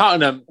mean,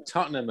 Tottenham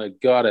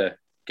have got to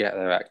get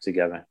their act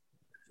together.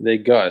 They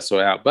got to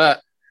sort it out.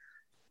 But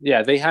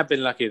yeah, they have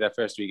been lucky their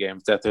first 3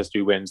 games, their first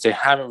 3 wins. They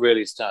haven't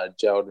really started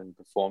gelled and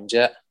performed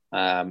yet.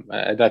 And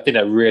I think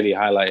that really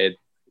highlighted,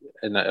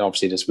 and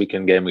obviously this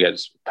weekend game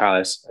against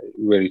Palace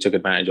really took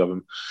advantage of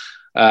them.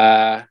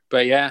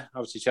 But yeah,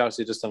 obviously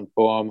Chelsea just on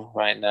form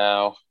right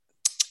now.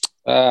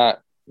 Yeah,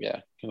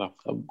 I'm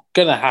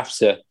gonna have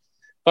to.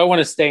 If I want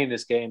to stay in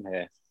this game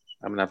here,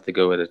 I'm gonna have to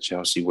go with a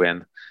Chelsea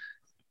win.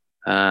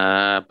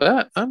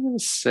 But I'm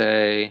just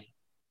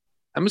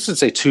gonna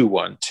say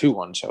 2-1.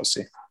 2-1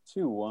 Chelsea.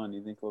 2-1.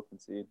 You think we'll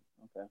concede?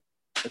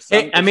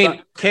 Okay.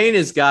 Kane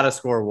has got to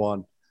score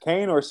one.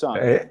 Kane or Son?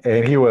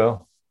 And he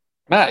will.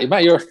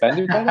 Matt, you're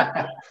offended by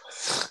that?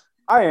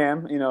 I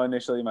am.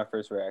 Initially my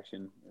first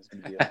reaction is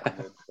going to be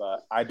offended,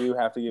 but I do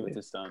have to give it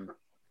to Son.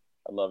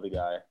 I love the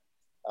guy.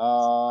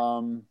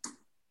 God,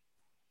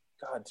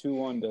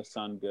 2-1 does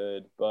sound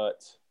good,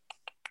 but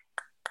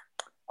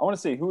I want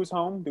to see who's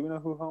home. Do we know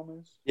who home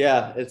is?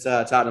 Yeah, it's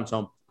Tottenham's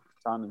home.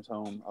 Tottenham's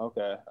home.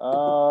 Okay.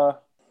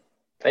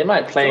 They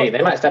might play.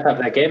 They might step up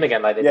their game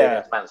again, like they did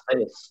against Man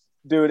City.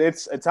 Dude,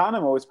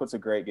 Tottenham always puts a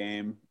great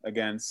game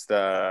against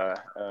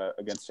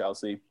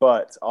Chelsea.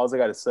 But all I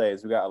got to say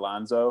is we got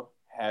Alonso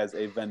has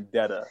a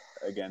vendetta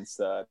against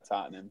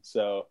Tottenham.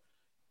 So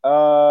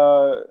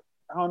I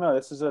don't know.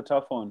 This is a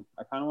tough one.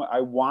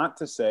 I want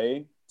to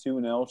say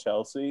 2-0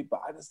 Chelsea,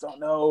 but I just don't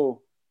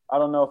know. I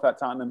don't know if at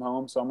Tottenham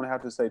home, so I'm gonna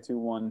have to say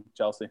 2-1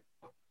 Chelsea.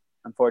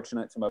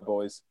 Unfortunate to my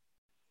boys.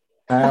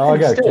 All I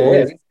got to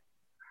say is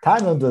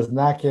Tottenham does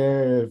not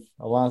care if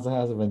Alonso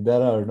has a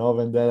vendetta or no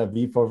vendetta,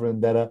 V for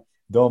vendetta.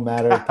 Don't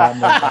matter.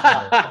 Tottenham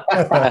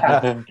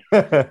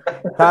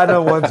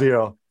 1-0.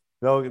 1-0.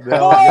 What do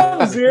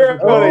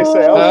they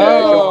say?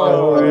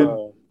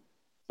 Okay.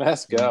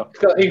 Let's go.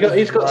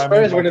 He's got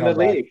Spurs winning the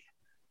league.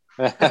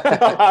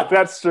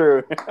 That's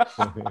true.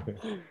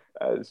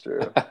 That is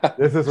true.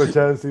 This is where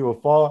Chelsea will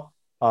fall.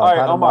 Right,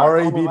 Tottenham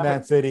already beat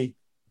Man City.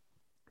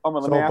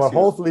 But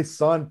hopefully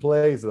Son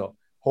plays though.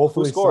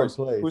 Hopefully Son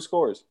plays. Who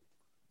scores?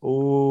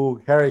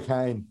 Ooh, Harry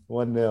Kane,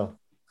 1-0.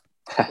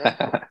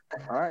 Okay.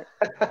 All right.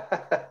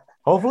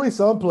 Hopefully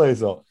Son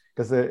plays though,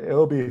 because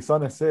it'll be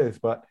Son assist.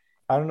 But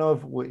I don't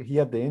know if he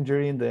had the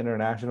injury in the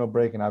international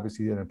break, and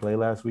obviously he didn't play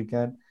last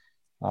weekend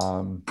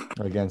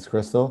against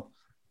Crystal.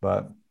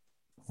 But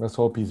let's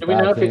hope he's back. Do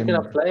we know if he's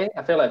going to play?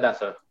 I feel like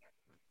that'll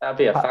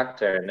be a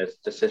factor in this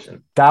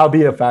decision. That'll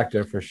be a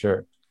factor for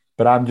sure.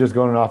 But I'm just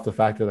going off the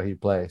factor that he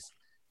plays.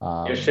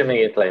 You're assuming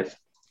he plays.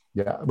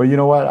 Yeah, but you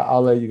know what?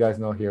 I'll let you guys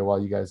know here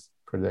while you guys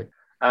predict.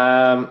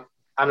 I'm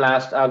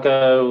last. I'll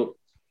go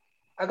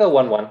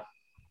 1-1.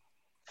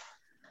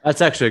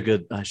 That's actually a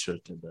good. I should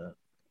have did that.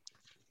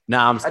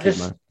 Nah, I'm just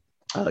kidding.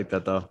 I like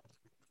that though.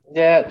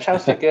 Yeah,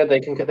 Chelsea good.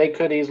 They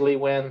could easily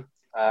win.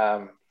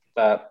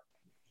 But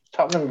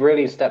Tottenham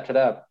really stepped it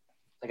up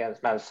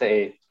against Man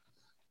City.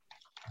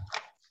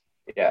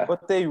 Yeah,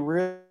 but they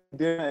really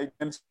did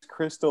against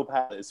Crystal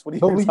Palace. What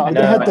do you?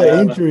 They had the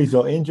injuries,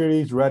 though.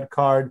 Injuries, red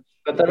card.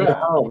 But they're at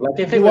home. Like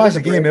if you watch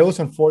the game, it was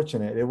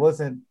unfortunate. It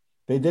wasn't.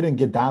 They didn't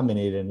get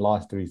dominated and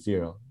lost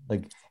 3-0.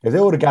 Like if they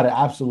would have got it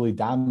absolutely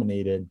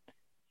dominated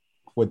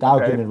without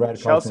getting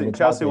red cards.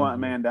 Chelsea went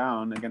man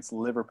down against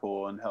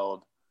Liverpool and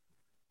held.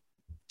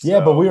 Yeah,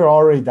 but we were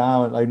already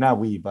down. Like not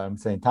we, but I'm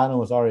saying Tottenham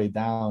was already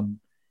down,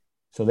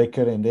 so they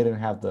didn't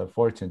have the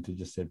fortune to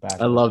just sit back.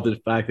 I love the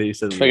fact that you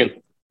said. I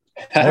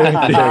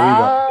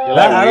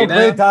don't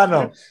play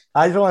Tottenham.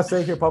 I just want to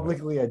say here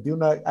publicly, I do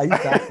not. I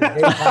used to actually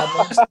hate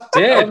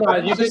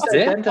Tottenham. You just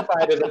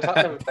identified as a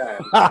Tottenham fan.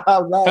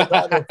 I'm not a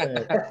Tottenham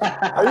fan.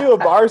 Are you a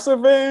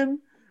Barca fan?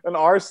 An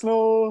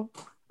Arsenal?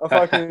 A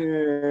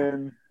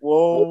fucking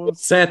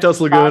Wolves?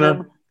 Santos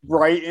Laguna?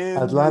 Brighton?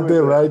 Atlanta.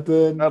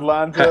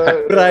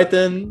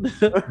 Brighton.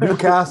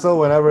 Newcastle,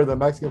 whenever the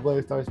Mexican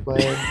player starts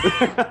playing.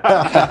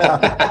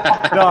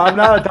 No, I'm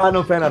not a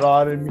Tottenham fan at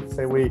all. I didn't mean to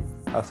say we.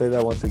 I'll say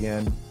that once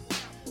again.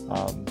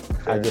 I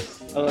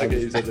like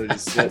it. You said they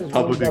just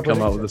publicly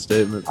come out with a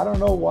statement. I don't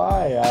know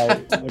why I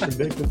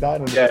predicted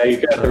Tottenham. Yeah, you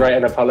got to write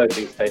an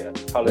apology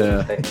statement. I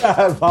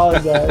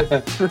apologize.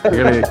 You're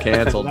gonna get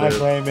canceled, I dude.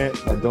 claim it.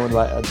 I don't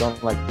like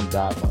them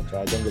that much.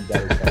 I don't get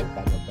that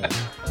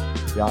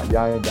excited.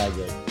 Y'all ain't that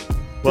good.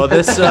 Well,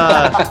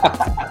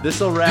 this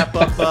will wrap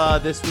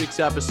up this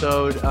week's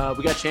episode.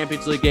 We got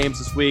Champions League games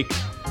this week.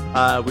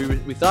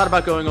 We thought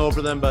about going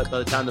over them, but by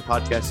the time the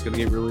podcast is going to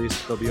get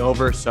released, they'll be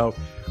over. So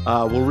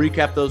we'll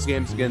recap those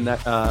games again that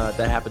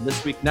happened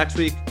this week, next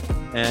week.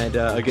 And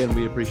again,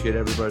 we appreciate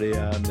everybody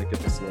that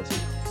gets us to listen.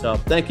 So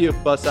thank you,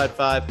 Buzzside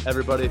 5,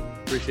 everybody.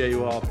 Appreciate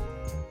you all.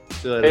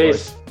 See you later.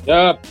 Peace.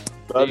 Yep.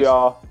 Love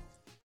y'all.